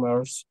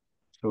consumers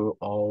through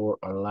our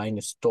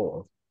online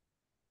store.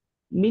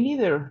 Me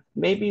neither.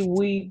 Maybe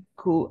we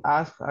could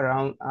ask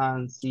around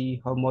and see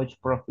how much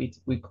profit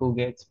we could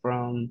get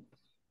from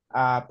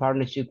a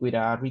partnership with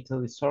a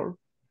retail store.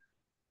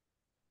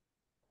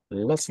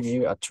 Let's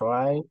give it a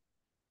try.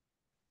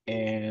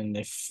 And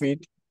if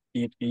it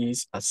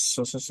is a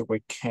success,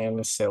 we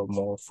can sell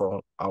more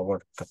from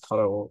our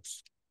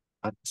catalogs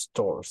at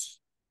stores.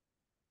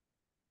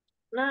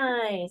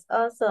 Nice,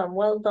 awesome,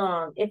 well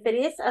done. If it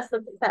is a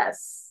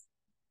success,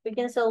 we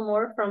can sell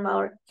more from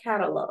our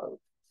catalog,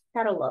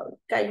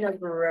 kind of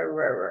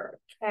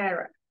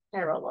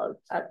catalog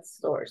at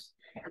stores.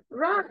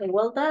 Right,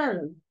 well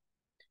done.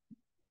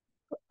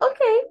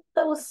 Okay,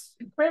 that was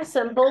pretty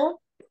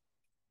simple.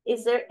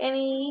 Is there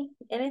anything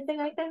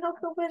I can help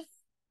you with?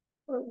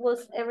 Or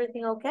was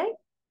everything okay?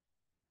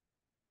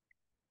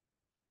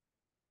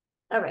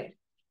 All right.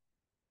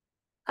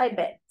 I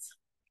bet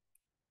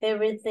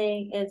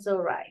everything is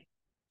all right.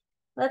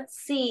 Let's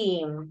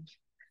see.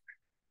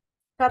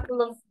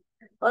 Couple of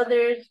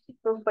others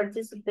for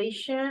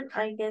participation.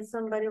 I guess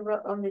somebody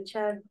wrote on the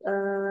chat,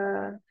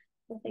 I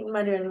think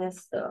Maria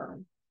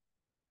Ernesto.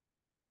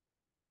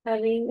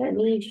 Having an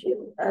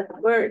issue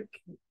at work.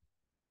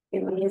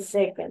 Give me a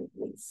second,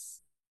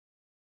 please.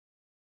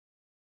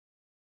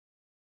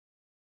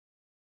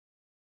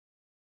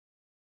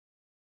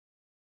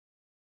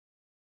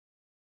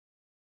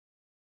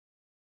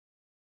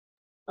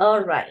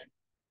 All right.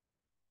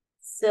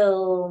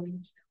 So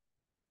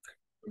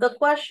the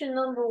question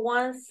number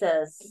 1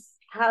 says,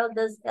 how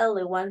does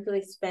Ellie want to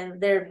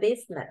expand their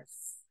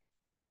business?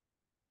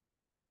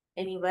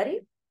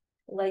 Anybody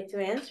like to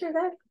answer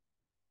that?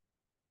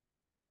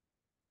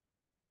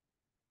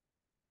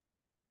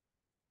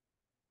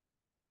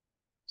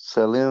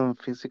 Selling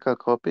physical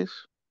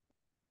copies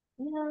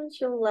Yeah,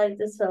 she would like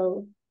to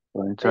sell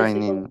and physical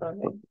training.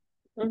 copies.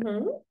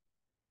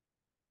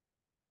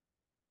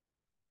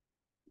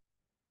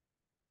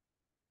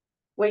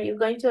 Were you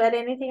going to add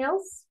anything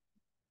else?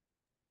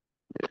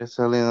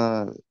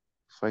 Selling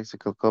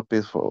physical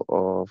copies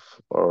of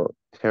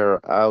her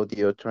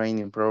audio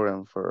training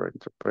program for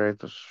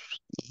entrepreneurs.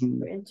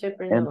 For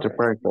entrepreneurs.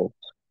 Enterprises.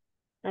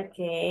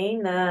 Okay,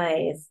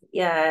 nice.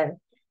 Yeah,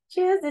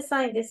 she has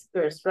designed this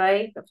course,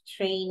 right? Of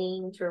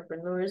training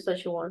entrepreneurs, so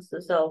she wants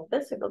to sell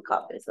physical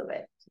copies of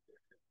it.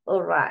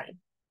 All right.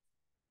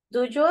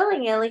 Do Joel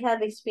and Ellie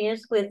have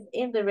experience with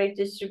indirect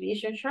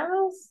distribution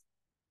channels?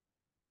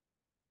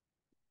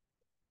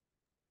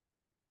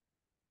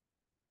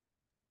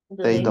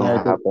 They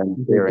don't have any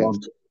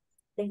experience.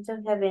 They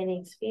don't have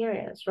any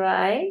experience,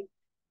 right?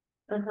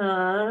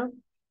 How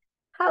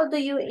do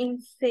you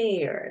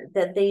infer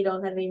that they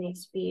don't have any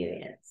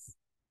experience?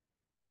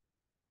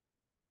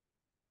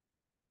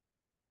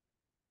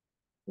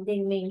 They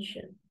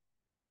mention,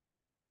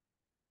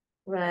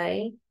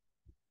 right?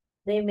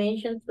 They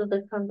mention through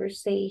the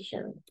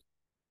conversation.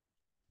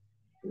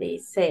 They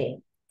say.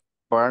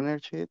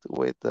 Partnership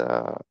with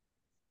a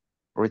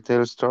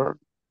retail store.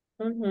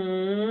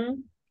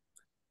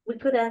 We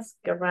could ask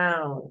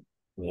around.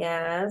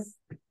 Yes.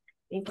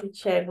 We could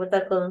check with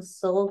a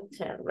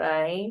consultant,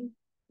 right?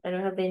 I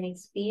don't have any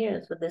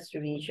experience with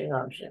distribution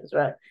options,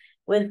 right?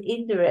 With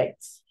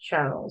indirect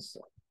channels.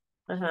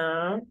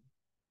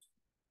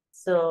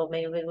 So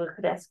maybe we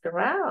could ask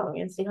around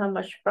and see how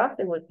much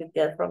profit we could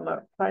get from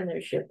a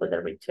partnership with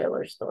a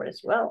retailer store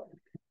as well.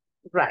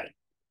 Right.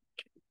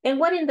 And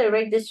what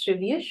indirect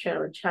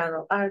distribution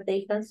channel are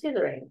they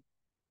considering?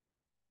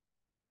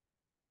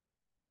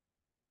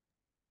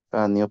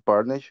 A new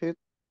partnership.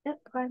 A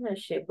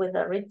partnership with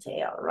a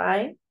retail,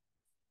 right?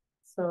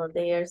 So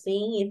they are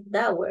seeing if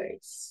that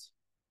works.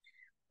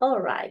 All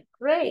right,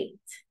 great.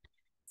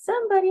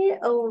 Somebody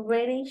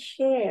already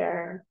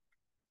shared,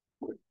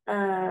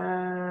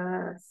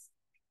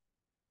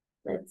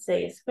 let's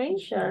say a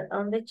screenshot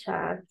on the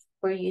chat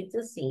for you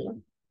to see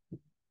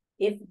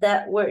if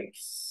that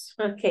works.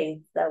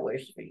 Okay, that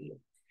works for you.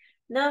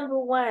 Number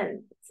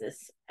 1, this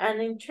is an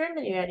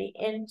intermediary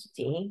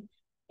entity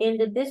in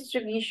the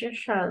distribution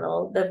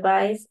channel that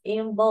buys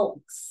in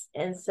bulks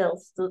and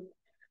sells to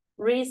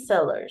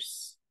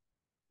resellers.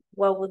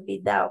 What would be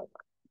that one?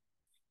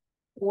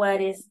 What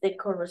is the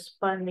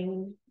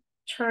corresponding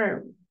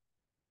term?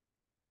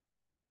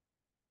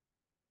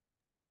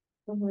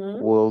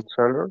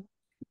 Wholesaler.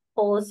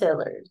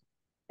 Wholesalers.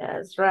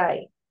 That's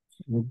right.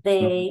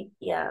 They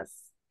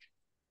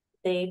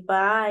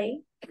buy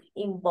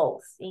in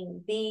bulk,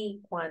 in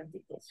big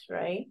quantities,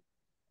 right?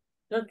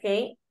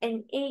 Okay,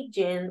 an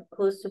agent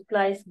who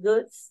supplies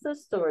goods to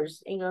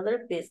stores and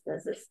other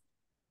businesses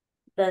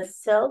that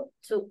sell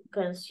to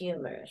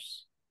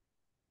consumers.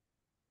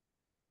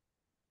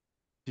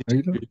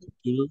 Taylor?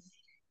 Taylor?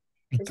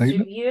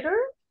 Distributor?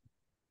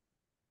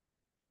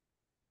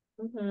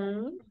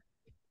 Mm-hmm.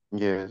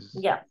 Yes.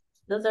 Yeah,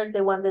 those are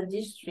the ones that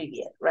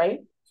distribute, right?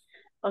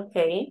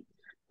 Okay.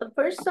 A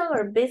person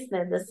or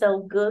business that sell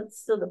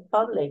goods to the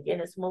public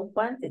in small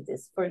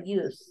quantities for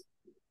use.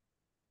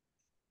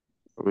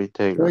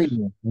 Retailers.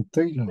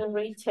 Taylor. The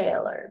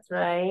retailers,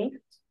 right?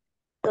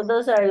 So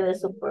those are the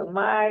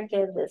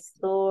supermarket, the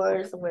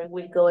stores where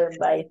we go and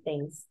buy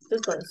things to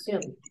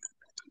consume,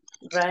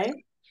 right?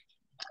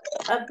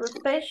 A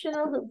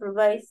professional who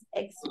provides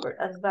expert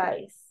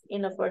advice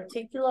in a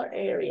particular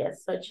area,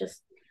 such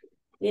as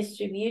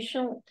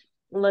distribution,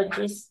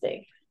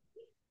 logistics.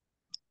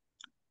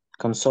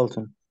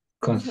 Consultant.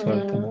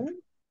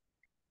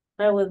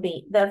 That would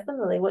be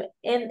definitely what,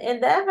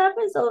 and that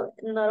happens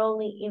not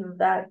only in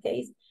that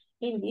case,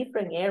 in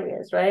different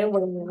areas, right?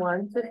 When you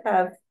want to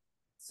have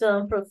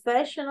some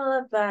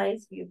professional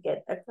advice, you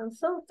get a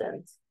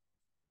consultant,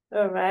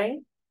 all right?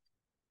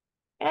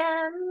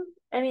 And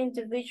an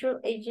individual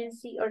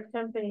agency or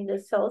company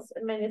that sells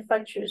and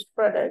manufactures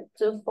product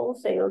to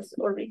wholesales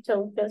or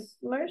retail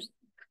customers.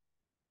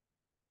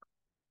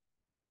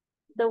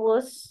 That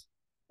was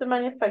the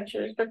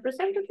manufacturer's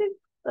representative.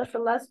 That's the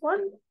last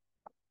one.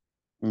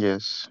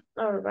 Yes.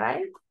 All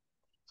right.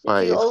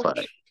 Five is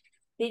five.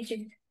 Did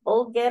you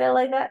all get it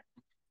like that?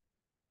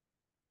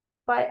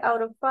 5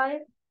 out of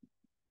 5?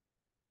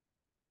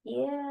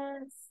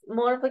 Yes.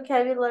 More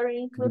vocabulary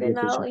included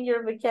now in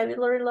your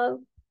vocabulary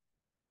log.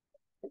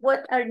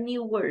 What are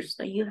new words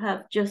that you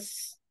have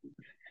just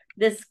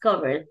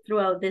discovered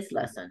throughout this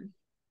lesson?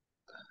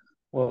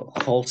 Well,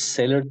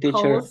 wholesaler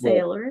teacher.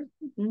 Wholesaler.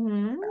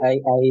 Well,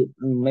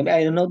 maybe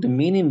I don't know the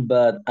meaning,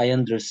 but I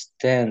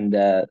understand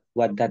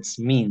what that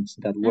means,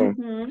 that word.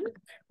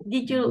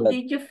 Did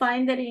you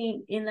find it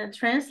in a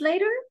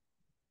translator?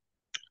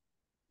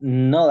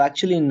 No,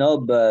 actually no,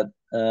 but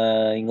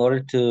in order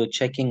to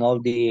checking all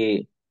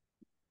the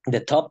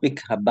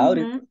topic about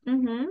it,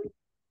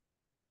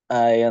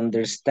 I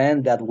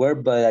understand that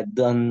word, but I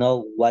don't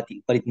know what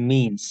it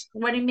means.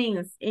 What it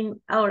means in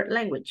our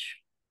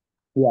language.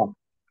 Yeah.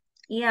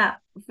 Yeah.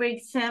 For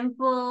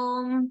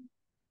example,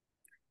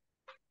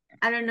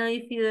 I don't know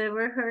if you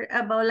ever heard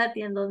about la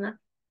tiendona.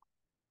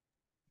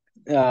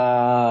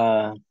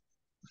 Yes.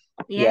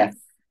 Yeah.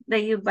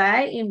 That you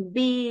buy in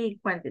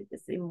big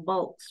quantities, in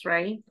bulks,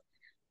 right?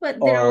 But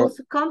there are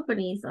also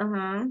companies,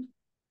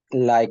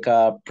 like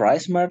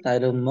PriceMart, I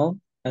don't know.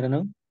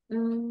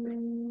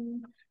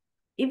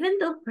 Even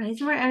though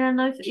PriceMart, I don't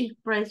know if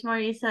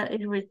PriceMart is a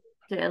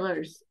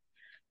retailers,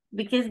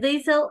 because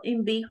they sell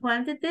in big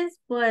quantities,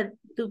 but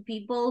do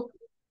people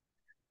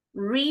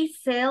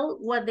resell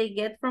what they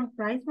get from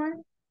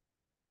PriceMart?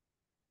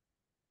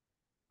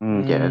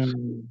 Yes.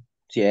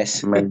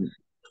 Yes.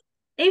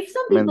 If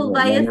some people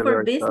buy it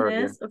for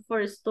business or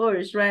for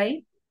stores,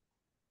 right?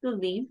 Could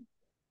be.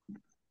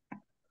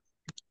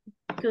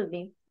 Could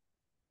be.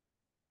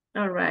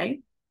 All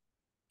right.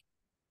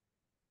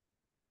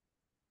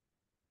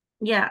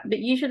 Yeah, but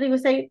usually we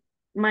say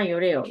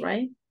mayoreo,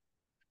 right?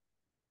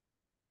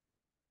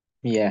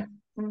 Yeah.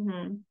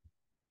 All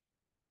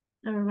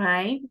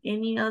right.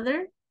 Any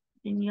other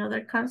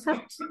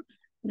concepts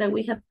that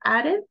we have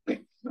added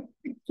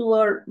to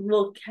our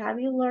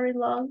vocabulary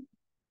log?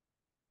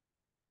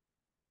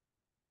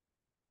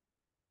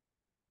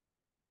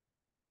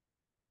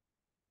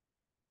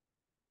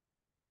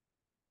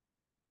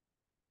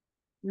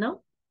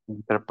 No?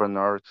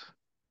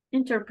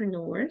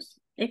 Entrepreneurs,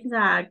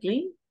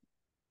 exactly.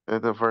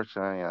 That's the first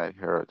time I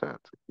heard that.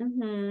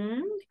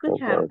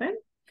 Could happen.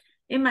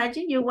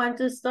 Imagine you want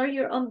to start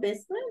your own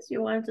business.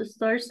 You want to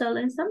start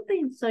selling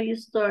something. So you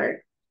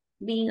start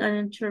being an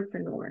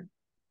entrepreneur.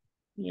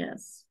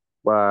 Yes.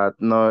 But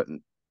no,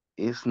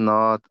 it's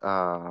not,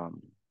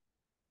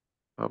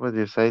 what would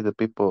you say, the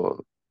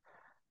people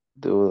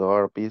do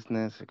our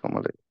business?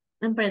 ¿Cómo le?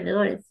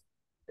 Emprendedores.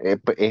 ¿Es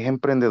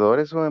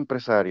emprendedores o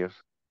empresarios?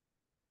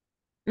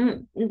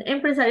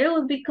 Empresario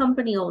would be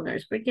company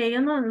owners, porque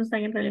ellos no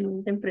están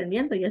realmente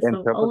emprendiendo, ya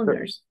son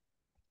owners.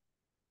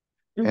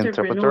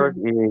 Entrepreneur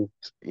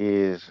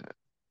is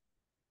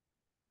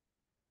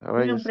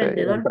Un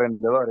emprendedor.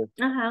 Emprendedores.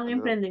 Ajá, un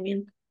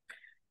emprendimiento.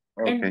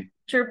 Okay.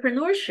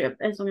 Entrepreneurship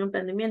es un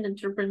emprendimiento.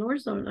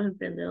 Entrepreneurs son los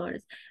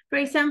emprendedores. For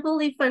example,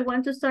 if I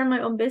want to start my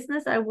own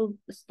business, I will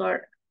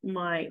start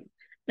my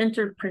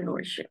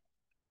entrepreneurship.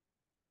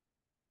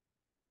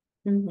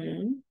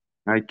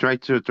 I try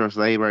to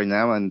translate right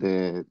now, and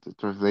the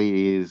translate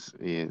is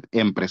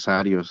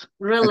empresarios.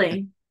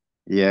 Really?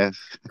 Yes.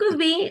 Could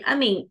be. I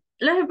mean,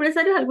 los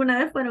empresarios alguna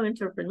vez fueron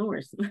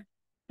entrepreneurs.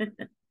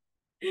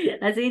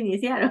 Así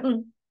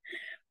iniciaron.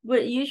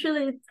 But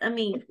usually, I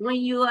mean, when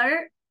you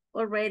are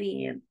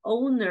already an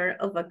owner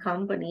of a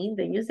company,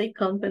 then you say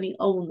company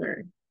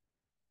owner.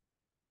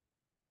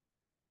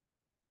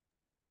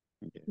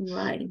 Yes.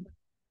 Right.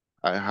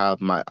 I have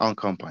my own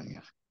company.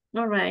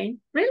 All right.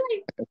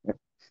 Really?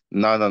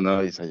 No,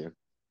 it's a joke.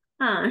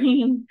 Ah,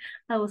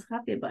 I was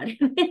happy about it.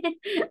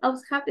 I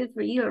was happy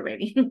for you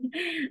already.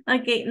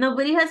 Okay,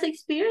 nobody has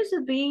experience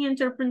of being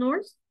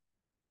entrepreneurs?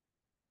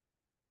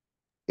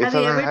 Have It's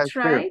you a ever high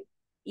spirit. tried?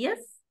 Yes?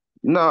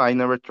 No, I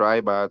never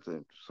try, but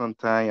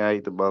sometimes I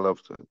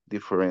developed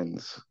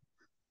different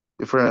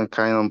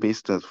kind of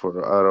business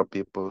for other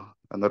people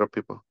and other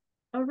people.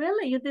 Oh,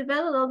 really? You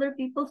develop other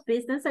people's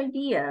business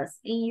ideas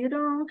and you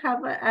don't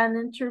have an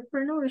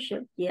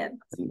entrepreneurship yet.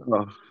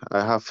 No,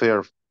 I have fear.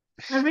 Oh,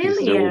 It's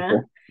really? the Yeah.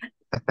 reason.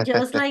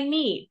 Just like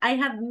me. I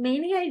have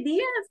many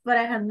ideas, but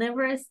I have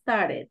never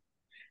started.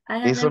 I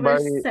have If never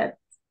somebody, set.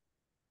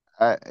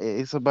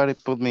 if somebody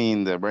put me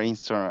in the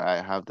brainstorm, I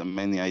have the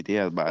many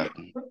ideas, but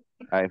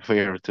I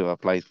fear to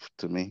apply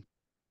to me.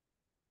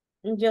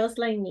 Just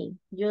like me.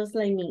 Just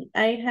like me.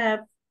 I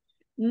have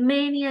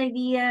many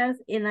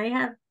ideas and I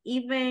have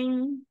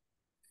even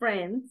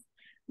friends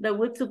that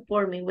would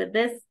support me with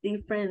this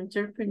different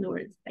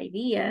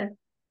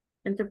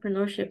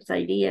entrepreneurships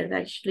ideas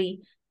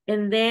actually.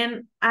 And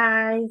then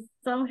I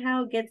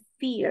somehow get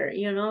fear,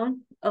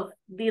 of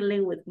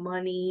dealing with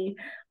money,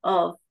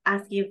 of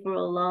asking for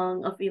a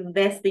loan, of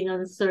investing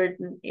on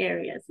certain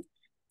areas.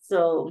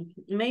 So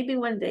maybe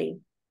one day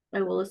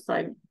I will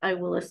start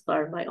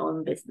my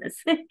own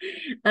business.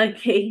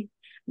 Okay,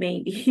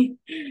 maybe.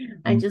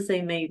 I Mm, just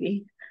say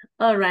maybe.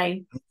 All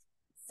right.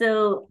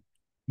 So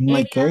In my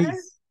any other?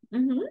 case,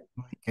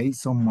 Mm-hmm.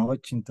 so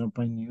much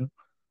entrepreneur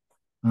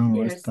and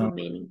There are so restaurant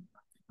many.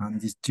 and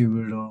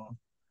distributor.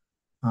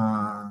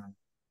 Uh,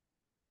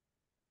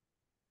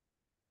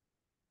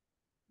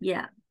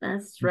 Yeah,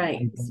 that's I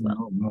right as don't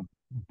well. know,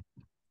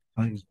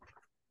 no, I,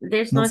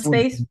 There's no, no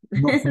space.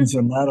 no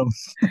funcionaron.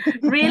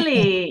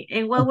 Really?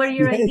 And what were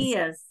your Yes.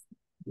 ideas?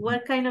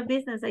 What kind of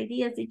business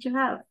ideas did you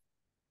have?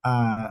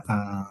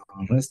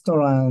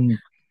 Restaurant.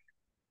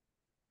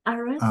 A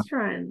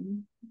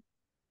restaurant.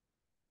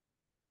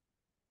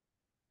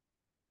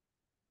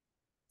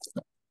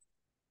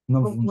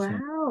 No Oh,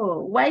 funcionó. wow.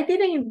 Why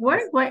didn't it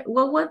work? What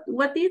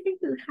do you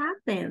think would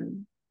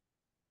happen?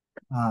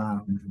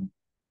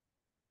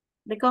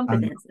 The And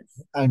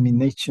competences.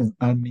 Administration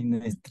or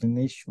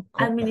determination?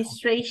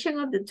 administration,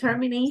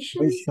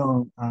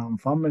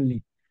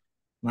 family,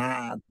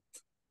 not.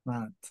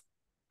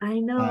 I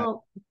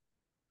know.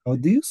 How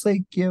do you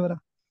say quiebra?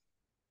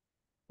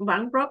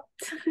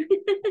 Bankrupt.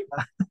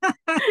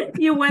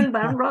 You went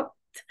bankrupt.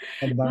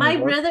 My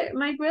Bankrupt.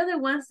 brother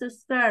wants to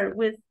start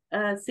with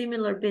a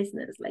similar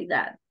business like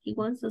that. He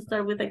wants to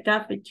start with a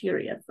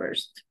cafeteria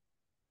first.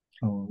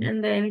 Oh.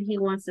 And then he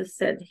wants to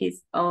set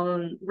his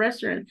own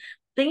restaurant.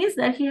 Thing is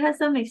that he has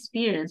some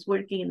experience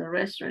working in a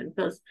restaurant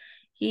because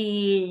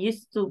he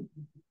used to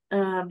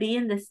be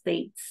in the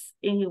States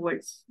and he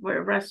works for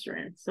a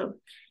restaurant. So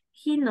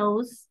he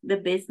knows the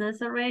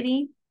business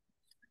already,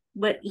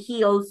 but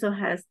he also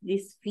has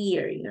this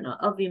fear,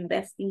 of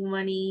investing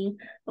money,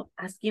 of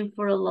asking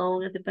for a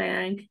loan at the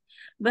bank.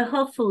 But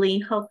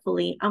hopefully,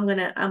 I'm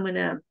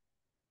gonna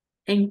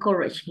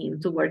encourage him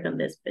to work on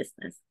this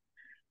business.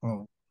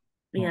 Oh.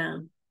 Yeah.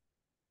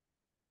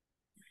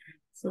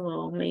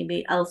 So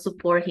maybe I'll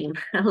support him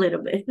a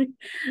little bit.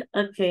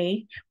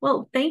 Okay.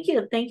 Well, thank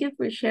you. Thank you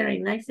for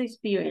sharing. Nice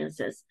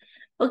experiences.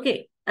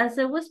 Okay. As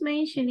I was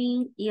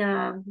mentioning,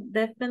 yeah,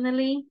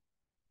 definitely.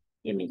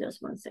 Give me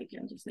just 1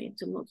 second. Just need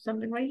to move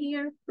something right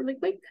here really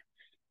quick.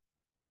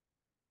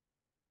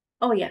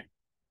 Oh, yeah.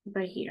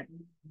 Right here.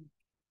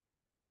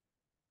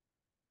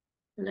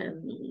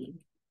 Let me.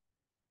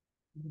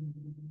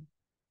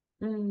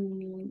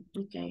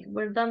 Okay.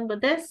 We're done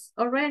with this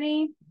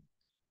already.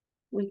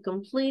 We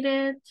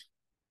completed.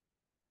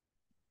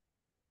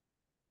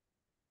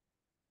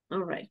 All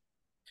right.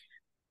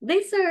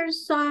 These are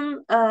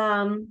some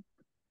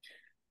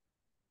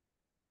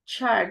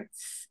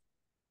charts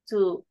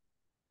to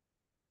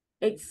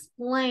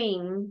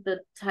explain the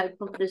type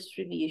of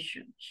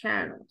distribution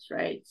channels,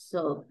 right?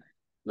 So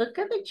look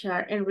at the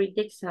chart and read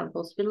the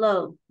examples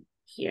below.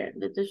 Here,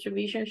 the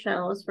distribution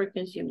channels for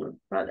consumer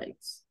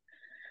products.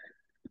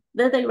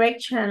 The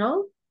direct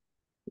channel,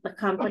 the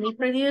company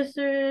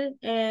producer,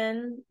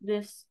 and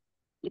they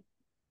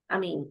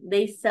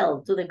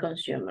sell to the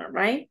consumer,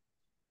 right?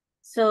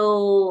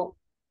 So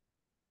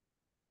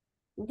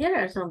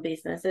there are some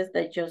businesses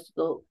that just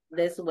go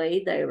this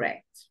way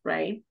direct,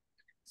 right?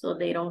 So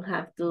they don't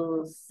have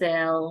to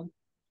sell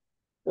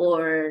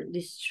or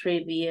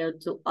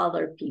distribute to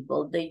other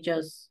people. They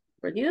just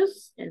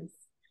produce and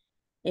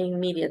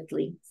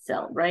immediately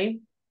sell, right?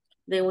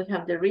 Then we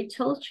have the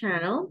retail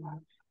channel.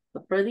 The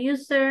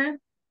producer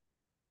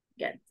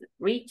gets the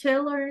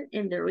retailer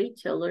and the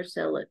retailer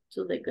sell it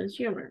to the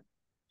consumer.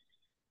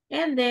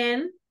 And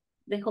then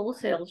the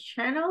wholesale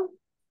channel,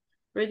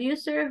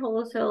 producer,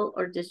 wholesale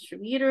or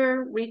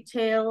distributor,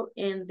 retail,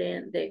 and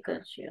then the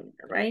consumer,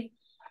 right?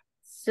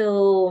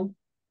 So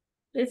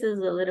this is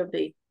a little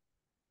bit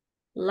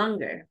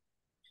longer.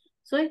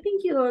 So I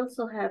think you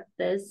also have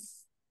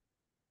this.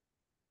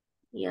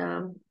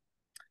 Yeah.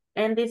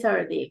 And these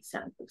are the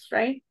examples,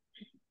 right?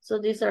 So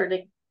these are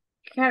the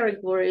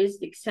categorize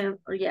the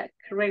example,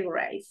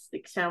 categorize the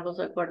examples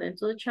according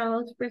to the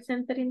channels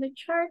presented in the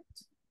chart,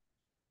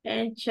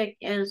 and check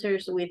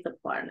answers with the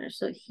partner.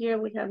 So here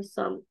we have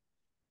some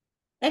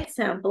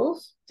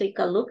examples. Take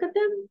a look at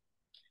them,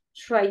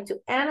 try to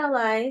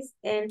analyze,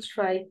 and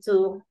try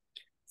to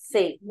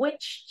say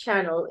which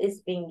channel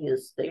is being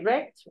used,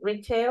 direct,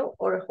 retail,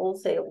 or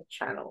wholesale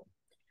channel,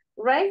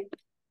 right?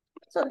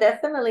 So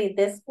definitely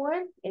this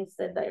one is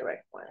the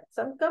direct one.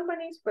 Some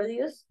companies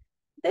produce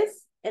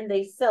this and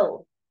they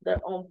sell their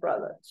own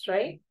products,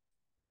 right?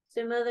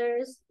 Some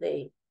others,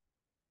 they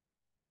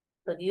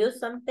produce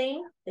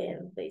something,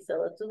 then they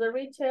sell it to the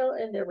retail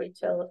and they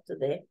retail it to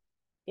the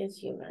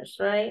consumers,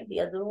 right? The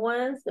other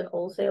ones, the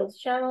wholesale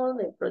channel,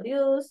 they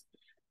produce,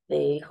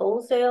 they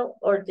wholesale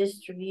or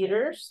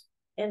distributors,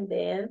 and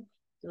then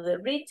to the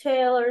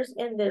retailers,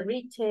 and the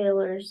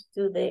retailers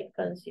to the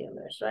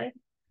consumers, right?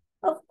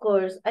 Of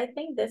course, I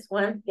think this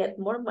one get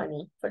more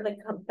money for the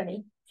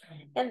company,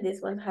 and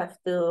this one have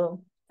to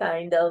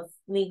kind of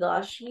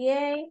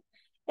negotiate,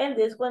 and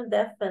this one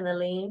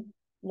definitely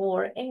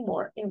more and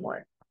more and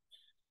more.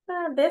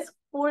 This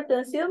poor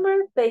consumer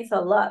pays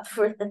a lot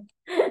for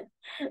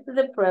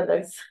the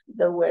products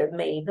that were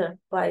made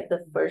by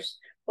the first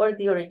or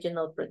the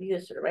original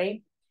producer,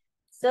 right?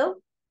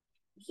 So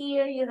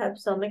here you have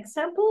some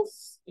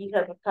examples. You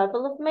have a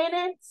couple of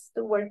minutes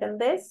to work on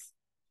this.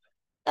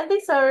 And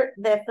these are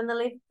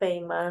definitely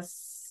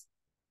famous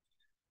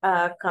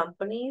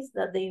companies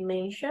that they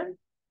mention,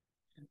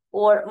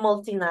 or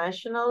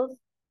multinationals,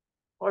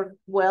 or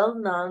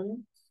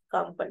well-known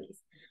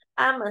companies.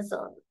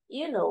 Amazon,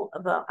 you know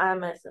about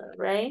Amazon,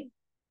 right?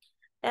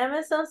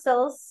 Amazon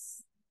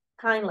sells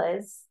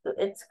kindness to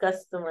its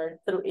customer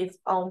through its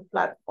own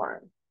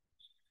platform.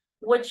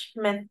 Which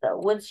method,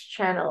 which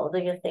channel do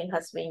you think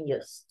has been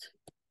used?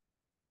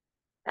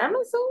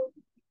 Amazon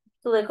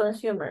to the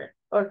consumer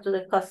or to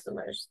the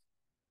customers?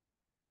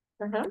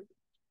 I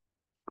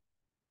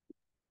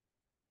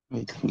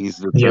think it's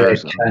the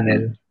Direct third.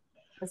 channel.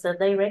 It's a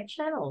direct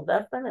channel,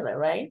 definitely,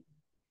 right?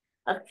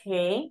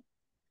 Okay.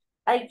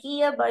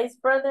 IKEA buys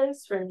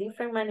products from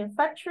different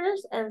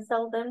manufacturers and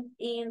sell them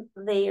in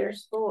their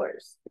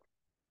stores.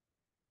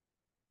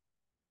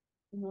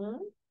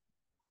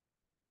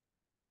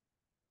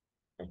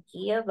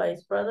 IKEA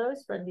buys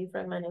products from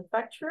different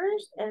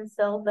manufacturers and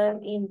sell them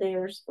in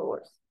their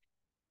stores.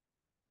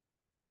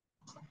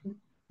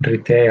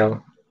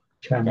 Retail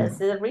channel. That's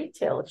the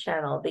retail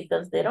channel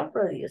because they don't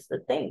produce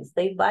the things.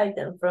 They buy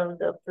them from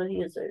the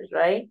producers,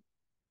 right?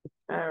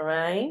 All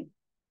right.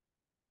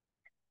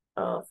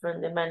 Oh,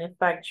 from the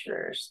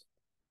manufacturers.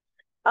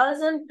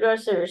 Awesome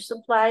Grocers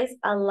supplies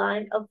a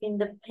line of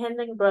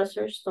independent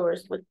grocery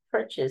stores with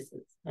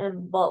purchases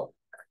in bulk.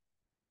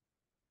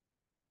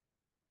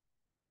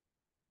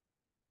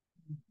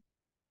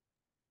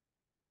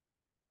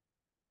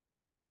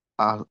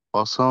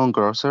 Also,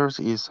 grocers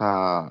is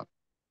a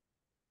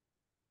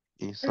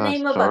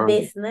Name of a store.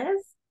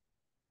 business.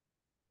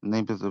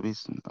 Name of the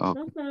business.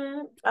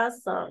 Okay.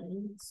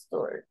 Awesome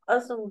store.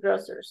 Awesome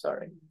Grocer,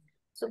 sorry.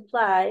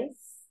 Supplies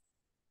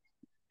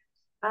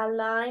a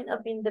line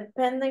of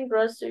independent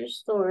grocery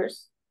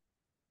stores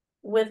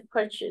with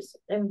purchase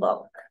in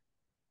bulk.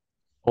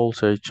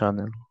 Wholesale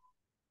channel.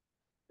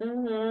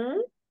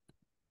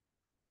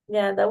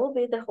 Yeah, that will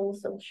be the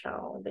wholesale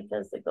channel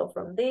because they go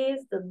from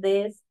this to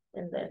this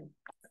and then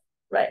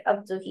right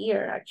up to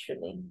here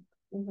actually.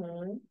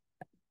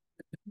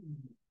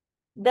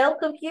 Dell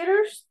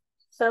Computers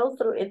sell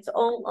through its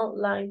own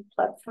online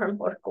platform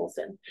or call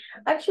center.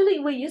 Actually,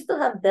 we used to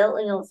have Dell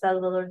in El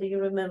Salvador. Do you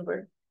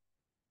remember?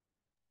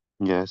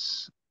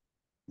 Yes,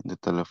 the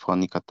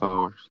Telefónica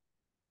towers.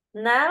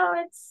 Now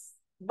it's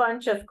a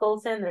bunch of call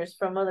centers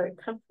from other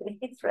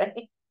companies,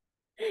 right?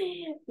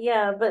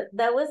 Yeah, but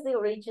that was the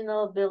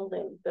original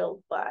building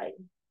built by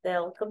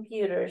Dell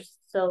Computers.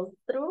 So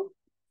through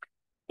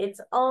its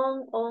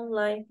own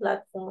online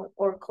platform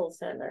or call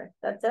center.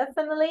 That's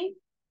definitely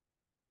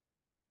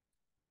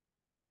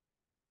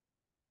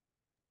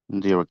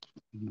Direct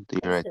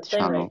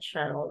channel. Direct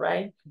channel,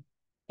 right?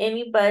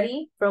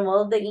 Anybody from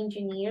all the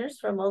engineers,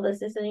 from all the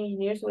system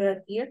engineers we have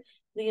here,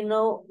 do you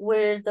know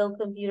where Dell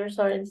computers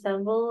are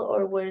assembled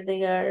or where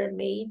they are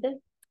made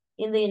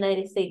in the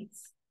United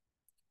States?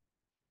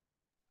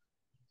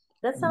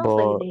 That sounds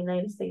like the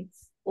United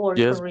States or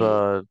yes,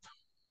 Korea.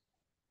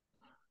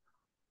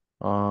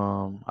 but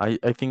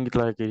I think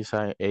like it's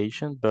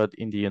Asian, but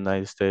in the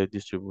United States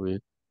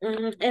distributed.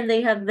 And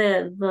they have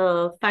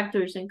the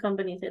factories and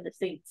companies in the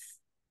States.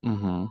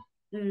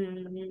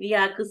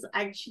 Yeah, because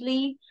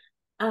actually,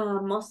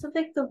 most of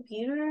the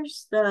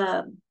computers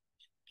that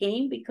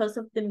came because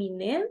of the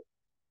Minen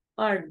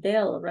are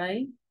Dell,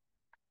 right?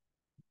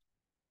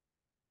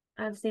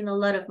 I've seen a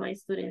lot of my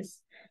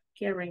students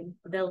carrying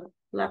Dell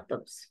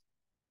laptops.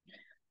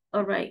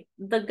 All right,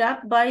 the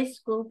Gap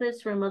buys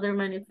clothes from other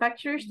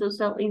manufacturers to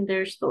sell in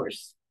their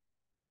stores.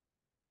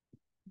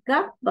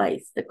 Gap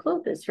buys the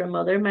clothes from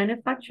other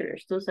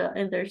manufacturers to sell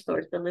in their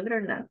stores, believe it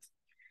or not.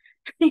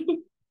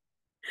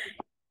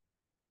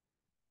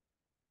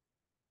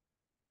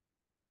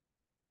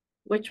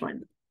 Which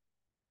one?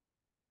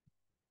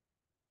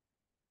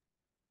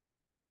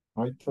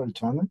 Retail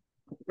channel.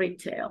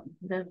 Retail,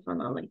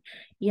 definitely.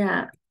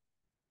 Yeah,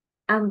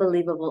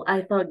 unbelievable.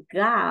 I thought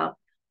Gap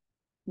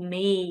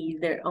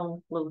made their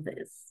own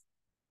clothes.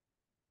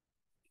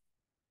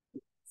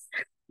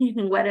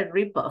 What a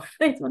ripoff.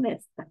 Es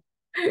honesta.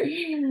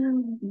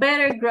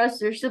 Better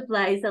Grocery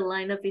Supply is a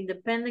line of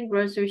independent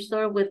grocery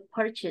store with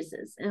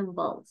purchases in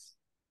bulk.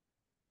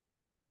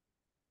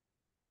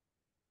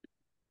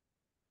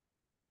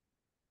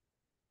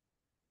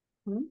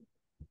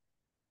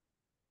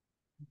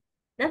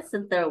 That's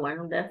the third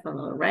one,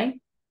 definitely,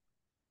 right?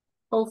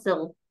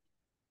 Wholesale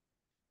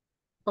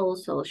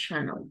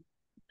channel.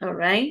 All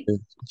right.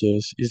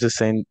 Yes, it's the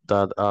same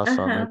that as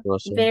a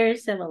grocery. Very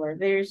similar,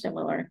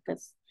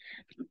 because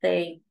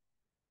they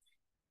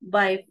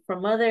buy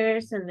from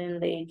others and then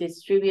they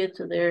distribute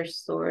to their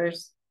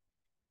stores,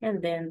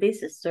 and then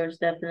these stores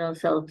definitely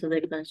sell to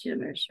the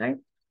consumers, right?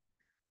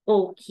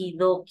 Okie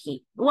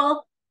dokie.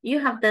 Well, you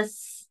have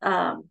this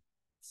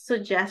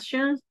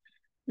suggestions.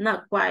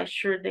 Not quite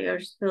sure they are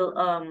still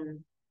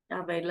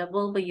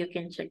available, but you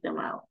can check them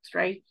out,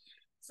 right?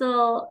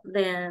 So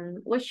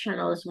then which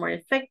channel is more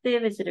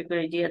effective? Is it a good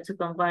idea to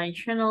combine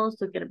channels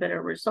to get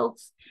better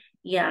results?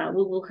 Yeah,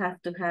 we will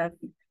have to have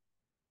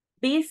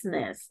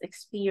business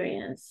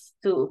experience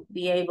to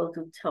be able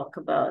to talk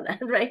about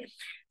that, right?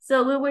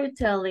 So we were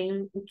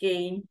telling,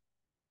 okay,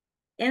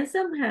 and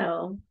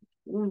somehow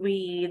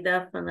we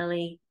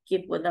definitely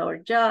keep with our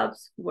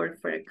jobs,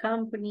 work for a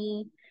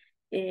company,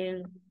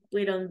 and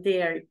we don't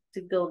dare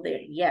to go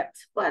there yet.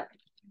 But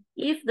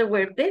if there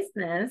were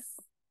business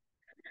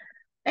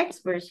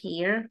experts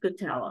here could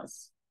tell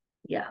us.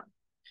 Yeah.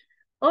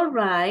 All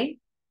right.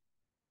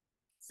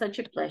 Such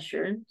a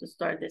pleasure to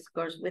start this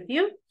course with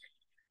you.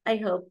 I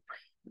hope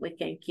we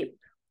can keep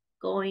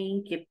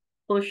going, keep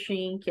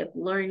pushing, keep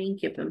learning,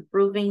 keep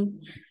improving.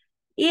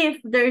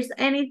 If there's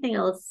anything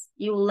else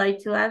you would like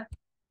to add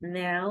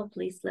now,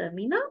 please let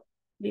me know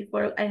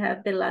before I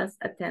have the last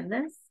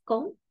attendance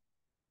call.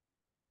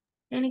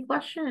 Any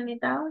question, any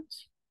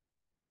doubts?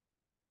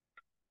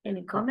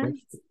 Any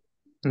comments?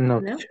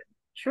 No.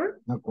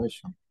 Sure. No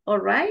question. All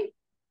right.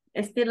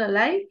 Still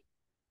alive?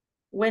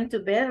 Went to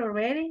bed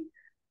already?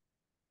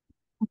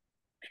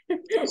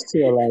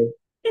 Still alive.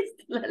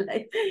 Still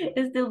alive.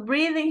 Still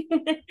breathing?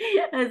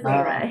 That's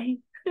all right.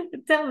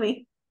 Tell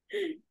me.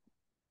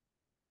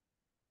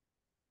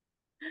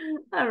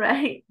 All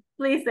right.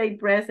 Please say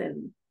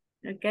present.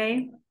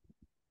 Okay.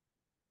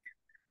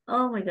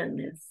 Oh my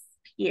goodness.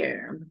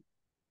 Here.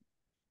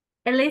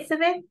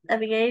 Elizabeth,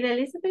 Abigail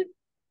Elizabeth.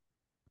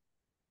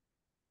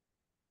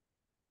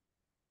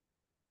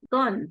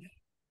 Gone.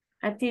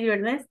 Atilio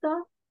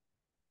Ernesto.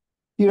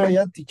 Here I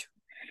am, teacher.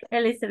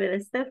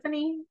 Elizabeth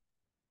Stephanie.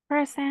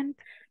 Present.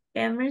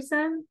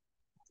 Emerson.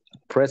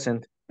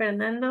 Present.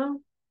 Fernando.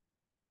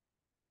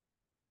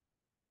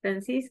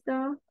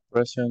 Francisco.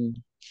 Present.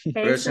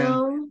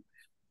 Hazel.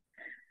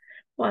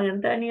 Juan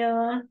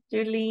Antonio.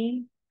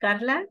 Julie.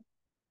 Carla.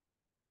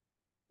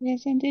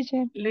 Present,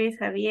 teacher. Luis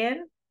Javier.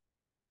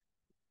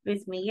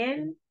 Luis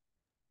Miguel.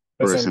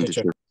 Present,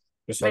 teacher.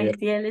 Luis Javier.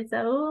 Maitiel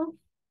Esaú.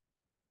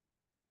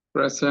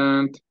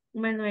 Present.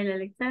 Manuel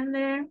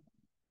Alexander.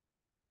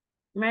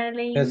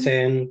 Marilyn.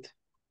 Present.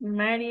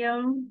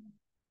 Mario.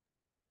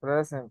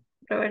 Present.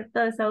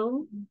 Roberto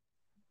Esaú.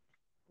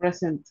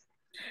 Present.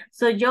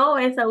 Soy yo,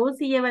 Esaú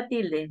sí lleva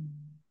tilde.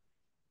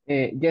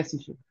 Yes,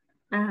 teacher.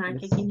 Ajá,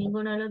 que Yes. aquí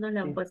ninguno de los dos le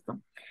han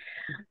puesto.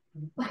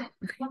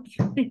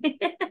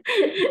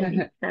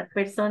 Las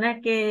personas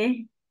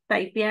que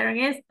typearon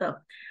esto.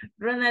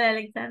 Ronald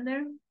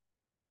Alexander.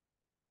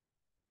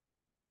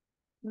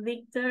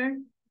 Victor.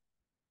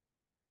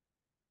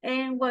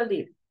 And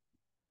Waldir.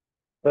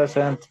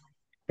 Present.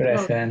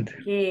 Present.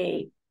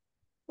 Ok.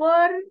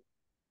 Por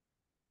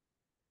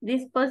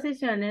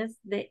disposiciones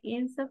de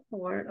ISSSS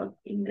o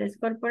Inglés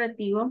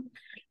Corporativo,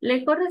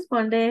 le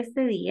corresponde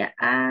este día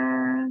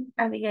a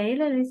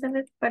Abigail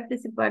Elizabeth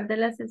participar de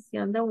la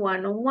sesión de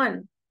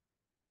one-on-one.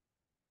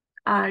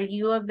 Are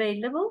you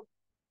available?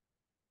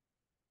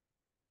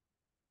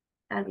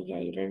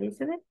 Abigail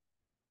Elizabeth?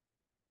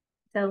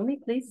 Tell me,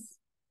 please.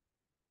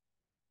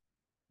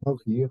 Oh,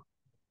 here.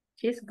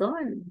 She's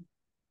gone.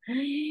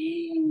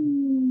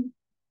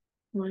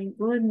 My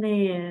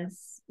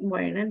goodness.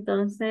 Bueno,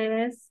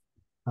 entonces,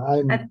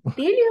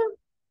 Atilio,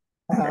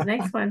 the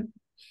next one.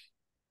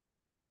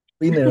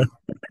 Winner.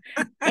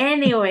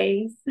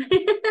 Anyways,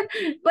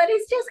 but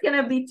it's just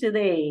gonna be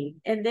today.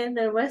 And then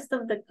the rest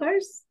of the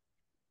course,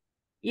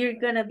 you're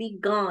gonna be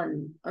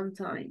gone on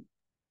time.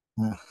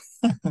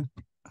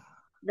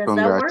 Does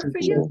that work for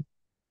you?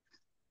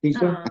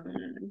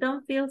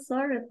 Don't feel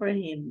sorry for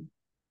him.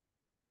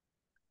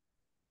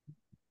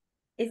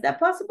 Is that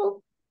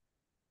possible?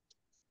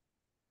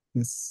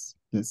 Yes,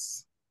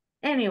 yes.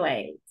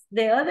 Anyways,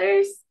 the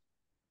others,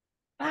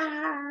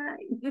 bye.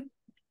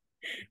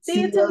 See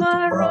you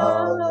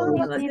tomorrow.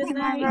 Have a good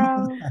night.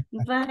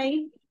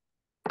 Bye.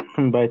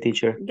 Bye,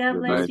 teacher. God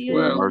bless you.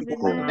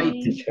 Goodbye. Bye,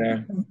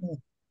 teacher.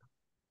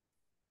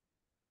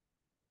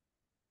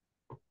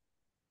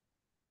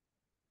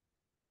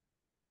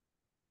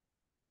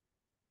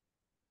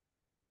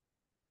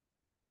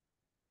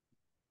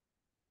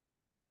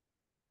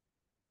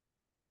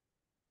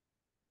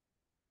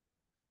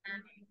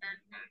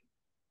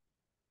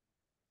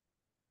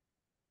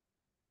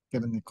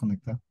 ¿Quieren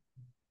desconectar?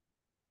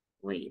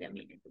 Wait a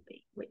minute,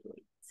 wait.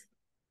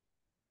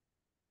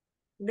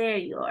 There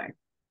you are.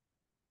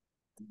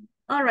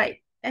 All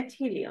right,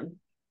 Achillion.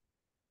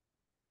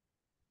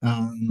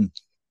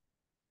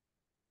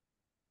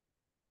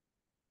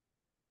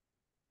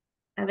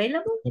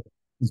 Available?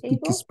 Speak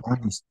Able?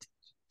 Spanish.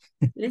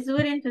 Let's do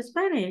it into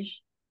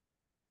Spanish.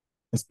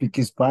 Speak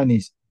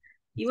Spanish.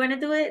 You want to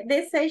do it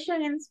this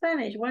session in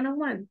Spanish,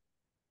 one-on-one?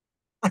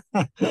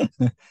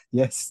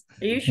 Yes.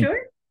 Are you sure?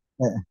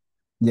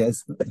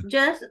 Yes.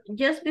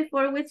 Just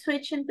before we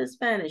switch into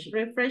Spanish,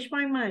 refresh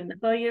my mind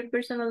about your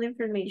personal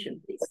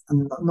information, please.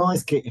 No,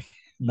 es que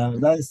la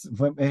verdad es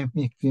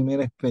mi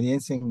primera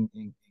experiencia en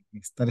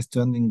estar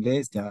estudiando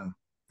inglés. Ya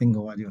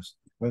tengo varios.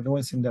 Pues lo voy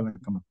a encender la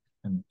cámara.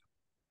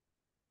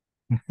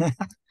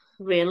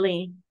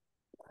 Really?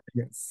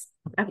 Yes.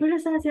 Ah, pero lo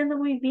estás haciendo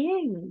muy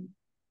bien.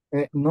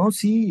 No,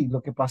 sí,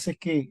 lo que pasa es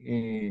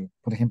que,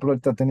 por ejemplo,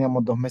 ahorita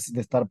teníamos 2 meses de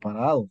estar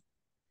parados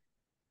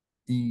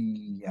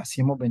y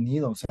así hemos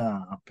venido, o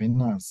sea,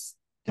 apenas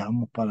ya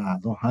vamos para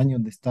 2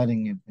 años de estar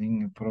en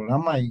el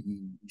programa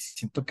y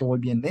siento que voy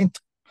bien lento.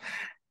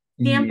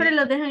 Y Siempre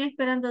los dejan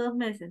esperando 2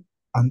 meses.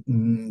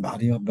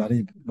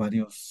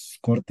 varios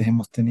cortes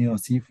hemos tenido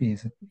así,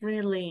 fíjese.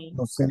 Really?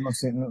 No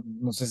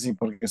sé si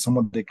porque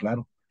somos de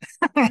Claro.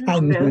 No,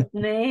 hombre,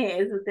 no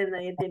es eso, usted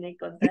nadie tiene en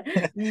contra.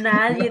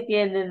 Nadie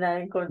tiene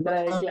nada en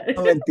contra de Claro.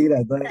 No, mentira,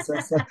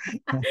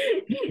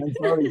 I'm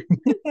sorry.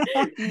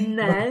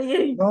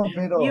 Nadie. No,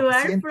 pero You sí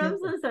are from entiendo.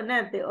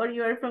 Sonsonate or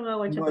you are from No,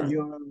 Aguachapán?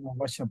 yo en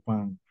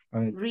Huachapan.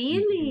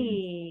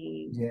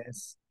 Really?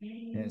 Yes,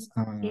 yes.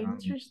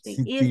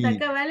 Interesting. ¿Y está City.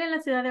 cabal en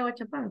la ciudad de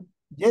Aguachapán?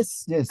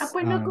 Yes, Ah, yes.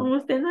 pues no, con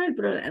usted no hay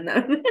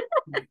problema.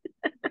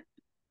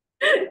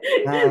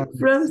 Uh,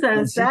 From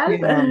San City.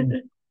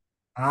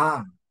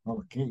 Salvador.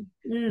 Ok.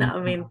 No,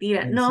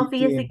 mentira. No, City.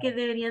 fíjese que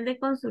deberían de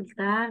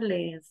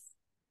consultarles.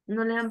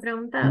 ¿No les han Sí,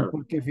 preguntado?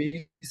 porque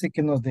fíjese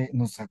que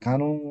nos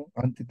sacaron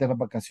antes de las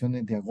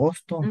vacaciones de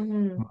agosto.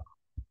 Ujú,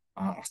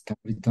 Hasta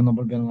ahorita no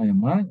volvieron a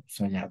llamar, o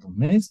sea, ya 2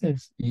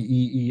 meses.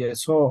 Y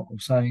eso, o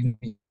sea, en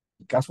mi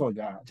caso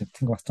ya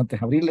tengo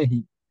bastantes abriles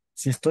y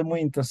sí estoy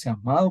muy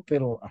entusiasmado,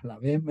 pero a la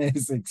vez me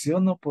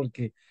decepciono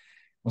porque,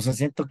 o sea,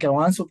 siento que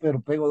avanzo,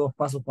 pero pego 2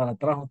 pasos para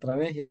atrás otra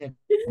vez y a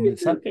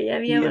comenzar. lo que ya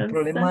había Y el avanzado.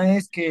 problema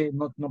es que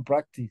no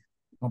practice,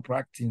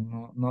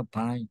 no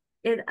time.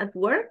 At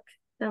work?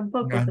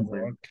 Tampoco I se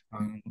puede. work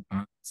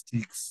at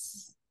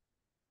 6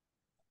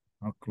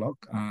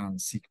 o'clock and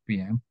 6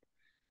 p.m.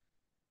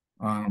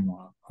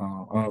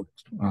 Uh,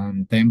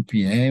 10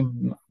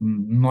 p.m.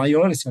 No hay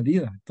hora de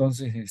salida.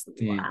 Entonces,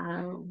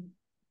 Wow.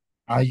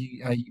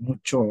 hay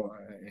mucho,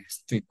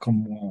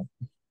 como,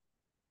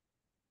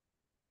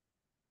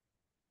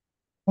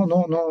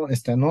 no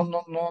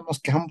nos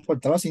quejamos por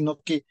el trabajo, sino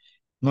que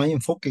no hay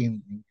enfoque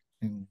en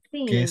qué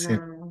Sí, es el,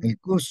 no. el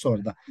curso,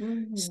 ¿verdad?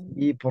 Ujú,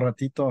 Y por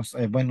ratitos,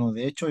 bueno,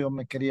 de hecho yo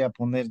me quería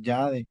poner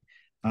ya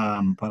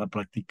para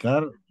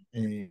practicar,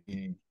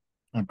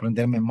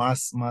 aprenderme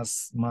más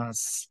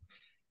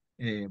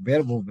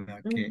verbos,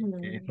 ¿verdad? Que es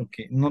ujú, lo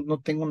que no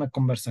tengo una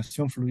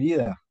conversación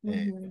fluida.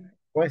 ujú,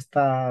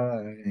 Cuesta,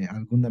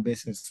 algunas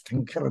veces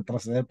tengo que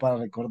retroceder para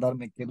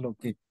recordarme qué es lo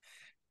que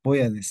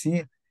voy a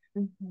decir,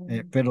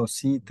 ujú. pero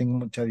sí tengo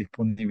mucha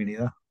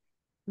disponibilidad.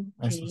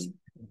 Eso sí.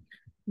 Ok,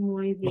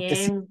 muy Lo que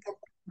sí bien.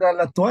 da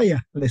la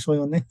toalla, le soy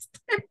honesto.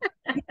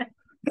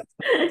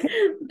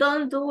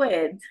 Don't do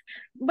it.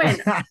 Bueno,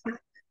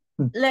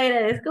 le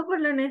agradezco por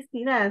la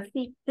honestidad.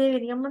 Sí,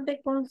 deberíamos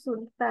de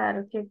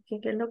consultar qué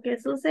es lo que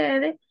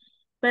sucede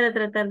para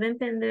tratar de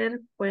entender,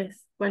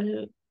 pues,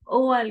 cuál,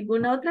 o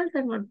alguna otra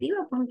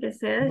alternativa, pues, aunque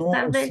sea de No,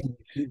 estar sí,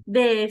 sí,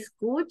 de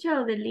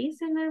escucha o de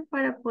listener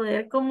para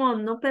poder como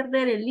no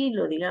perder el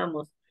hilo,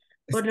 digamos.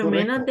 es Por lo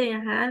menos correcto. de,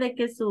 ajá, de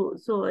que su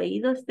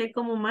oído esté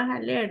como más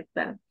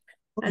alerta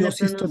a Yo la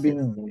sí estoy bien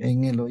pronunciación,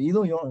 en el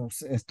oído, yo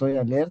estoy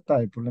alerta.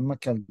 El problema es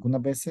que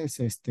algunas veces,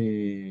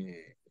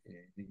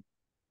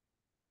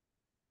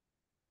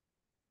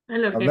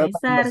 al hablar la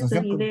organizar sus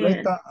conversación ideas.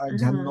 completa,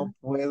 ya Ajá. no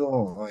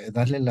puedo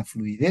darle la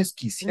fluidez.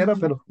 Quisiera,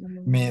 Ujú, pero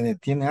ujú, me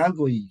detiene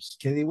algo y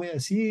 ¿qué voy a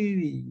decir?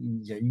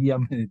 Y ahí ya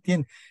me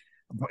detiene.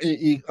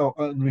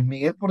 Luis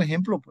Miguel, por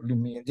ejemplo, pues, Luis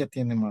Miguel ya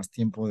tiene más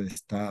tiempo de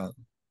estar,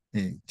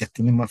 ya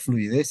tiene más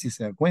fluidez, si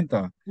se da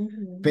cuenta,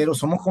 ujú. pero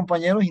somos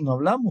compañeros y no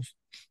hablamos.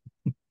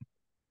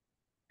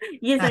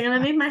 Y están en la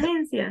misma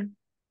agencia.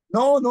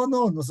 No,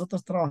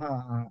 nosotros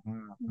trabajamos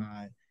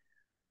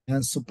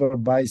en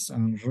Supervise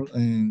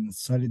en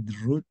Solid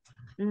Root,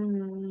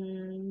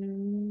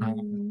 Mm,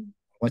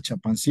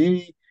 Huachapan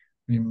City,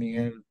 Luis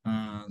Miguel,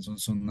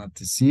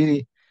 Sonsonate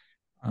City,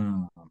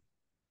 ah,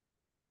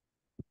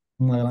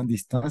 una gran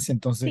distancia,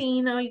 entonces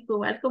sí, no, y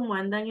igual como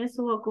andan en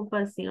sus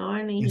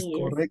ocupaciones es y es,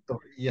 correcto.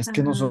 Y es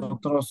que ajá,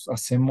 nosotros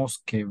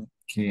hacemos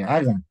que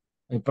hagan.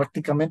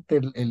 Prácticamente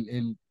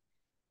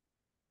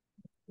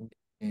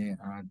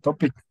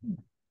topic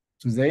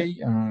today,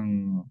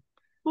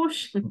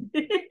 push.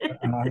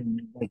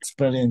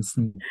 experience.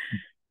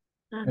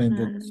 Ajá.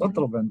 de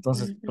nosotros, ¿verdad?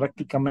 Entonces Ujú.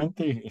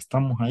 prácticamente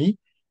estamos ahí,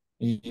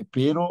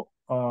 pero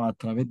a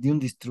través de un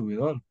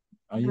distribuidor.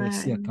 Ahí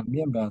decía Right.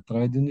 también, ¿verdad? A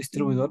través de un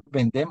distribuidor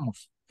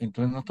vendemos.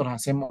 Entonces nosotros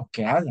hacemos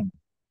que hagan,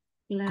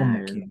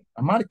 como Claro. que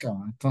la marca,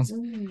 ¿verdad? Entonces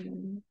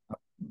Mm,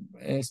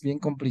 es bien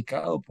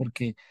complicado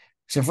porque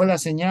se fue la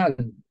señal.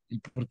 ¿Y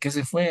por qué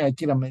se fue? Hay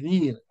que ir a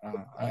medir.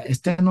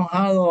 Está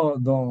enojado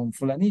don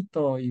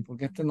fulanito, y por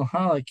qué está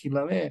enojado hay que ir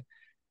a ver.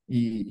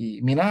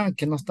 Y mira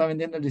que no está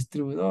vendiendo el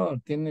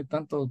distribuidor, tiene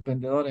tantos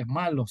vendedores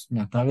malos,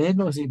 hasta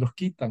verlos y los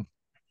quitan,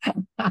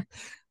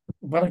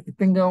 para que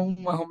tenga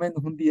un más o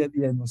menos un día a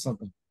día de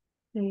nosotros.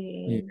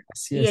 sí.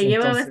 Así Y ya es,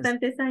 lleva entonces,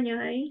 bastantes años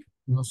ahí.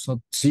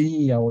 nosotros,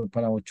 sí, ya voy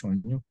para 8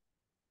 años,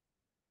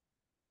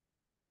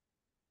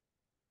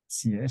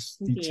 sí es,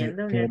 teacher, Bien,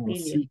 doble pero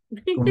Atilio. sí,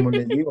 como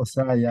le digo, o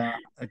sea, ya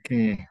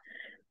que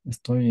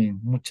estoy en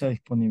mucha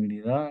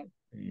disponibilidad,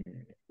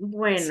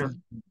 Bueno,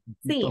 sí,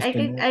 sí, necesito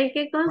tener hay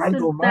que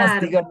algo más, consultar.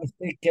 dígame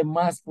usted qué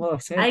más puedo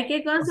hacer. Hay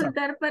que O sea,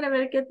 consultar para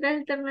ver qué otras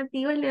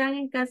alternativas le dan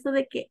en caso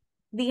de que,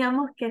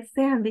 digamos, que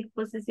sean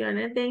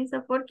disposiciones de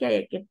INSA porque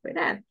hay que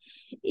esperar.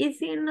 Y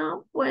si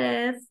no,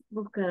 pues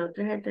buscar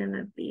otras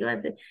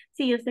alternativas.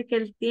 Sí, yo sé que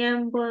el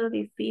tiempo es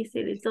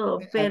difícil y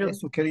todo, a pero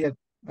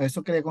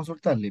eso quería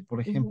consultarle, por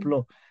ujú,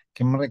 ejemplo,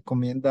 ¿qué me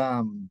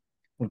recomienda?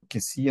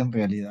 Porque sí, en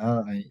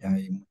realidad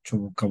hay mucho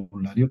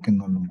vocabulario que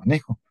no lo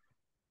manejo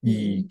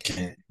y sí.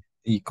 que,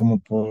 y como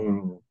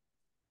por,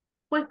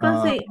 Pues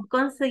ah,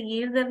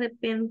 conseguir de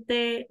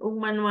repente un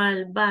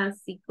manual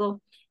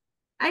básico.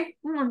 Hay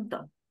un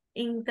montón.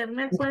 En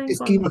internet puede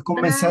es que iba a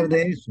comenzar encontrar.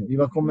 de eso,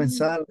 iba a Ujú,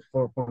 comenzar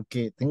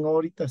porque tengo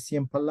ahorita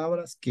 100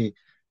 palabras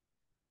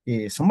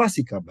que son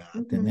básicas, ¿verdad?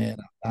 ujú. Tener,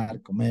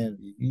 hablar, comer,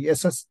 y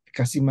esas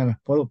casi me las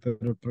puedo, pero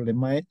el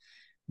problema es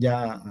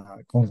ya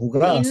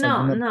Sí, conjugadas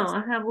no, algunas no, veces.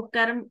 ajá,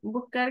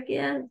 buscar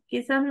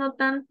quizás no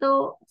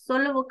tanto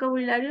solo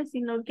vocabulario,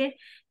 sino que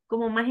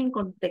como más en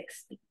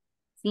contexto,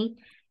 ¿sí?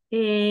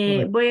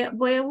 Correcto.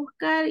 Voy a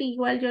buscar,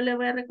 igual yo le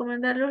voy a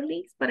recomendar los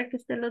links para que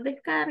usted los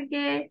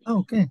descargue, Ah,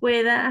 ok.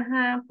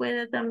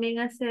 pueda también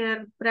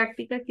hacer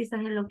prácticas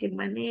quizás en lo que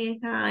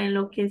maneja, en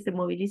lo que se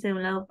moviliza de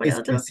un lado para Es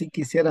que otro, así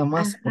quisiera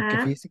más, porque ajá,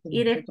 fíjese que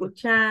ir nosotros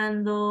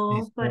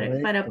es escuchando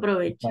para correcto.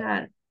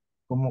 aprovechar.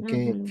 Como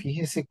que Ujú.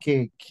 fíjese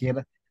que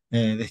quiera,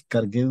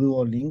 descargué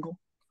Duolingo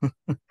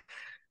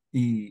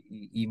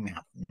y me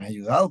ha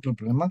ayudado, pero el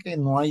problema es que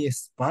no hay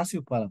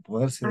espacio para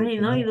poderse Ay,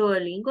 no, y detener.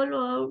 Duolingo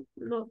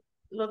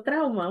lo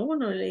trauma a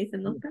uno, le dice,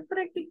 no estás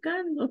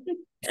practicando.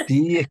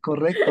 Sí, es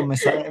correcto, me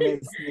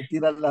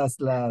tira las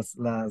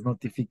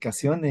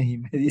notificaciones y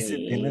me dice,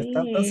 tienes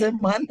tantas Sí,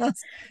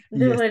 semanas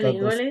y estas Duolingo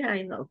dos. le dice,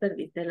 ay, no,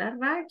 perdiste la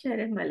racha,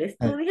 eres mal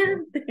Ay,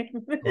 estudiante.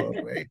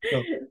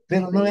 correcto,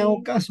 pero no le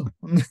hago Sí, caso.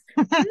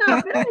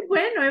 no, pero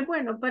es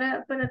bueno,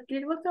 para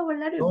adquirir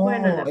vocabulario es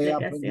buena la No, he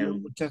aprendido aplicación.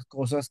 muchas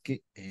cosas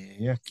que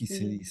aquí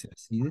se Sí, dice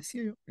así,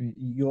 decía yo,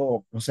 y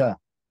yo, o sea,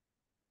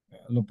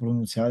 lo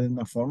pronunciaba de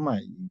una forma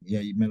y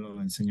ahí me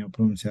lo enseñó a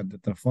pronunciar de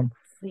otra forma,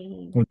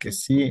 sí, porque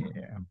sí,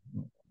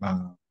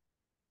 ah,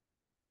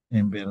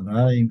 en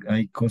verdad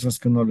hay cosas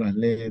que uno las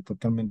lee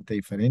totalmente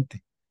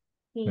diferente,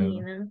 sí,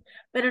 ¿verdad? no.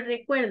 Pero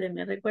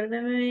recuérdeme,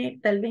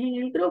 tal vez en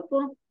el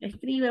grupo,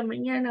 escriba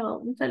mañana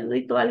un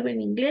saludito, algo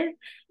en inglés,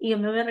 y yo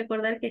me voy a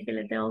recordar que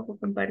le tengo que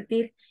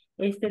compartir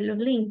los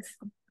links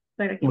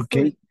para que Ok,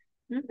 estudie.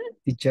 Ujú.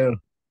 teacher,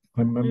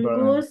 Un remember,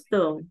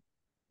 gusto.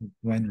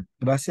 bueno,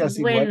 gracias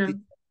igual, Bueno,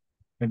 teacher,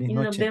 feliz y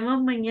nos noche.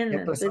 vemos mañana.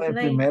 Siempre Good soy el night.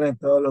 primero en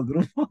todos los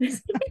grupos.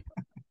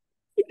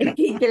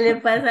 ¿Qué le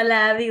pasa a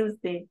la Abby a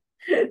usted?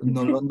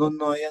 No,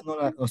 no, ella no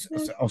la,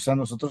 o sea,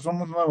 nosotros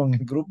somos nuevos en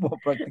el grupo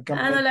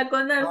Ah, no prácticamente. la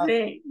Ah,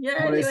 conoce. Yo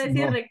por le iba a eso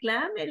decir no.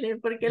 reclámele,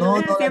 porque lo No,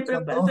 deja no la siempre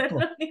pasar conozco.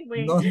 lo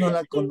mismo. No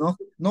la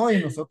conozco. No, y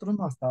nosotros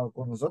no ha estado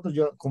con nosotros.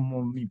 Yo,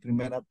 como mi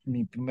primer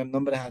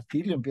nombre es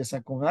Atilio,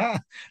 empieza con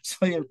A.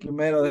 Soy el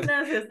primero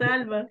No se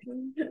salva.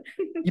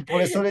 y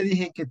por eso le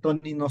dije que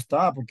Tony no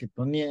estaba, porque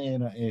Tony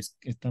es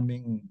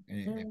también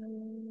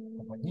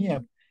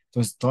compañía. Mm,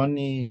 Entonces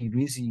Tony,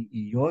 Luis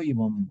y yo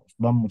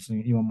íbamos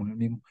el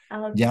mismo.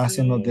 Ya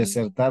se nos ok.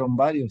 desertaron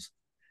varios.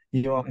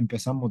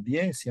 Empezamos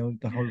 10 y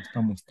ahorita solo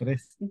estamos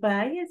 3.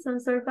 Vaya, son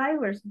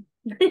survivors.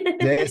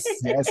 Yes,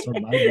 yes,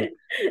 Survivor.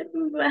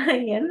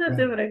 Vaya, no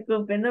se Bueno,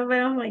 preocupe. Nos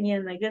vemos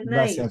mañana. Good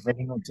night. gracias,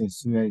 feliz noche.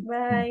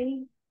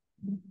 Bye.